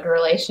of good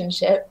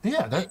relationship.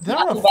 Yeah, they're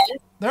on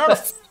a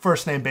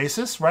first name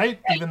basis, right?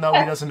 Even though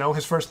he doesn't know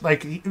his first,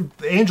 like,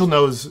 the angel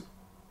knows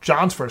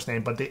John's first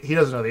name, but he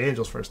doesn't know the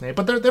angel's first name.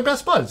 But they're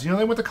best buds. You know,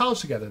 they went to college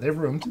together. They've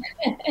roomed.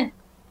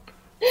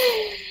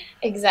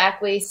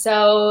 Exactly.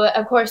 So,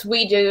 of course,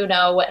 we do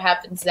know what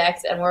happens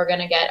next, and we're going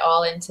to get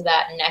all into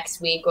that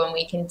next week when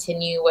we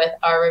continue with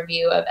our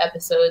review of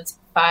episodes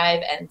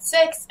 5 and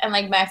 6. And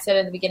like Max said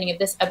at the beginning of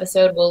this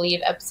episode, we'll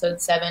leave episode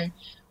 7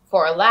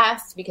 for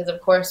last because, of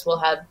course, we'll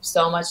have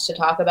so much to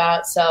talk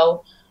about.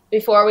 So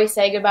before we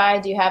say goodbye,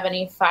 do you have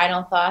any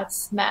final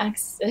thoughts,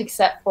 Max,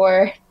 except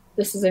for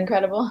this is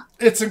incredible?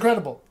 It's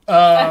incredible.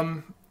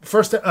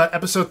 First,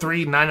 episode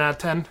 3, 9 out of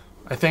 10,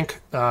 I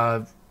think.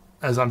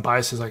 As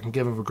unbiased as I can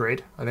give of a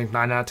grade. I think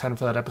 9 out of 10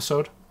 for that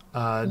episode.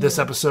 This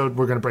episode,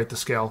 we're going to break the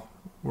scale.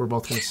 We're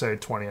both going to say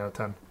 20 out of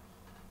 10.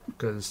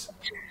 Because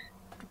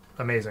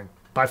amazing.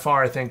 By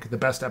far, I think the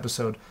best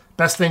episode,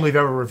 best thing we've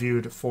ever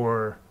reviewed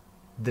for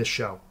this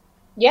show.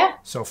 Yeah.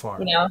 So far.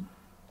 You know,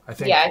 I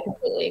think. Yeah, I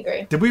completely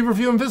agree. Did we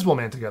review Invisible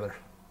Man together?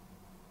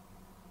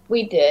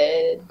 We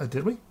did.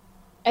 Did we?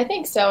 I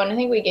think so, and I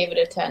think we gave it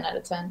a 10 out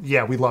of 10.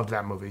 Yeah, we loved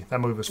that movie. That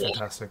movie was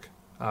fantastic.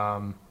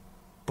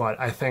 But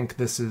I think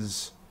this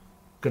is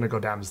going to go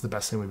down as the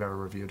best thing we've ever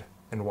reviewed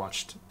and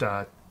watched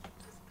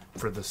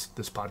for this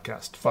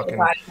podcast. Fucking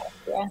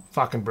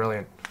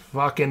brilliant.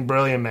 Fucking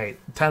brilliant, mate.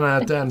 10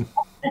 out of 10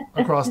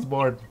 across the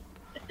board.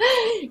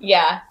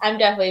 Yeah, I'm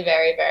definitely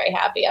very, very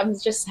happy. I'm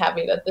just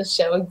happy that this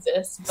show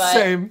exists. But...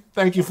 Same.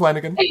 Thank you,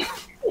 Flanagan.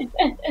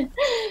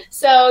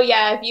 So,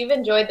 yeah, if you've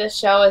enjoyed this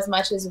show as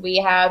much as we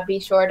have, be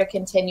sure to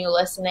continue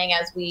listening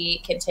as we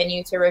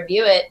continue to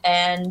review it.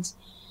 And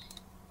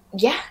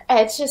yeah,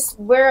 it's just,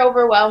 we're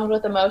overwhelmed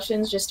with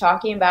emotions just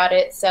talking about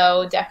it.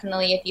 So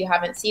definitely, if you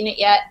haven't seen it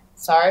yet,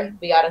 sorry,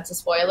 we got into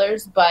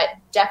spoilers, but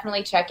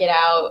definitely check it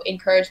out.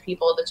 Encourage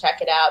people to check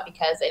it out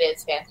because it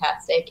is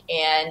fantastic.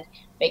 And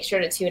make sure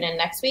to tune in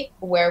next week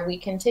where we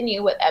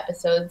continue with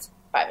episodes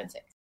 5 and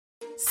 6.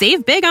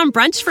 Save big on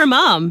brunch for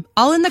mom,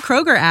 all in the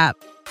Kroger app.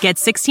 Get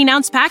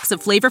 16-ounce packs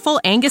of flavorful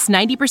Angus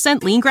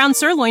 90% lean ground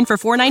sirloin for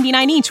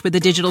 $4.99 each with a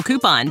digital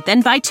coupon.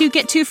 Then buy 2,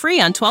 get 2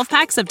 free on 12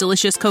 packs of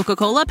delicious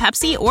Coca-Cola,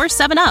 Pepsi, or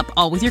 7-Up,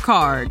 all with your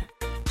card.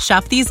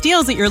 Shop these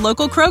deals at your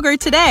local Kroger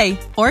today,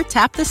 or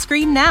tap the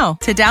screen now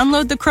to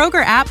download the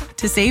Kroger app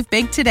to save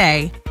big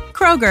today.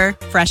 Kroger,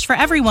 fresh for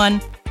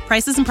everyone.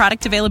 Prices and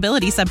product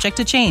availability subject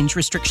to change.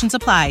 Restrictions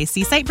apply.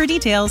 See site for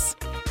details.